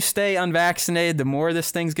more of you stay unvaccinated, the more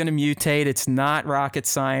this thing's going to mutate. It's not rocket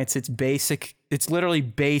science. It's basic. It's literally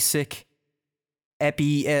basic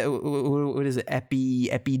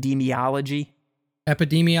epidemiology.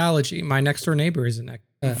 Epidemiology. My next door neighbor is an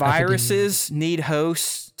viruses need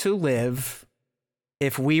hosts to live.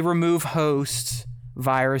 If we remove hosts,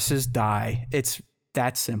 viruses die. It's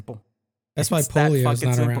that simple. That's why polio is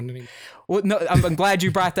not around anymore. Well, no, I'm glad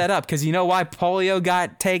you brought that up because you know why polio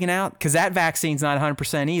got taken out? Because that vaccine's not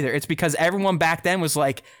 100% either. It's because everyone back then was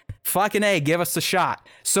like, fucking A, give us the shot.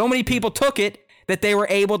 So many people took it that they were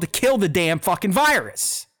able to kill the damn fucking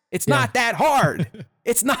virus. It's not that hard.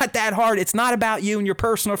 It's not that hard. It's not about you and your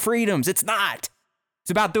personal freedoms. It's not. It's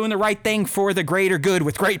about doing the right thing for the greater good.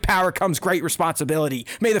 With great power comes great responsibility.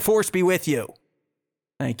 May the force be with you.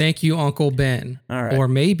 Thank you, Uncle Ben. All right. Or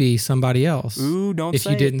maybe somebody else. Ooh, don't if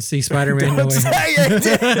say you it. didn't see Spider-Man Don't No Way Home. say it.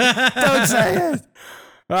 Don't say it.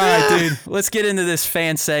 All right, dude. Let's get into this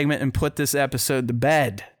fan segment and put this episode to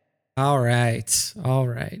bed. All right.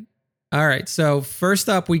 So first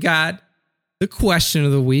up, we got the question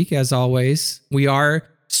of the week. As always, we are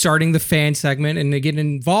starting the fan segment, and to get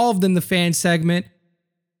involved in the fan segment,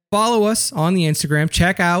 follow us on the Instagram.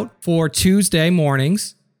 Check out for Tuesday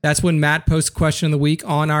mornings. That's when Matt posts question of the week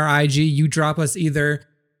on our IG. You drop us either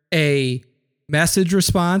a message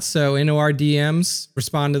response, so into our DMs,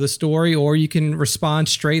 respond to the story, or you can respond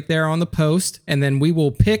straight there on the post, and then we will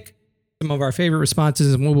pick some of our favorite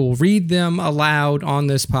responses and we will read them aloud on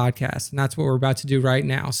this podcast. And that's what we're about to do right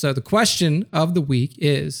now. So the question of the week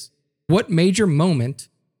is, what major moment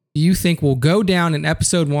do you think will go down in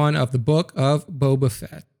episode 1 of the Book of Boba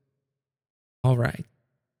Fett? All right.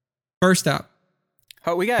 First up.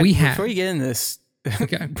 Oh, before you get in this,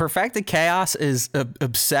 okay. Perfected Chaos is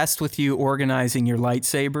obsessed with you organizing your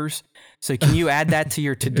lightsabers. So can you add that to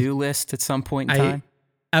your to-do list at some point in time?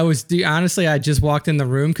 Honestly, I just walked in the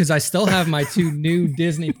room because I still have my 2 new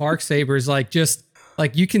Disney Park sabers. Like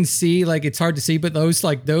you can see, like it's hard to see, but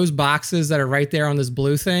those boxes that are right there on this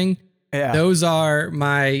blue thing, those are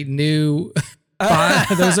my new.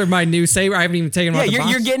 Those are my new saber. I haven't even taken them out the box.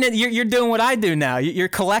 You're getting it. You're doing what I do now. You're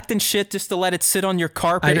collecting shit just to let it sit on your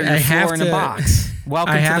carpet or your floor in a box.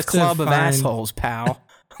 Welcome to the club of assholes, pal.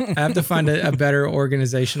 I have to find a better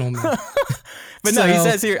organizational method. But no, he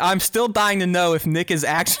says here, I'm still dying to know if Nick is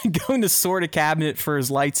actually going to sort a cabinet for his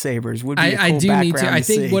lightsabers. Would be a cool I do need to. I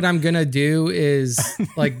think see. what I'm gonna do is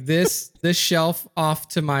like this shelf off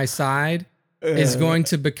to my side is going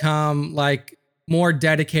to become like more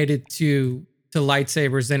dedicated to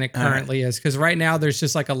lightsabers than it currently is, because right now there's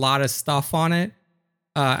just like a lot of stuff on it,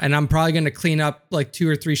 and I'm probably going to clean up like 2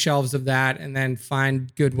 or 3 shelves of that and then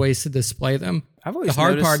find good ways to display them. The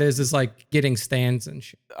hard part is like getting stands and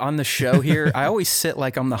shit. On the show here, I always sit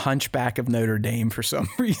like I'm the Hunchback of Notre Dame for some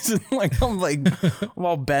reason. I'm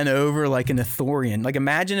all bent over like an Ithorian. Like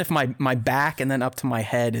imagine if my back and then up to my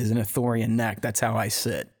head is an Ithorian neck. That's how I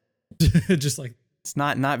sit. Just like. It's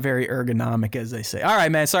not very ergonomic, as they say. All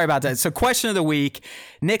right, man. Sorry about that. So question of the week.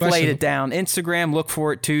 Nick laid it down. Instagram, look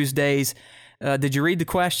for it Tuesdays. Did you read the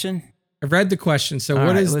question? I read the question. So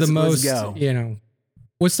what is the most,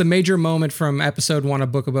 what's the major moment from episode 1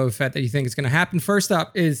 of Book of Boba Fett that you think is going to happen? First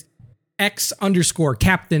up is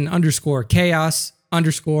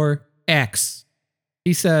X_Captain_Chaos_X.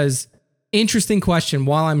 He says, interesting question.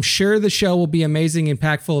 While I'm sure the show will be amazing,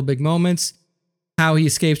 impactful of big moments, how he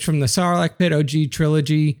escapes from the Sarlacc pit, OG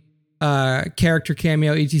trilogy, character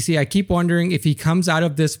cameo, etc. I keep wondering if he comes out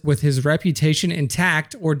of this with his reputation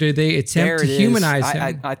intact, or do they attempt to humanize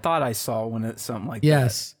him? I thought I saw something like that.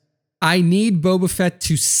 Yes. I need Boba Fett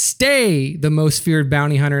to stay the most feared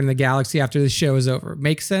bounty hunter in the galaxy after the show is over.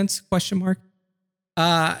 Makes sense? Question mark.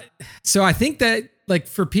 So I think that, like,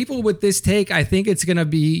 for people with this take, I think it's going to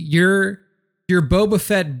be your Boba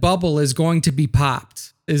Fett bubble is going to be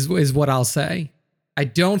popped, is what I'll say. I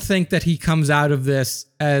don't think that he comes out of this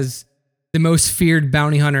as the most feared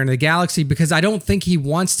bounty hunter in the galaxy, because I don't think he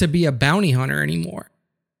wants to be a bounty hunter anymore.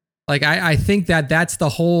 Like, I think that that's the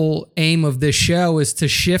whole aim of this show, is to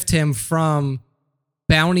shift him from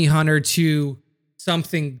bounty hunter to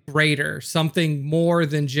something greater, something more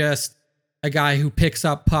than just a guy who picks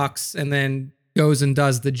up pucks and then goes and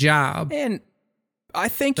does the job. And I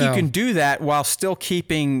think you can do that while still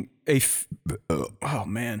keeping oh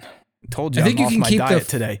man, I told you, I think I'm off my diet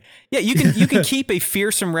today. Yeah, you can keep a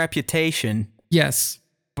fearsome reputation. Yes.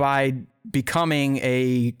 By becoming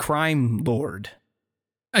a crime lord.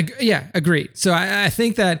 Yeah, agreed. So I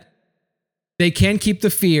think that they can keep the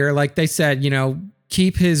fear, like they said,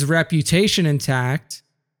 keep his reputation intact.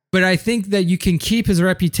 But I think that you can keep his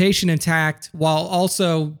reputation intact while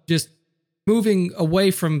also just moving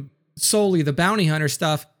away from solely the bounty hunter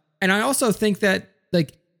stuff. And I also think that,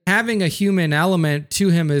 like, having a human element to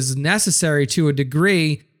him is necessary to a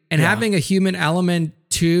degree, and having a human element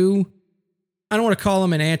to, I don't want to call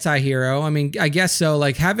him an anti-hero. I mean, I guess so.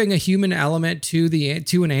 Like, having a human element to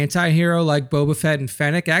an anti-hero like Boba Fett and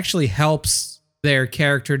Fennec actually helps their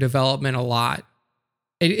character development a lot.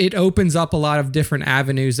 It opens up a lot of different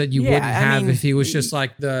avenues that you wouldn't have if he was just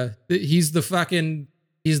like he's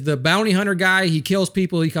the bounty hunter guy. He kills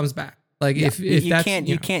people. He comes back. Like, if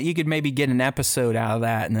you could maybe get an episode out of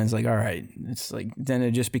that, and then it's like, all right, it's like, then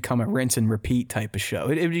it just become a rinse and repeat type of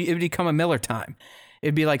show. It'd become a Miller time.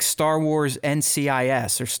 It'd be like Star Wars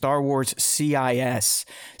NCIS or Star Wars CIS,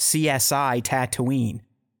 CSI Tatooine,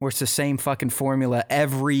 where it's the same fucking formula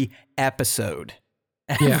every episode.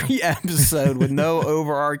 Every episode with no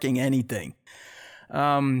overarching anything.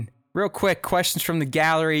 Real quick, questions from the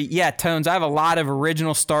gallery. Yeah, Tones, I have a lot of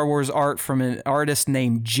original Star Wars art from an artist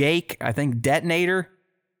named Jake, I think Detonator.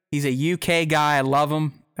 He's a UK guy. I love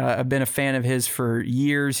him. I've been a fan of his for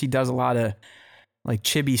years. He does a lot of like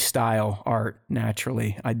chibi style art,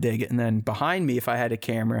 naturally. I dig it. And then behind me, if I had a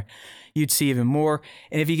camera, you'd see even more.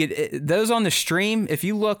 And if you could, those on the stream, if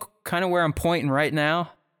you look kind of where I'm pointing right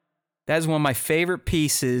now, that is one of my favorite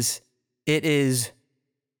pieces. It is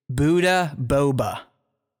Buddha Boba.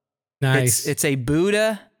 Nice. It's a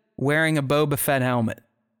Buddha wearing a Boba Fett helmet.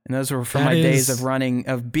 And those were from my days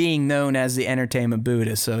of being known as the Entertainment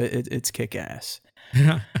Buddha. So it's kick-ass.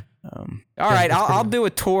 All right, I'll do a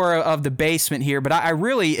tour of the basement here. But I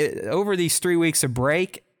really, over these 3 weeks of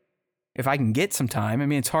break, if I can get some time. I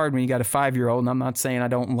mean, it's hard when you got a 5-year-old, and I'm not saying I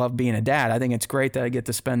don't love being a dad. I think it's great that I get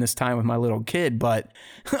to spend this time with my little kid, but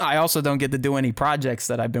I also don't get to do any projects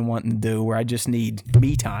that I've been wanting to do where I just need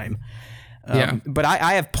me time. But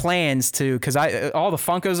I have plans to, because all the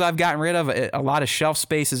Funkos I've gotten rid of, a lot of shelf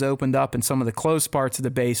space has opened up in some of the closed parts of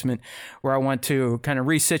the basement where I want to kind of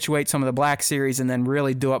resituate some of the Black Series and then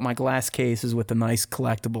really do up my glass cases with the nice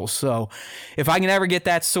collectibles. So if I can ever get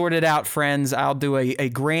that sorted out, friends, I'll do a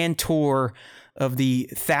grand tour of the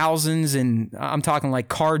thousands, and I'm talking like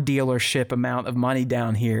car dealership amount of money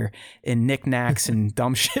down here in knickknacks and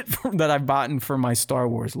dumb shit that I've bought for my Star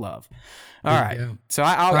Wars love. All right. So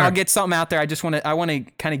I'll get something out there. I want to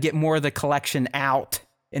kind of get more of the collection out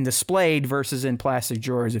and displayed versus in plastic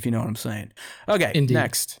drawers, if you know what I'm saying. Okay. Indeed.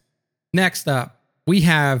 Next up, we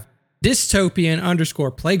have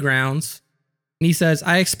dystopian_playgrounds. And he says,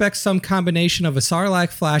 I expect some combination of a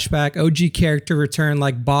Sarlacc flashback, OG character return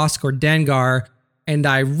like Bosk or Dengar, and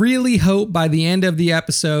I really hope by the end of the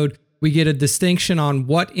episode we get a distinction on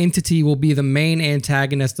what entity will be the main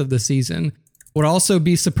antagonist of the season. Would also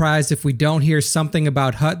be surprised if we don't hear something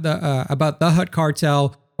about the Hutt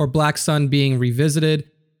cartel or Black Sun being revisited.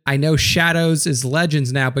 I know Shadows is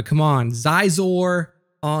Legends now, but come on, Xizor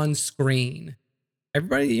on screen.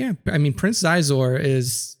 Everybody, I mean, Prince Xizor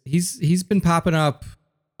he's been popping up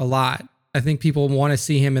a lot. I think people want to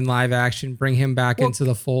see him in live action, bring him back into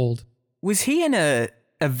the fold. Was he in a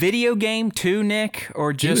video game too, Nick,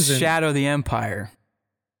 or just Shadow of the Empire?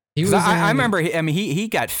 I remember. He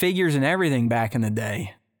got figures and everything back in the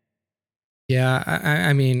day. Yeah,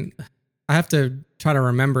 I mean, I have to try to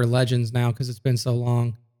remember Legends now because it's been so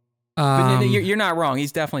long. But you're not wrong.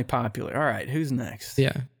 He's definitely popular. All right, who's next?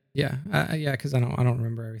 Yeah. Yeah, yeah, because I don't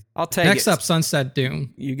remember everything. I'll take Next it. up, Sunset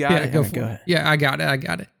Doom. You got it. Go All right, for go it. ahead. Yeah, I got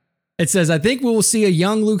it. It says, I think we will see a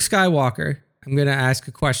young Luke Skywalker. I'm going to ask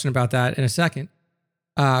a question about that in a second,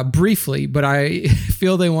 briefly, but I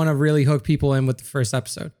feel they want to really hook people in with the first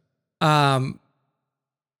episode. Yeah,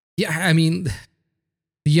 I mean,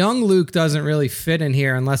 young Luke doesn't really fit in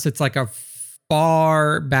here unless it's like a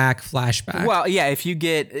far back flashback. Well, yeah, if you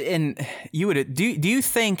get in, you would do you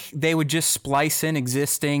think they would just splice in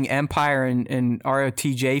existing Empire and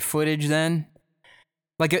ROTJ footage then?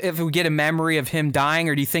 Like if we get a memory of him dying,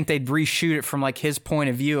 or do you think they'd reshoot it from like his point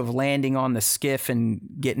of view of landing on the skiff and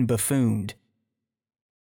getting buffooned?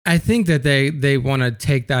 I think that they want to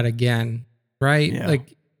take that again, right? Yeah.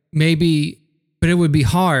 Like maybe, but it would be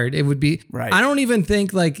hard. It would be, Right. I don't even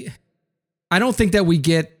think I don't think that we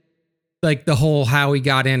get like the whole how he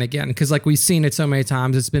got in again. Cause like we've seen it so many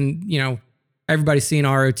times. It's been, everybody's seen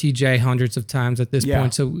ROTJ hundreds of times at this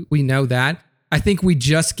point. So we know that. I think we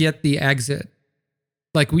just get the exit.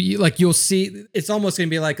 You'll see, it's almost going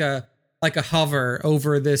to be like a hover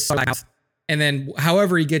over this house. And then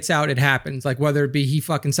however he gets out, it happens. Like whether it be he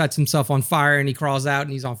fucking sets himself on fire and he crawls out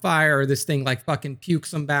and he's on fire, or this thing like fucking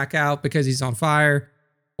pukes him back out because he's on fire,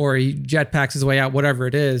 or he jetpacks his way out, whatever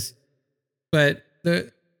it is. But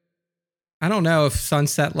I don't know if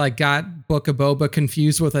Sunset like got Book of Boba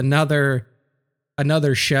confused with another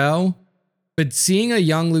show, but seeing a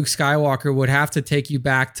young Luke Skywalker would have to take you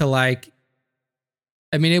back to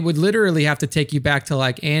it would literally have to take you back to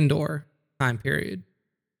like Andor time period.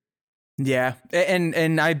 Yeah,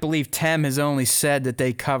 and I believe Tem has only said that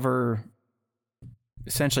they cover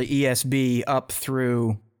essentially ESB up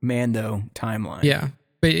through Mando timeline. Yeah.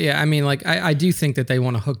 But yeah, I mean, like, I do think that they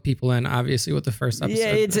want to hook people in, obviously, with the first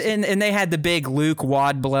episode. Yeah, and they had the big Luke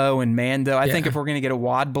wad blow and Mando. I think if we're going to get a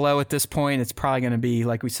wad blow at this point, it's probably going to be,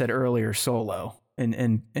 like we said earlier, Solo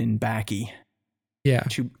and Baki. Yeah.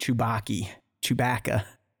 Chewbacca.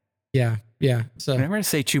 Yeah. So whenever I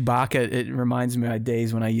say Chewbacca, it reminds me of my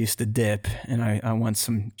days when I used to dip, and I want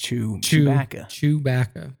some Chewbacca.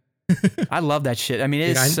 Chewbacca. I love that shit. I mean,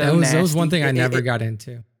 it's Dude, so nasty. That was one thing I never got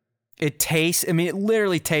into. It tastes, it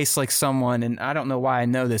literally tastes like someone, and I don't know why I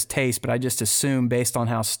know this taste, but I just assume based on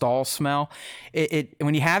how stalls smell, it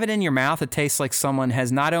when you have it in your mouth, it tastes like someone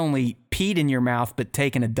has not only peed in your mouth, but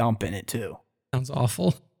taken a dump in it too. Sounds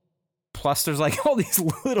awful. Plus there's like all these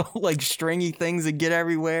little like stringy things that get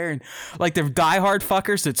everywhere, and like the diehard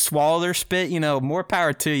fuckers that swallow their spit, more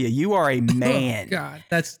power to you. You are a man. Oh, God,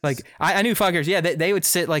 that's like, I knew fuckers, yeah, they would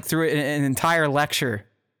sit like through an entire lecture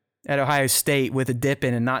at Ohio State with a dip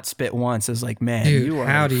in and not spit once. I was like, man, dude, you are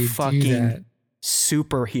how do a you fucking do that?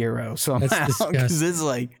 Superhero somehow. That's disgusting. Because it's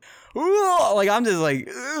like, I'm just like,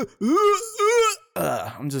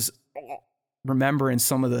 I'm just remembering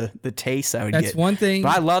some of the tastes I would get. That's one thing.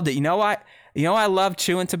 But I loved it. You know why I love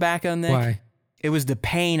chewing tobacco, Nick? Why? It was the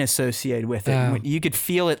pain associated with it. You could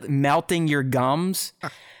feel it melting your gums.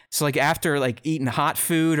 So like after like eating hot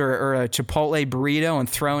food or a Chipotle burrito and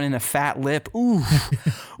throwing in a fat lip, ooh.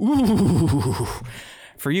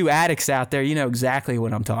 For you addicts out there, you know exactly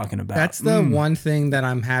what I'm talking about. That's the one thing that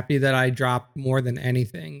I'm happy that I dropped more than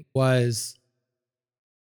anything was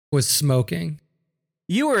smoking.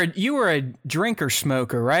 You were a drinker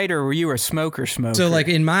smoker, right? Or were you a smoker smoker? So like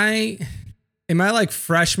in my like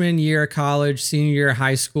freshman year of college, senior year of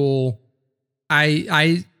high school,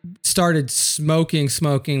 I started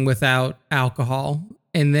smoking without alcohol.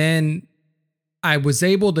 And then I was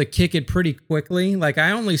able to kick it pretty quickly. Like I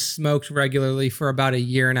only smoked regularly for about 1.5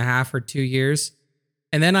 years or 2 years.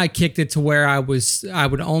 And then I kicked it to where I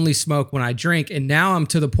would only smoke when I drink. And now I'm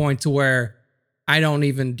to the point to where I don't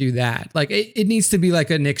even do that. Like it needs to be like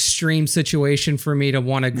an extreme situation for me to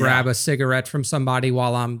want to grab a cigarette from somebody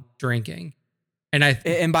while I'm drinking.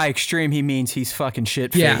 And by extreme, he means he's fucking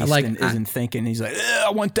shit-faced and isn't thinking. He's like,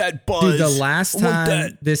 I want that buzz. Dude, the last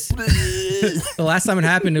time the last time it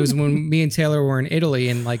happened, it was when me and Taylor were in Italy,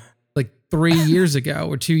 and like 3 years ago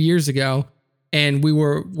or 2 years ago, and we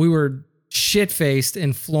were shit-faced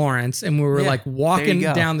in Florence, and we were like walking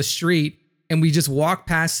down the street, and we just walked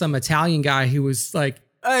past some Italian guy who was like,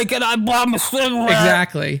 "Hey, can I bomb a cigarette?"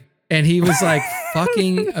 Exactly. And he was like,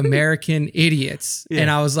 fucking American idiots. Yeah. And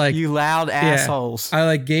I was like, you loud assholes.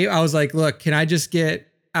 I was like, look, can I just get,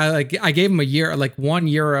 I gave him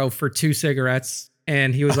 €1 for 2 cigarettes.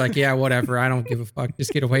 And he was like, yeah, whatever. I don't give a fuck.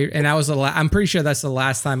 Just get away. And I'm pretty sure that's the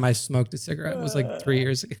last time I smoked a cigarette. It was like 3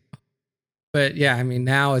 years ago. But yeah, I mean,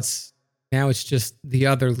 now it's Now it's just the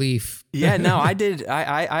other leaf. Yeah, no, I did.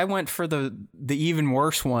 I went for the even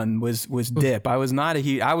worse one was dip. I was not a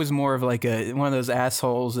huge. I was more of like one of those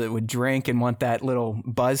assholes that would drink and want that little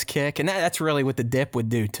buzz kick, and that's really what the dip would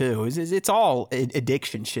do too. It's all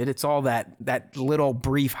addiction shit. It's all that little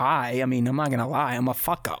brief high. I mean, I'm not gonna lie, I'm a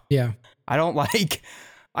fuck up. Yeah, I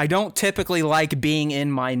don't typically like being in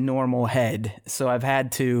my normal head, so I've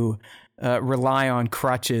had to rely on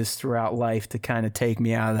crutches throughout life to kind of take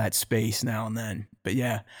me out of that space now and then. But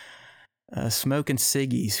yeah, smoking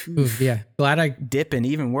ciggies. oof, yeah. Glad I dipping,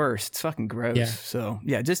 even worse. It's fucking gross. Yeah. So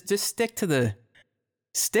yeah, just stick to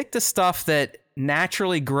stuff that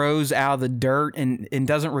naturally grows out of the dirt and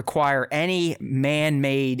doesn't require any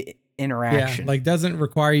man-made interaction. Yeah, like doesn't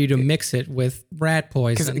require you to mix it with rat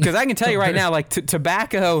poison. Because I can tell you right now, like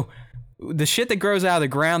tobacco, the shit that grows out of the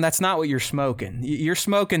ground, that's not what you're smoking. You're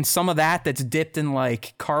smoking some of that's dipped in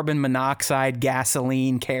like carbon monoxide,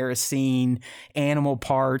 gasoline, kerosene, animal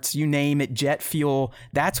parts, you name it, jet fuel.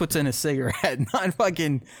 That's what's in a cigarette,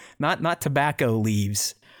 not tobacco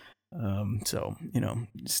leaves. So,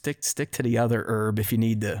 stick to the other herb if you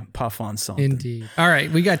need to puff on something. Indeed. All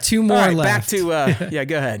right, we got two more left. Back to, yeah,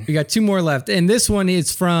 go ahead. We got two more left. And this one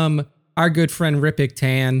is from our good friend Ripik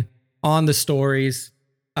Tan on the stories.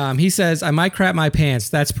 He says, I might crap my pants.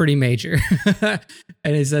 That's pretty major.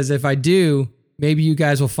 And he says, if I do, maybe you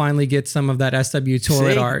guys will finally get some of that SW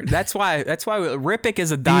toilet art. That's why Ripik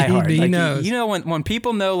is a diehard. He knows. When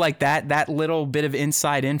people know like that little bit of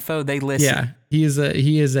inside info, they listen. Yeah, he is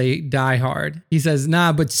a diehard. He says,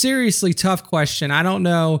 nah, but seriously, tough question. I don't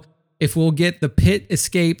know if we'll get the pit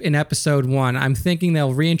escape in episode 1. I'm thinking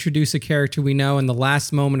they'll reintroduce a character we know in the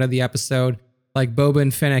last moment of the episode, like Boba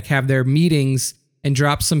and Fennec have their meetings and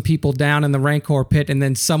drop some people down in the Rancor pit, and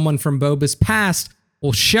then someone from Boba's past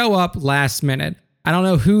will show up last minute. I don't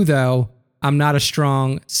know who, though. I'm not a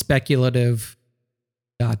strong speculative ...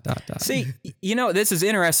 See, this is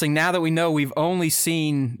interesting. Now that we know we've only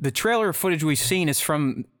seen the trailer footage we've seen is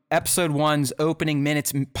from episode 1's opening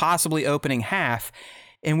minutes, possibly opening half.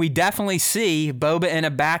 And we definitely see Boba in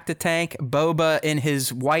a Bacta tank, Boba in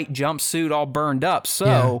his white jumpsuit all burned up.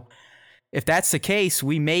 So if that's the case,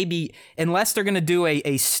 we may be, unless they're going to do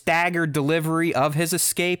a staggered delivery of his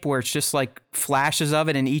escape where it's just like flashes of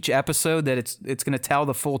it in each episode that it's going to tell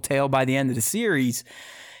the full tale by the end of the series.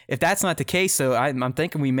 If that's not the case, though, I'm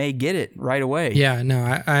thinking we may get it right away. Yeah,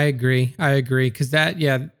 no, I agree. Because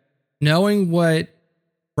knowing what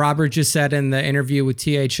Robert just said in the interview with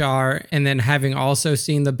THR and then having also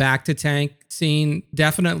seen the Bacta tank scene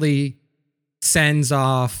definitely sends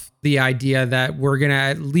off the idea that we're going to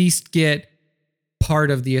at least get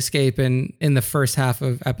part of the escape in the first half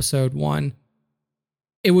of episode 1.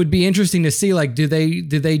 It would be interesting to see, like, do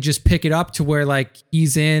they just pick it up to where like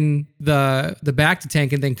he's in the Bacta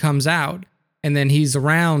tank and then comes out and then he's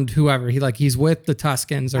around whoever he's with the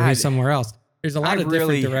Tuskens or he's somewhere else. There's a lot of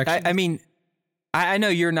different directions. I mean, I know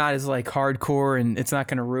you're not as like hardcore and it's not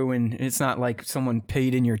going to ruin, it's not like someone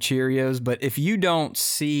paid in your Cheerios, but if you don't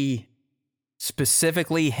see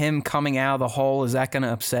specifically him coming out of the hole, is that going to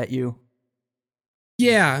upset you?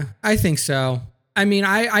 Yeah, I think so. I mean,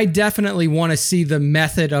 I definitely want to see the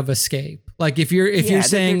method of escape. Like if you're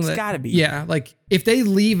saying there's gotta be. Yeah, like if they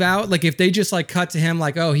leave out, like if they just like cut to him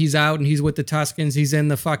like, oh, he's out and he's with the Tuskens, he's in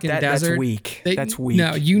the fucking desert. That's weak. That's weak.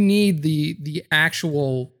 No, you need the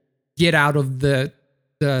actual get out of the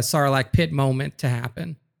Sarlacc pit moment to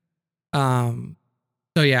happen.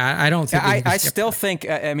 So yeah, I don't think I still think,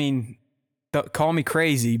 I mean, call me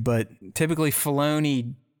crazy, but typically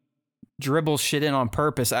Filoni dribbles shit in on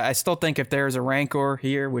purpose. I still think if there's a Rancor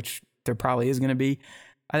here, which there probably is going to be,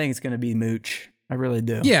 I think it's going to be Mooch. I really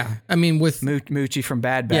do. Yeah, I mean with Moochie from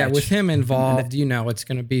Bad Batch. Yeah, with him involved, it's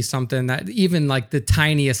going to be something that even like the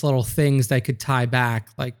tiniest little things they could tie back.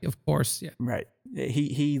 Like, of course, yeah. Right.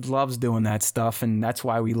 He loves doing that stuff, and that's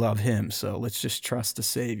why we love him. So let's just trust the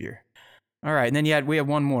Savior. All right, and then we have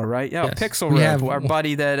one more, right? Yeah, yes. Pixel Rope, our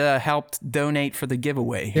buddy that helped donate for the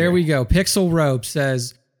giveaway here. There we go. Pixel Rope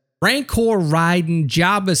says, Rancor riding,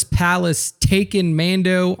 Jabba's palace taking,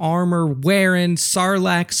 Mando armor wearing,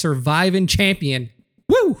 Sarlacc surviving champion.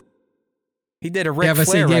 Woo! He did a Ric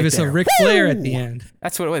Flair gave us a Ric Flair at the end.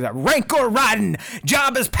 That's what it was. Rancor riding,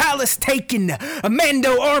 Jabba's palace taking,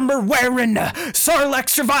 Mando armor wearing, Sarlacc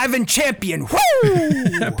surviving champion. Woo!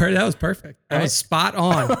 That was perfect. That was spot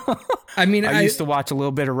on. I mean, I used to watch a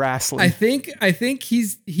little bit of wrestling. I think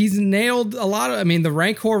he's nailed a lot of. I mean, the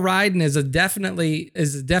Rancor riding is a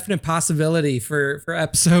definite possibility for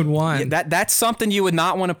episode 1. Yeah, that's something you would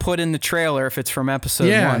not want to put in the trailer if it's from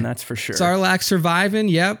episode 1. That's for sure. Sarlacc surviving.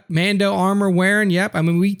 Yep. Mando armor wearing. Yep. I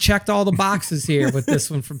mean, we checked all the boxes here with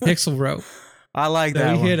this one from Pixel Rope. I like So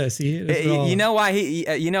that. He hit us. You know why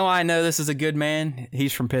you know why I know this is a good man?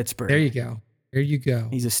 He's from Pittsburgh. There you go. There you go.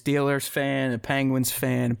 He's a Steelers fan, a Penguins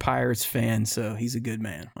fan, a Pirates fan, so he's a good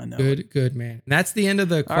man. I know. Good man. And that's the end of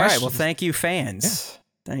the questions. All right. Well, thank you, fans. Yeah.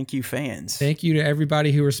 Thank you, fans. Thank you to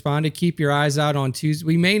everybody who responded. Keep your eyes out on Tuesday.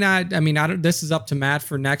 We may not. I mean, this is up to Matt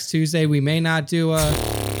for next Tuesday. We may not do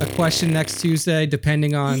a question next Tuesday,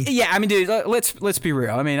 depending on. Yeah, I mean, dude, let's be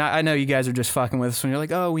real. I mean, I know you guys are just fucking with us when you're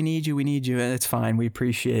like, oh, we need you, and it's fine. We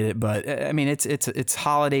appreciate it, but I mean, it's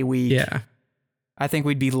holiday week. Yeah. I think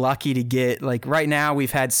we'd be lucky to get, like, right now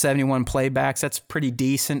we've had 71 playbacks. That's pretty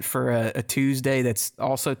decent for a Tuesday that's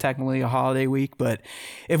also technically a holiday week. But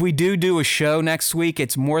if we do a show next week,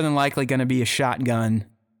 it's more than likely going to be a shotgun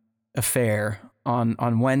affair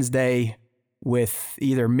on Wednesday with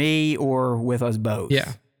either me or with us both.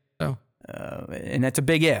 Yeah. So. And that's a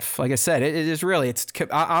big if. Like I said, it is really,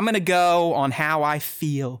 I'm going to go on how I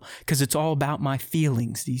feel because it's all about my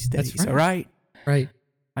feelings these days. That's right. All right? Right.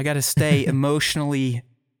 I got to stay emotionally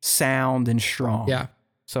sound and strong. Yeah.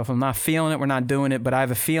 So if I'm not feeling it, we're not doing it. But I have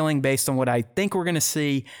a feeling based on what I think we're going to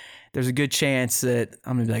see, there's a good chance that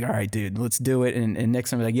I'm going to be like, all right, dude, let's do it. And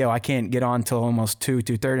Nick's going to be like, yo, I can't get on till almost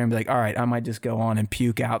 2:30. I'm be like, all right, I might just go on and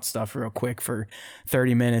puke out stuff real quick for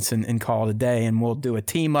 30 minutes and call it a day. And we'll do a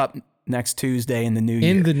team up next Tuesday in the new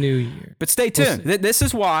year. In the new year. But stay tuned. This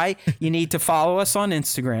is why you need to follow us on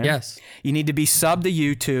Instagram. Yes. You need to be subbed to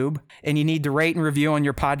YouTube, and you need to rate and review on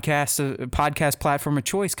your podcast platform of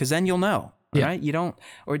choice, because then you'll know. Yeah. Right? You don't,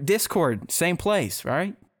 or Discord, same place,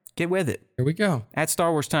 right? Get with it. Here we go. At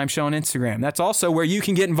Star Wars Time Show on Instagram. That's also where you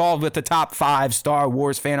can get involved with the top 5 Star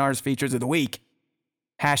Wars fan artist features of the week.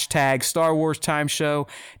 Hashtag Star Wars Time Show.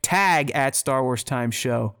 Tag at Star Wars Time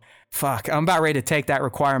Show. Fuck, I'm about ready to take that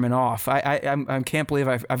requirement off. I can't believe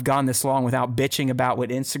I've gone this long without bitching about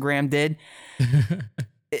what Instagram did.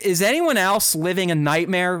 Is anyone else living a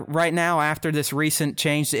nightmare right now after this recent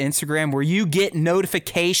change to Instagram where you get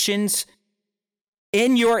notifications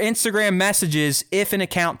in your Instagram messages if an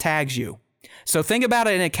account tags you? So think about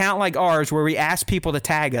an account like ours where we ask people to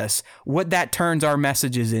tag us, what that turns our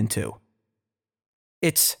messages into.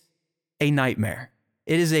 It's a nightmare.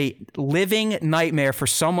 It is a living nightmare for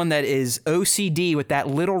someone that is OCD with that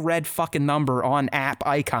little red fucking number on app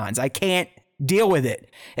icons. I can't deal with it.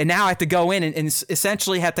 And now I have to go in and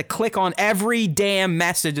essentially have to click on every damn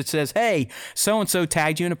message that says, hey, so-and-so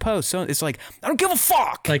tagged you in a post. So it's like, I don't give a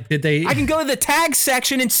fuck. Like, did they? I can go to the tag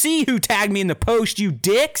section and see who tagged me in the post, you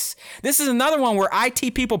dicks. This is another one where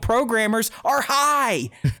IT people, programmers are high.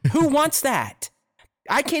 Who wants that?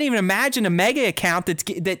 I can't even imagine a mega account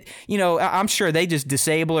that, you know, I'm sure they just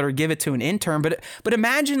disable it or give it to an intern, but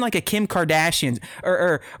imagine like a Kim Kardashian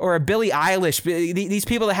or a Billie Eilish, these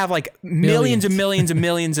people that have like millions and millions and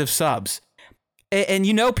millions of subs. And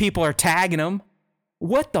you know people are tagging them.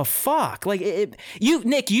 What the fuck? Like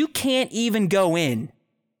Nick, you can't even go in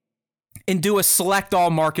and do a select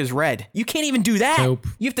all mark as read. You can't even do that. Nope.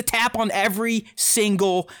 You have to tap on every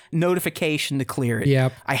single notification to clear it.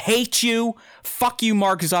 Yep. I hate you. Fuck you,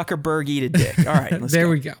 Mark Zuckerberg. Eat a dick. All right. Let's There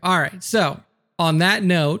go. we go. All right. So on that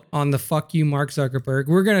note, on the fuck you, Mark Zuckerberg,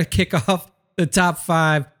 we're going to kick off the top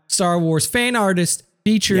 5 Star Wars fan artist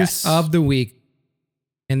features of the week.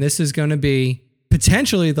 And this is going to be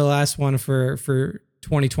potentially the last one for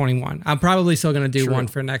 2021. I'm probably still going to do one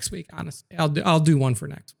for next week. Honestly, I'll do one for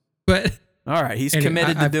next week. But all right, he's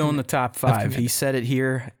committed to doing the top 5. He said it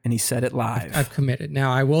here and he said it live. I've committed.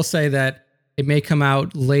 Now, I will say that it may come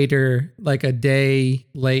out later, like a day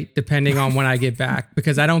late, depending on when I get back,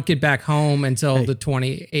 because I don't get back home until the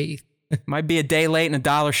 28th. Might be a day late and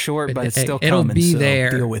 $1 short, but it's still it'll coming. Be so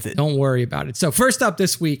there. Deal with it. Don't worry about it. So first up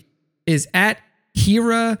this week is at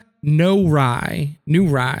Hira Nourai.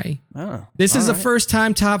 Oh, This is a first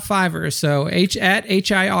time top 5er. So at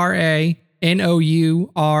HIRA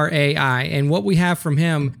Nourai, and what we have from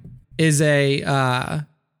him is a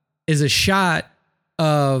shot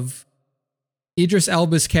of Idris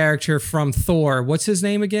Elba's character from Thor. What's his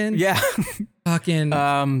name again? Yeah, fucking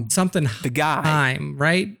something. The guy, Heim,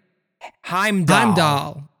 right?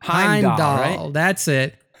 Heimdall. Heimdall. Right? That's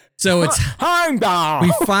it. So it's Heimdall.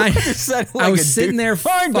 We find. Like I was sitting there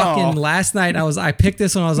fucking last night. I picked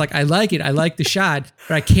this one. I was like, I like it. I like the shot,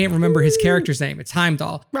 but I can't remember his character's name. It's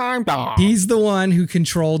Heimdall. Heimdall. He's the one who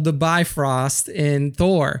controlled the Bifrost in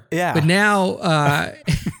Thor. Yeah. But now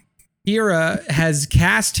Hira has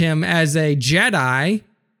cast him as a Jedi,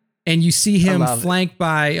 and you see him flanked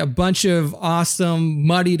by a bunch of awesome,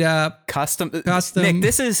 muddied up custom. Custom. Nick,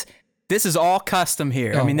 this is This is all custom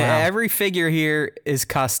here. I mean, wow. every figure here is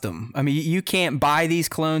custom. I mean, you can't buy these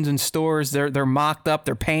clones in stores. They're mocked up.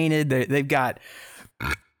 They're painted. They've got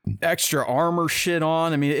extra armor shit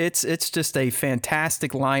on. I mean, it's just a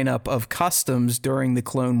fantastic lineup of customs during the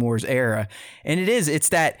Clone Wars era, and it's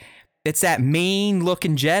that mean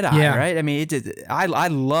looking Jedi, right? I mean, I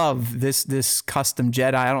love this custom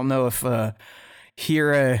Jedi. I don't know if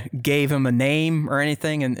Hera gave him a name or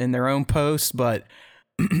anything in their own post, but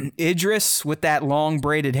Idris with that long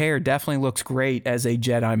braided hair definitely looks great as a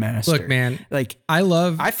Jedi Master. Look, man, like I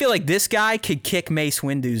feel like this guy could kick Mace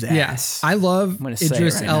Windu's ass. Yes, I love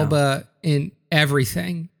Idris Elba in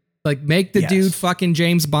everything. Like, make the dude fucking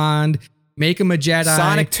James Bond. Make him a Jedi.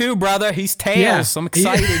 Sonic 2, brother. He's Tails. I'm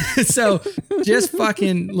excited. So just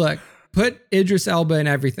fucking look. Put Idris Elba in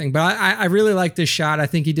everything. But I really like this shot. I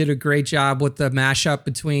think he did a great job with the mashup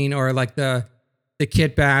between, or like the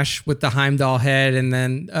kit bash with the Heimdall head and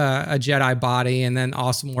then a Jedi body, and then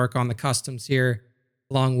awesome work on the customs here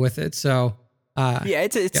along with it. So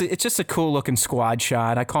it's just a cool looking squad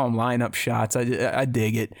shot. I call them lineup shots. I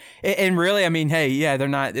dig it. And really, I mean, hey, yeah,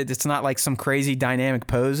 it's not like some crazy dynamic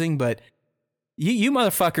posing, but you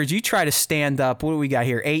motherfuckers, you try to stand up. What do we got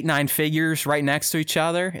here? 8, 9 figures right next to each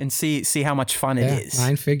other, and see how much fun it is.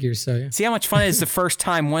 9 figures, so yeah. See how much fun it is the first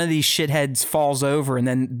time one of these shitheads falls over, and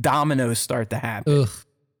then dominoes start to happen. Ugh.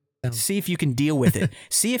 See if you can deal with it.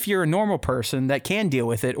 See if you're a normal person that can deal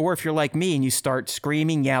with it, or if you're like me and you start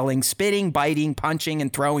screaming, yelling, spitting, biting, punching,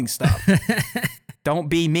 and throwing stuff. Don't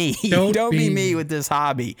be me. Don't be me with this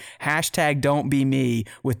hobby. # don't be me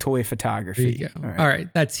with toy photography. There you go. All right.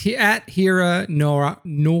 That's at Hira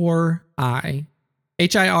Nourai.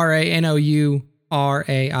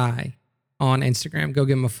 HIRANOURAI on Instagram. Go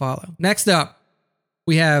give him a follow. Next up,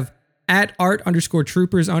 we have at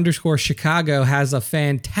art_troopers_Chicago has a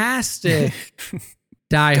fantastic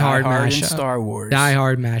Die Hard mashup. Star Wars. Die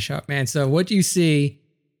Hard mashup, man. So what you see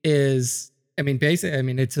is,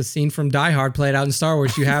 basically, it's a scene from Die Hard played out in Star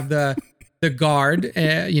Wars. You have the guard,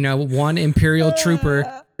 one Imperial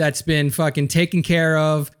trooper that's been fucking taken care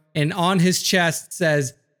of, and on his chest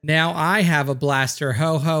says, "Now I have a blaster,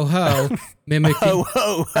 ho ho ho," mimicking. Ho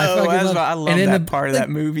ho ho! I love that part of that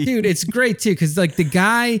movie, dude. It's great too, because like the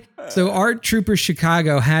guy, so Art Trooper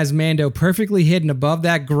Chicago has Mando perfectly hidden above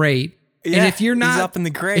that grate. Yeah, and if you're not he's up in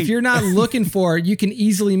the grate, if you're not looking for it, you can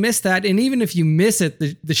easily miss that. And even if you miss it,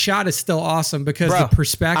 the shot is still awesome because the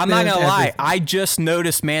perspective. I'm not gonna lie, I just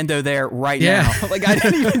noticed Mando there right now. Like, I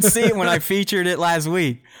didn't even see it when I featured it last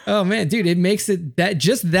week. Oh man, dude, it makes it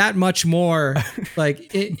that much more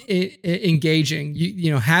like engaging.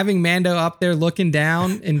 You know, having Mando up there looking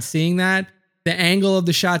down and seeing that. The angle of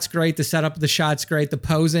the shot's great. The setup of the shot's great. The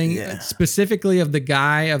posing, specifically of the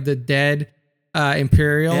guy of the dead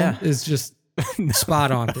Imperial, is just spot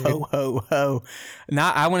on, dude. Ho ho ho!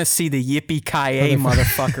 Now I want to see the yippee-ki-yay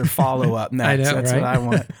motherfucker follow up next. I know, That's right? what I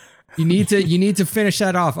want. You need to finish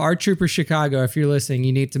that off. Art Trooper Chicago, if you're listening,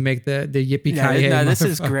 you need to make the yippee-ki-yay. No, this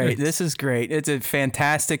is great. This is great. It's a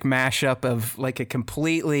fantastic mashup of like a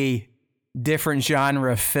completely different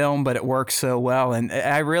genre of film, but it works so well. And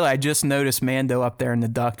I just noticed Mando up there in the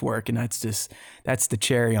ductwork, and that's the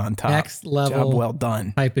cherry on top. Next level, job well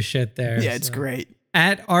done type of shit there. Yeah, it's great.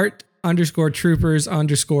 At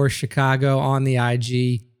art_troopers_Chicago on the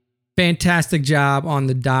IG. Fantastic job on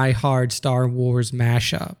the Die Hard Star Wars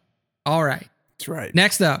mashup. All right. That's right.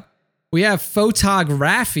 Next up, we have Photog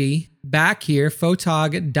Raffi back here,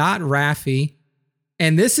 photog.raffi.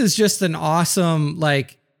 And this is just an awesome,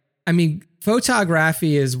 Photog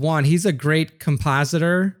Raffi is he's a great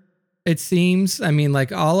compositor, it seems. A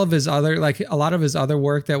lot of his other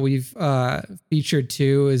work that we've featured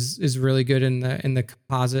too is really good in the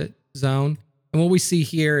composite zone. And what we see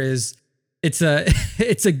here is it's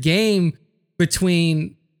a game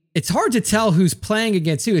between, it's hard to tell who's playing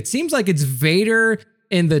against who. It seems like it's Vader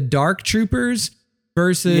and the Dark Troopers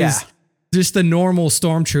versus just the normal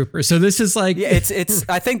stormtroopers. So this is like, it's.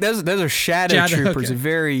 I think those are shadow troopers.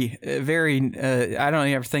 Okay. Very. I don't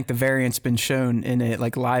ever think the variant's been shown in it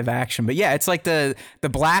like live action, but yeah, it's like the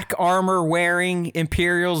black armor wearing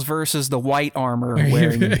Imperials versus the white armor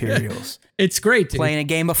wearing Imperials. It's great, dude. Playing a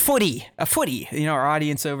game of footy. You know, our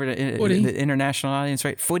audience over the international audience,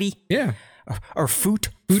 right? Footy. Yeah. Or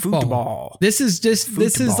football. This is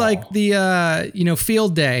like the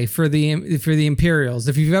field day for the Imperials.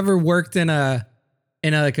 If you've ever worked in a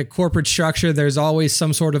corporate structure, there's always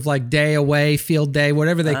some sort of like day away, field day,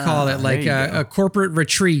 whatever they call it, like a corporate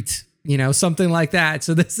retreat, something like that.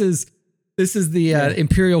 So this is the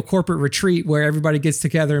Imperial corporate retreat where everybody gets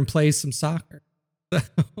together and plays some soccer.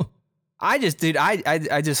 I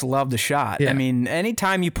just love the shot. Yeah. I mean,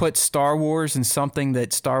 anytime you put Star Wars in something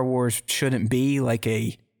that Star Wars shouldn't be, like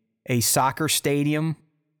a soccer stadium,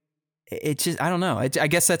 it just, I don't know. I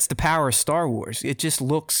guess that's the power of Star Wars. It just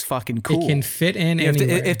looks fucking cool. It can fit in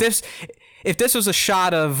anywhere. If this was a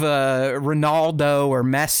shot of Ronaldo or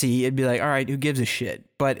Messi, it'd be like, all right, who gives a shit?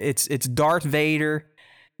 But it's Darth Vader,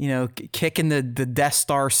 kicking the Death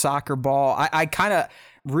Star soccer ball. I kind of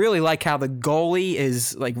really like how the goalie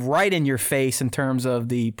is like right in your face in terms of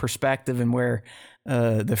the perspective and where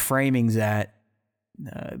the framing's at.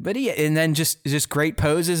 But and then just great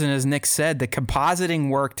poses. And as Nick said, the compositing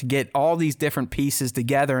work to get all these different pieces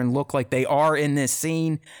together and look like they are in this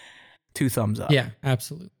scene. 2 thumbs up. Yeah,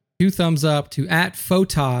 absolutely. 2 thumbs up to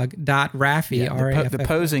 @photog.raffi. Yeah, the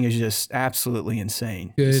posing is just absolutely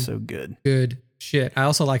insane. Good. It's so good. Good shit. I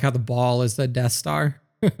also like how the ball is the Death Star.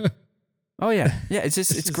 Oh yeah, it's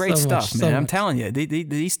just great so stuff, much, man. so I'm much. telling you,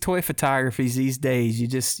 these toy photographies these days,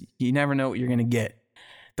 you never know what you're gonna get.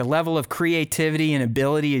 The level of creativity and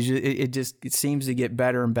ability it seems to get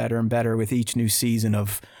better and better and better with each new season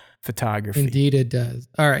of photography. Indeed, it does.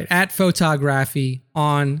 All right, @photography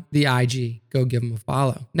on the IG. Go give them a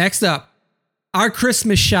follow. Next up, our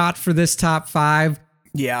Christmas shot for this top 5.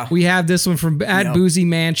 Yeah, We have this one from @Boozy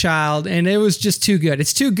Manchild, and it was just too good.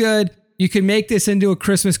 It's too good. You can make this into a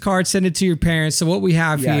Christmas card, send it to your parents. So what we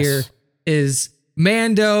have here is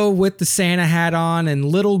Mando with the Santa hat on, and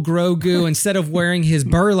little Grogu, instead of wearing his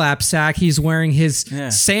burlap sack, he's wearing his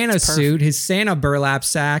Santa suit, his Santa burlap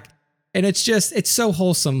sack. And it's so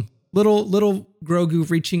wholesome. Little Grogu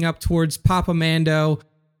reaching up towards Papa Mando.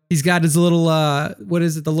 He's got his little, the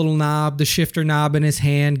little knob, the shifter knob in his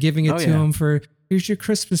hand, giving it to him for, here's your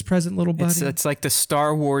Christmas present, little buddy. it's like the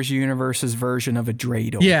Star Wars universe's version of a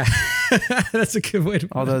dreidel. Yeah, that's a good way to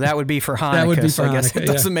put it. Although that would be for Hanukkah, That would be so for I guess Hanukkah, it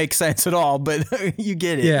doesn't make sense at all, but you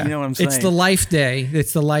get it. Yeah. You know what I'm saying? It's the Life Day.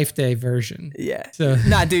 It's the Life Day version. Yeah. So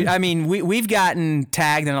Nah, dude, I mean, we've gotten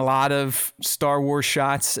tagged in a lot of Star Wars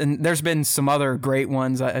shots, and there's been some other great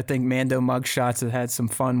ones. I think Mando mug shots have had some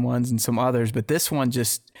fun ones and some others, but this one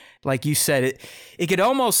just, like you said, it could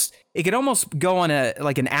almost go on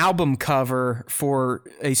an album cover for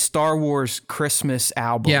a Star Wars Christmas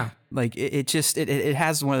album. Yeah. Like it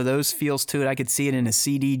has one of those feels to it. I could see it in a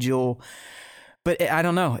CD jewel. But I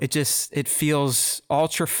don't know. It feels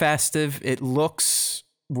ultra festive. It looks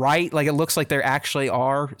right. Like it looks like they actually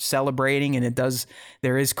are celebrating, and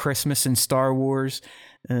there is Christmas in Star Wars.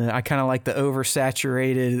 I kind of like the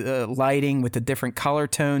oversaturated lighting with the different color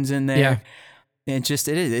tones in there. Yeah. And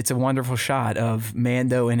it's a wonderful shot of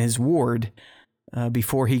Mando and his ward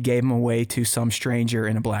before he gave him away to some stranger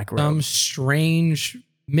in a black robe. some strange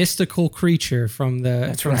mystical creature from the.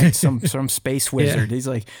 That's right. Some space wizard. He's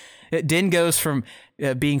like, Din goes from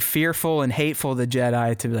being fearful and hateful of the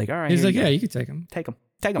Jedi to be like, all right. He's like, you yeah, go. you can take him. Take him.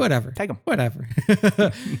 Whatever. Take him. Whatever.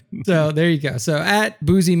 So there you go. So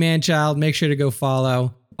 @Boozy Manchild, make sure to go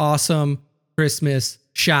follow. Awesome Christmas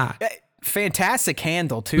shot. Fantastic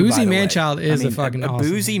handle too. Boozy by the way. Manchild is a fucking awesome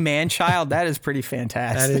Boozy Manchild. That is pretty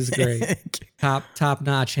fantastic. That is great. Top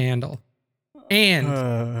notch handle.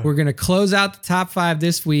 And we're gonna close out the top 5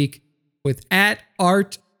 this week with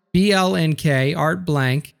 @ArtBLNK, Art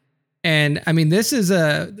Blank. And I mean, this is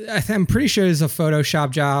I'm pretty sure it's a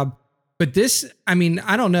Photoshop job, but this, I mean,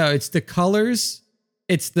 I don't know. It's the colors.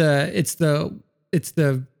 It's the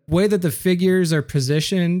way that the figures are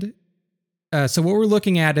positioned. So what we're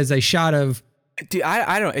looking at is a shot of. Dude,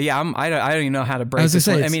 I don't even know how to break I was gonna this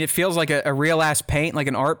say, one. I mean, it feels like a real ass paint, like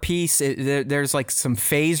an art piece. There's like some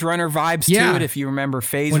Phase Runner vibes to it. If you remember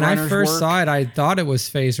Phase When Runner's I first work. saw it, I thought it was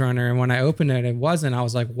Phase Runner, and when I opened it, it wasn't. I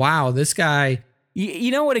was like, wow, this guy.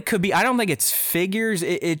 You know what it could be? I don't think it's figures.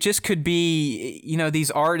 It just could be,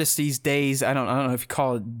 these artists these days. I don't know if you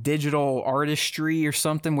call it digital artistry or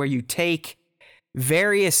something, where you take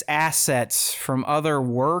various assets from other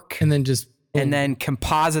work And then just. and then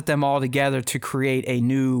composite them all together to create a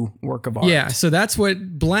new work of art. Yeah, so that's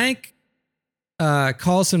what Blank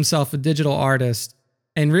calls himself, a digital artist,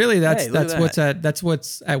 and really that's what's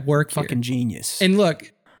at work here. Fucking genius. And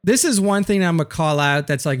look, this is one thing I'm gonna call out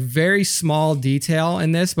that's like very small detail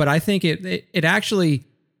in this, but I think it actually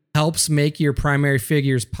helps make your primary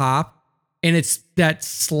figures pop, and it's that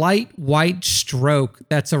slight white stroke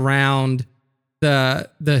that's around the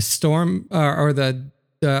storm or the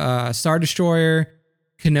Star Destroyer,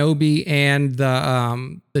 Kenobi, and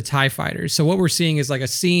the TIE fighters. So what we're seeing is like a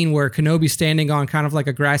scene where Kenobi's standing on kind of like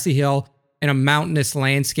a grassy hill in a mountainous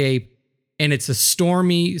landscape, and it's a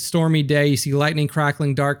stormy day. You see lightning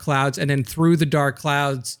crackling, dark clouds, and then through the dark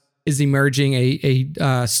clouds is emerging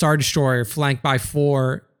a Star Destroyer flanked by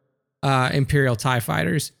 4 Imperial TIE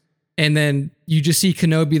fighters. And then you just see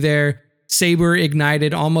Kenobi there, saber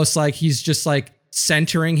ignited, almost like he's just like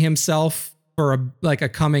centering himself for a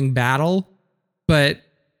coming battle. But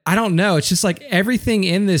I don't know. It's just like everything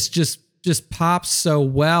in this just pops so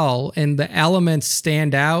well, and the elements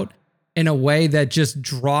stand out in a way that just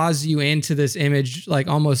draws you into this image like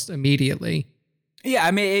almost immediately. Yeah,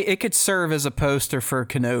 I mean, it could serve as a poster for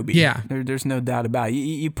Kenobi. Yeah. There's no doubt about it.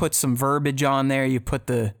 You put some verbiage on there, you put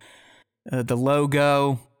the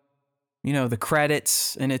logo, the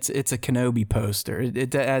credits, and it's a Kenobi poster.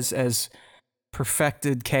 It as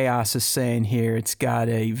Perfected Chaos is saying here, it's got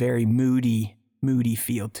a very moody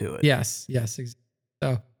feel to it. Yes, exactly.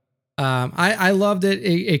 So I loved it.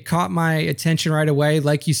 It caught my attention right away.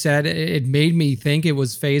 Like you said, it made me think it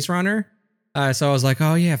was Phase Runner. So I was like,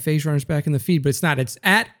 oh yeah, Phase Runner's back in the feed, but it's not. It's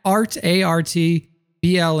at Art, ARTBLNK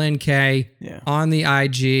on the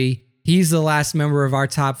IG. He's the last member of our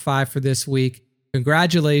top 5 for this week.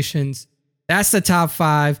 Congratulations. That's the top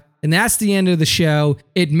 5, and that's the end of the show.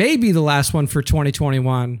 It may be the last one for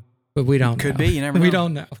 2021, but we don't know. Could be. You never know. We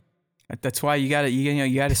don't know. That's why you got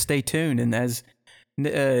to stay tuned. And as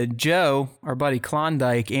Joe, our buddy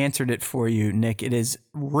Klondike, answered it for you, Nick, it is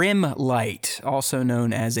Rim Light, also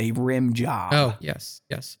known as a rim job. Oh, yes.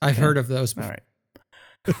 I've heard of those before.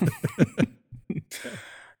 All right.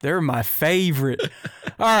 They're my favorite.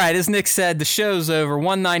 All right, as Nick said, the show's over.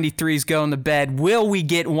 193 is going to bed. Will we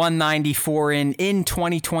get 194 in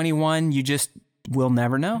 2021? You just will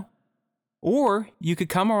never know. Or you could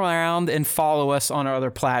come around and follow us on our other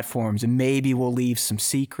platforms, and maybe we'll leave some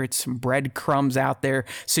secrets, some breadcrumbs out there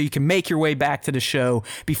so you can make your way back to the show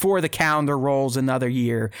before the calendar rolls another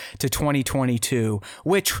year to 2022,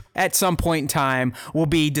 which at some point in time will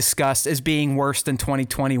be discussed as being worse than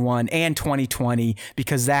 2021 and 2020,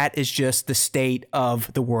 because that is just the state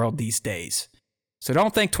of the world these days. So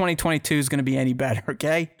don't think 2022 is going to be any better,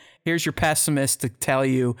 okay? Here's your pessimist to tell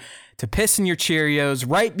you to piss in your Cheerios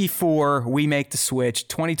right before we make the switch.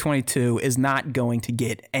 2022 is not going to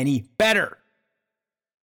get any better.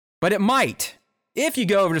 But it might if you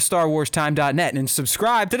go over to StarWarsTime.net and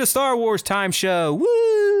subscribe to the Star Wars Time Show.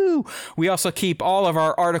 Woo! We also keep all of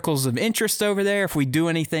our articles of interest over there. If we do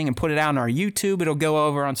anything and put it out on our YouTube, it'll go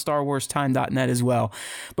over on StarWarsTime.net as well.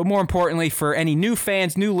 But more importantly, for any new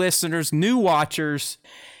fans, new listeners, new watchers,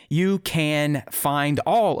 you can find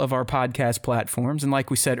all of our podcast platforms. And like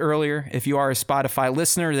we said earlier, if you are a Spotify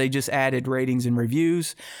listener, they just added ratings and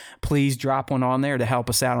reviews. Please drop one on there to help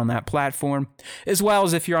us out on that platform, as well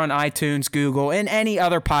as if you're on iTunes, Google, and any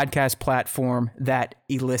other podcast platform that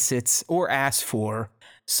elicits or asks for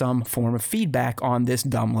some form of feedback on this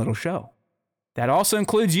dumb little show. That also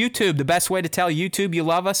includes YouTube. The best way to tell YouTube you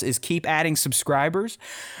love us is keep adding subscribers.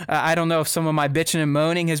 I don't know if some of my bitching and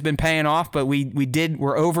moaning has been paying off, but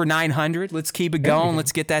we're over 900. Let's keep it going.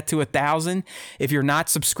 Let's get that to 1,000. If you're not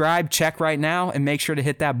subscribed, check right now and make sure to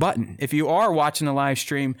hit that button. If you are watching the live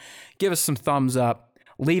stream, give us some thumbs up,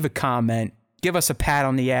 leave a comment, give us a pat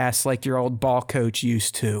on the ass like your old ball coach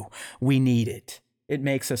used to. We need it. It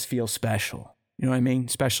makes us feel special. You know what I mean?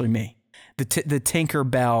 Especially me. The Tinker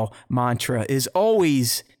Bell mantra is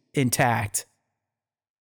always intact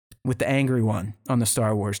with the angry one on the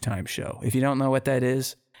Star Wars Time Show. If you don't know what that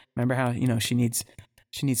is, remember how, she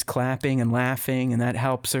needs clapping and laughing, and that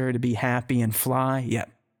helps her to be happy and fly? Yep,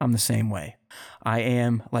 I'm the same way. I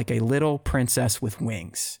am like a little princess with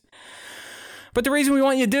wings. But the reason we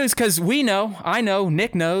want you to do is because I know,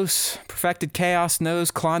 Nick knows, Perfected Chaos knows,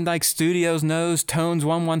 Klondike Studios knows, Tones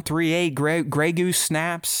 1138, Grey Goose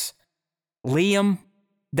Snaps, Liam,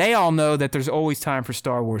 they all know that there's always time for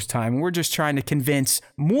Star Wars Time. And we're just trying to convince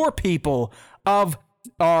more people of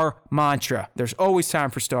our mantra. There's always time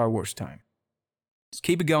for Star Wars Time. Just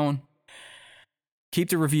keep it going. Keep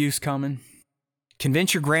the reviews coming.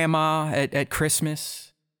 Convince your grandma at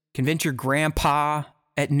Christmas. Convince your grandpa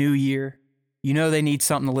at New Year. They need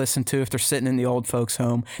something to listen to if they're sitting in the old folks'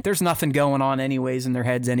 home. There's nothing going on anyways in their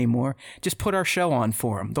heads anymore. Just put our show on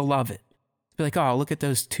for them. They'll love it. Be like, oh, look at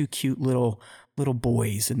those two cute little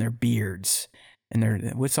boys and their beards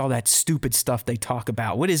and what's all that stupid stuff they talk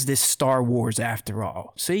about? What is this Star Wars after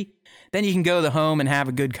all? See? Then you can go to the home and have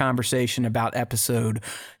a good conversation about episode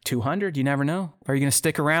 200. You never know. Are you going to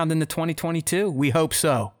stick around into 2022? We hope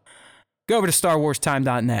so. Go over to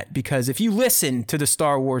StarWarsTime.net, because if you listen to the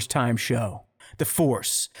Star Wars Time Show, the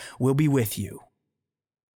Force will be with you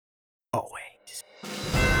always.